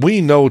story that we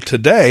know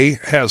today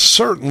has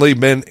certainly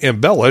been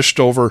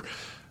embellished over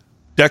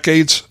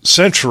decades,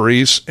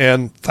 centuries,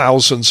 and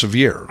thousands of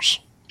years.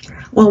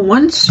 Well,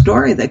 one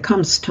story that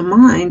comes to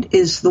mind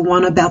is the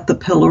one about the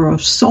pillar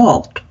of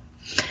salt.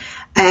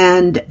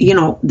 And,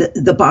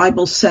 the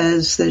Bible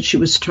says that she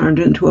was turned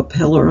into a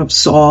pillar of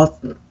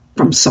salt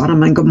from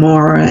Sodom and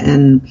Gomorrah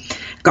and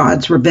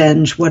God's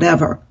revenge,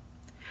 whatever.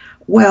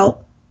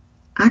 Well,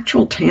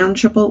 actual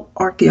tangible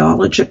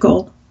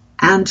archaeological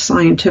and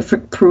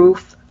scientific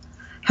proof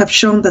have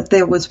shown that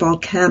there was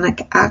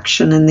volcanic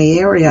action in the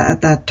area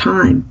at that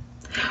time.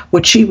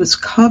 What she was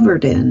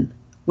covered in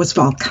was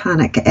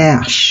volcanic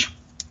ash.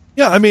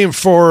 Yeah,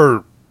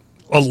 for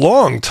a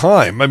long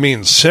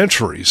time,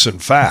 centuries, in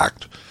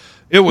fact,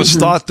 it was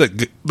thought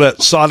that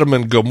Sodom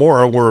and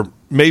Gomorrah were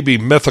maybe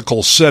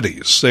mythical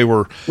cities. They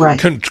were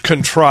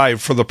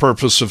contrived for the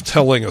purpose of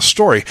telling a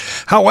story.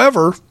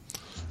 However,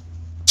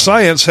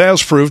 science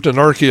has proved and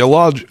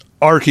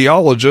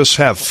archaeologists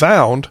have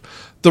found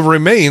the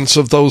remains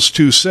of those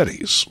two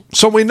cities.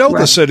 So we know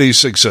the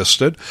cities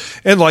existed,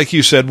 and like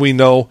you said, we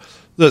know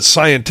that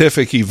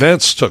scientific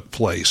events took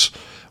place,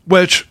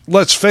 which,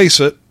 let's face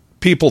it,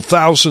 people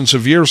thousands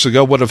of years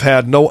ago would have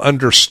had no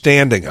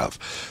understanding of.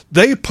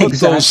 They put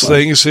those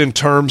things in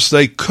terms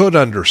they could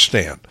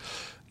understand.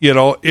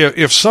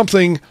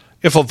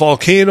 If a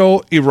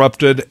volcano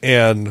erupted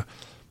and,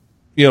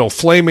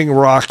 flaming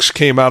rocks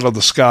came out of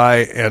the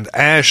sky and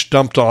ash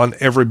dumped on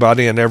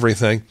everybody and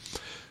everything,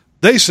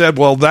 they said,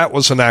 well, that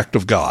was an act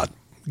of God.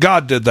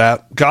 God did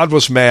that. God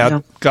was mad.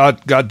 Yeah.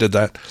 God did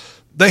that.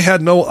 They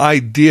had no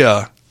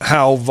idea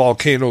how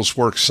volcanoes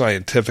work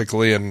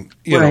scientifically, and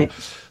know,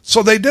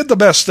 so they did the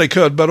best they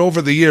could. But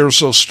over the years,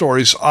 those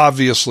stories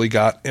obviously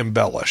got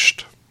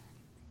embellished.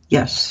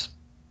 Yes,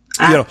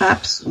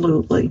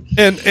 absolutely.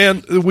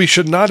 And we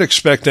should not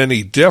expect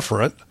any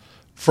different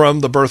from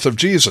the birth of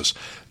Jesus.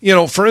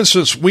 For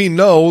instance, we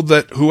know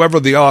that whoever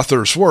the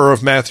authors were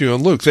of Matthew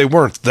and Luke, they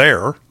weren't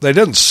there. They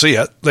didn't see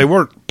it. They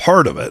weren't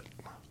part of it.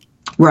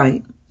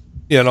 Right.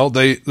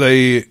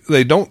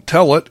 They don't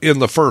tell it in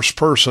the first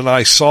person,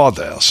 I saw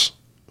this.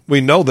 We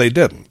know they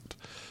didn't.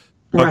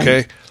 Right.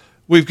 Okay?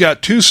 We've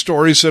got two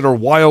stories that are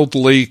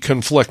wildly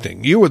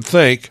conflicting. You would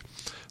think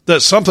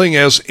that something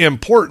as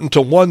important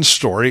to one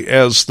story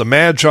as the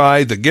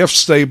Magi, the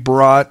gifts they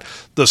brought,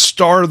 the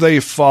star they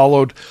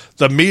followed,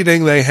 the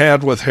meeting they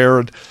had with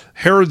Herod,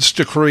 Herod's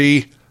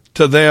decree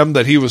to them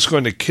that he was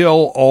going to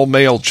kill all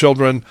male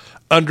children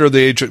under the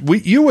age of...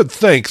 You would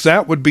think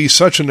that would be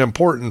such an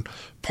important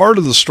part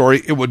of the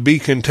story. It would be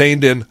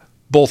contained in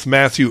both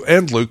Matthew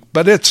and Luke,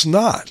 but it's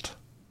not.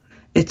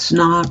 It's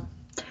not.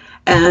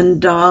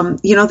 And,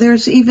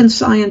 there's even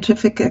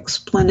scientific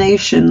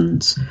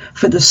explanations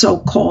for the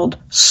so-called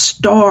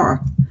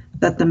star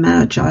that the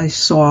Magi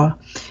saw.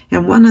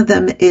 And one of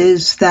them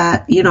is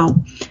that,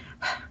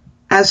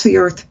 as the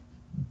Earth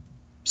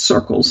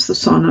circles the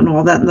sun and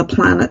all that, and the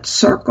planets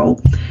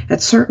circle,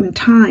 at certain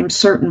times,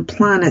 certain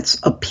planets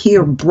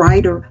appear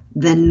brighter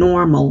than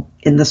normal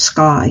in the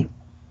sky.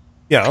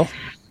 Yeah.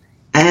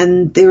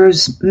 And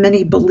there's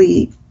many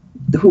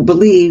who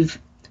believe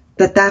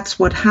that that's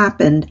what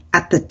happened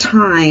at the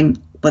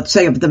time, let's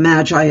say, of the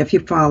Magi, if you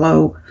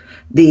follow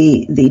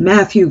the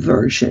Matthew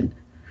version,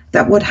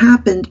 that what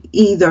happened,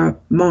 either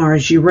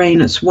Mars,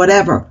 Uranus,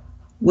 whatever,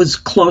 was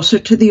closer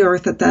to the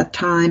Earth at that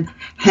time,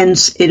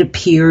 hence it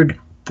appeared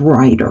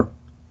brighter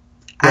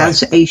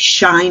as a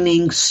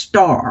shining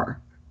star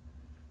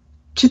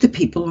to the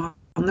people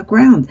on the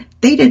ground.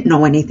 They didn't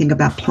know anything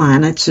about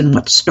planets and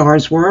what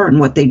stars were and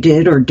what they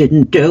did or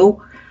didn't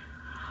do.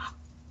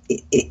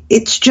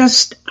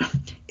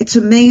 It's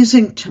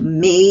amazing to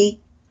me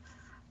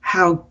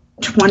how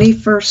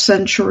 21st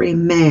century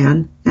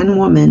man and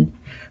woman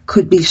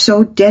could be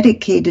so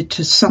dedicated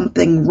to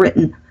something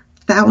written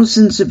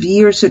thousands of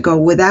years ago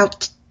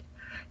without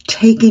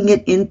taking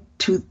it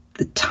into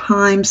the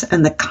times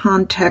and the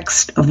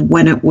context of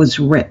when it was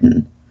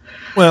written.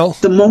 Well,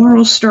 the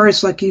moral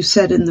stories, like you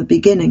said in the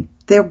beginning,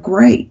 they're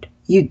great.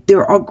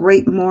 There are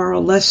great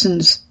moral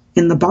lessons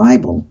in the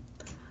Bible.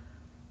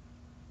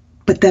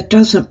 But that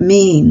doesn't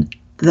mean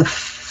the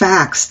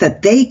facts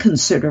that they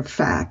consider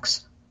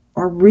facts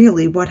are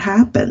really what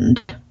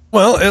happened.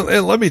 Well,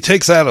 and let me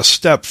take that a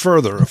step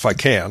further, if I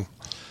can.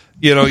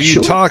 You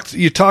Sure.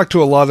 you talk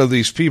to a lot of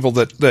these people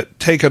that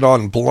take it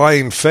on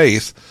blind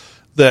faith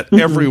that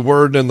every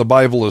word in the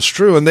Bible is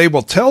true, and they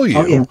will tell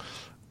you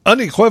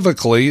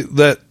unequivocally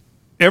that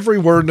every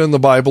word in the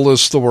Bible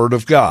is the Word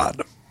of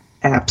God.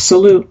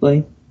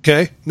 Absolutely.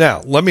 Okay?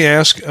 Now, let me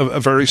ask a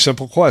very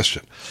simple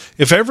question.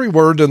 If every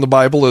word in the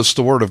Bible is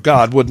the Word of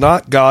God, would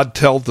not God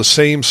tell the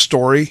same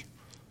story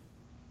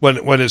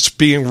when it's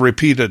being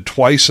repeated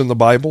twice in the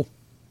Bible?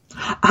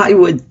 I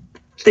would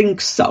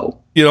think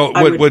so.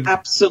 I would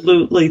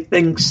absolutely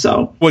think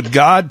so. Would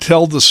God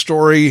tell the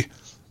story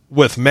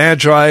with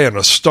Magi and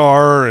a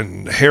star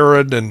and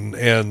Herod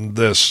and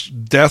this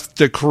death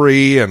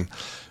decree and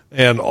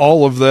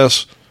all of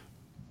this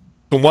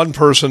to one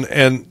person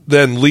and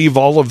then leave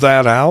all of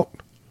that out?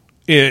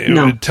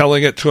 No.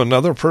 Telling it to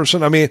another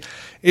person. I mean,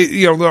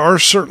 there are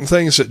certain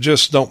things that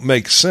just don't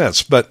make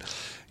sense. But,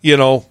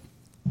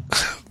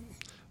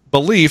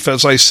 belief,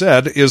 as I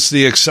said, is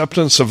the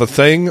acceptance of a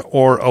thing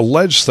or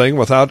alleged thing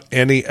without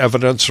any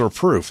evidence or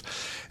proof.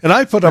 And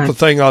I put up a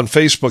thing on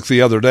Facebook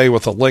the other day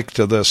with a link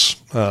to this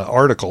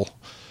article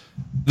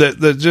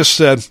that just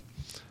said,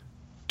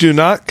 do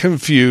not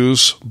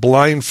confuse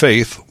blind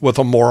faith with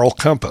a moral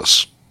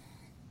compass.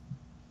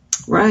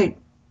 Right.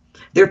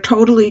 They're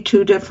totally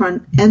two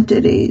different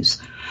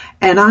entities.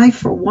 And I,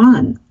 for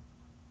one,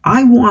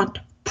 I want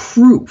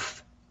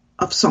proof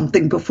of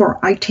something before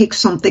I take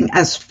something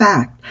as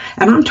fact.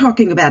 And I'm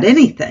talking about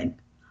anything.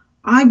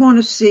 I want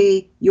to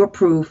see your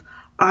proof.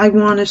 I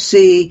want to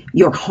see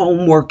your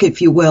homework,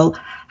 if you will,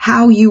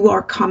 how you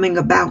are coming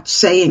about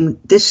saying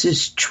this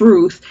is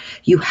truth.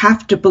 You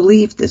have to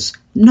believe this.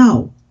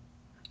 No,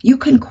 you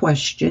can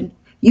question.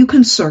 You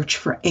can search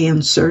for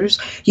answers.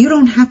 You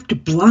don't have to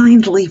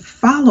blindly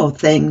follow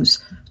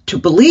things to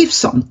believe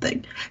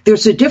something.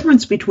 There's a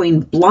difference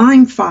between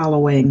blind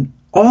following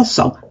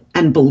also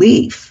and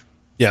belief.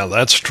 Yeah,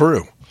 that's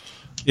true.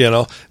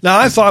 Now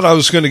I thought I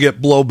was going to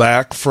get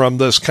blowback from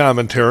this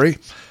commentary.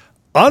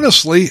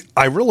 Honestly,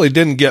 I really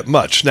didn't get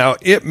much. Now,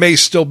 it may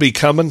still be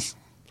coming.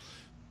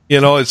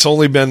 It's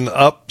only been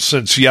up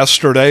since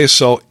yesterday,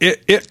 so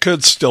it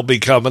could still be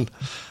coming.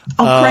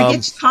 Oh, Craig,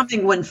 it's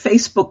coming when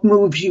Facebook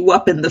moves you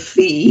up in the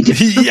feed.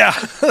 Yeah,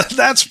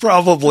 that's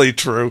probably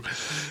true.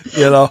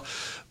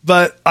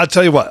 But I'll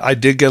tell you what, I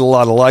did get a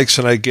lot of likes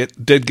and I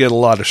did get a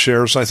lot of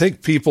shares. I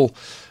think people,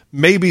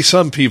 maybe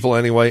some people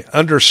anyway,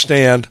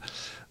 understand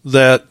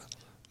that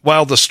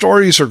while the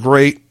stories are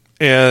great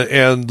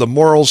and the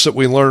morals that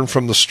we learn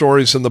from the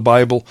stories in the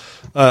Bible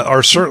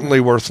are certainly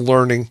worth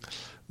learning,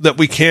 that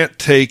we can't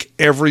take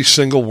every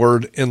single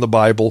word in the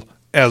Bible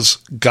as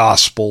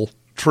gospel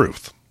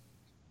truth.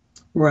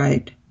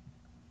 Right.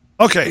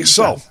 Okay,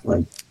 exactly.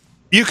 So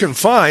you can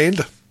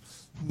find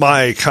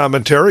my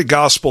commentary,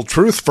 Gospel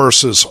Truth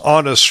versus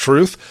Honest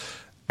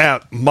Truth,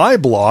 at my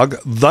blog,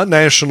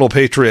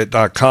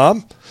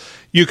 thenationalpatriot.com.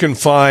 You can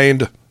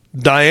find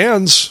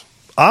Diane's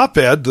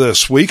op-ed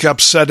this week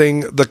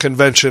upsetting the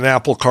convention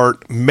apple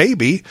cart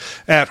maybe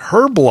at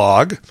her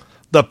blog,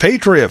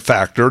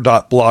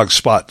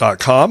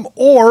 thepatriotfactor.blogspot.com,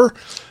 or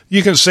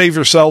you can save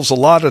yourselves a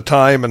lot of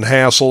time and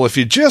hassle if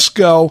you just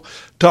go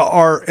to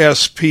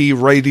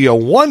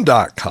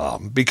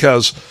rspradio1.com,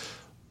 because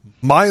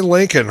my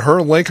link and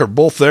her link are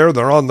both there.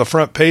 They're on the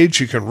front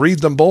page. You can read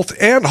them both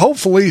and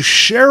hopefully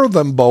share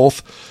them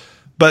both.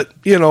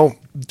 But,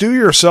 do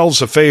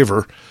yourselves a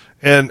favor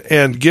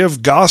and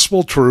give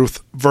gospel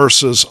truth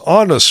versus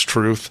honest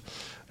truth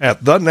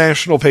at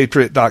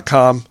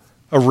thenationalpatriot.com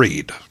a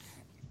read.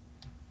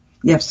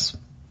 Yes.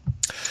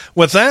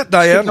 With that,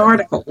 Diane.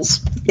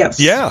 Articles. Yes.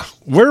 Yeah,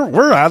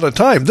 we're out of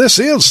time. This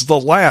is the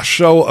last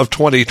show of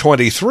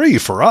 2023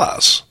 for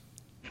us.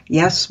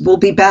 Yes, we'll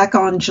be back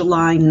on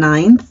July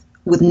 9th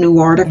with new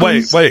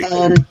articles. Wait.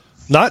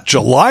 Not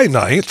July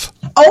 9th.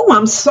 Oh,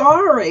 I'm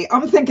sorry.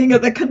 I'm thinking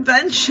of the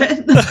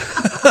convention.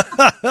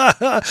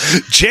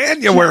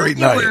 January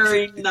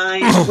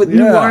 9th with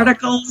new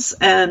articles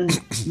and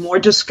more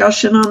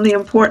discussion on the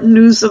important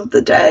news of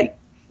the day.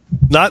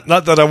 Not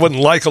that I wouldn't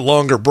like a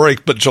longer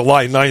break, but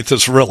July 9th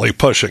is really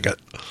pushing it.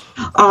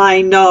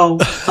 I know.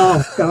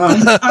 Oh, God.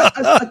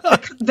 The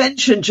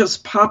convention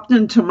just popped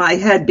into my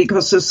head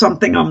because there's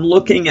something I'm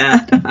looking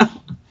at.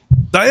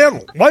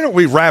 Diane, why don't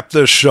we wrap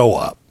this show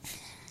up?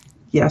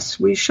 Yes,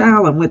 we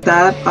shall. And with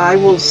that, I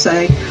will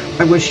say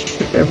I wish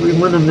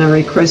everyone a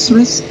Merry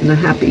Christmas and a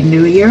Happy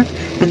New Year,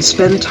 and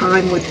spend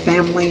time with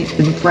family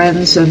and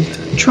friends and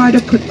try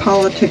to put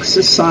politics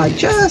aside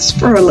just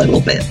for a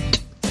little bit.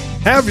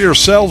 Have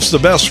yourselves the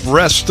best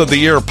rest of the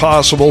year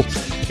possible.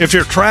 If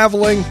you're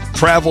traveling,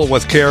 travel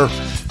with care.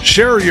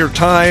 Share your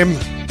time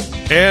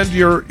and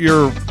your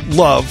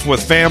love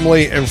with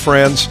family and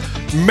friends.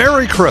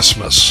 Merry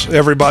Christmas,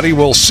 everybody.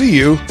 We'll see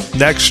you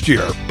next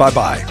year.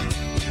 Bye-bye.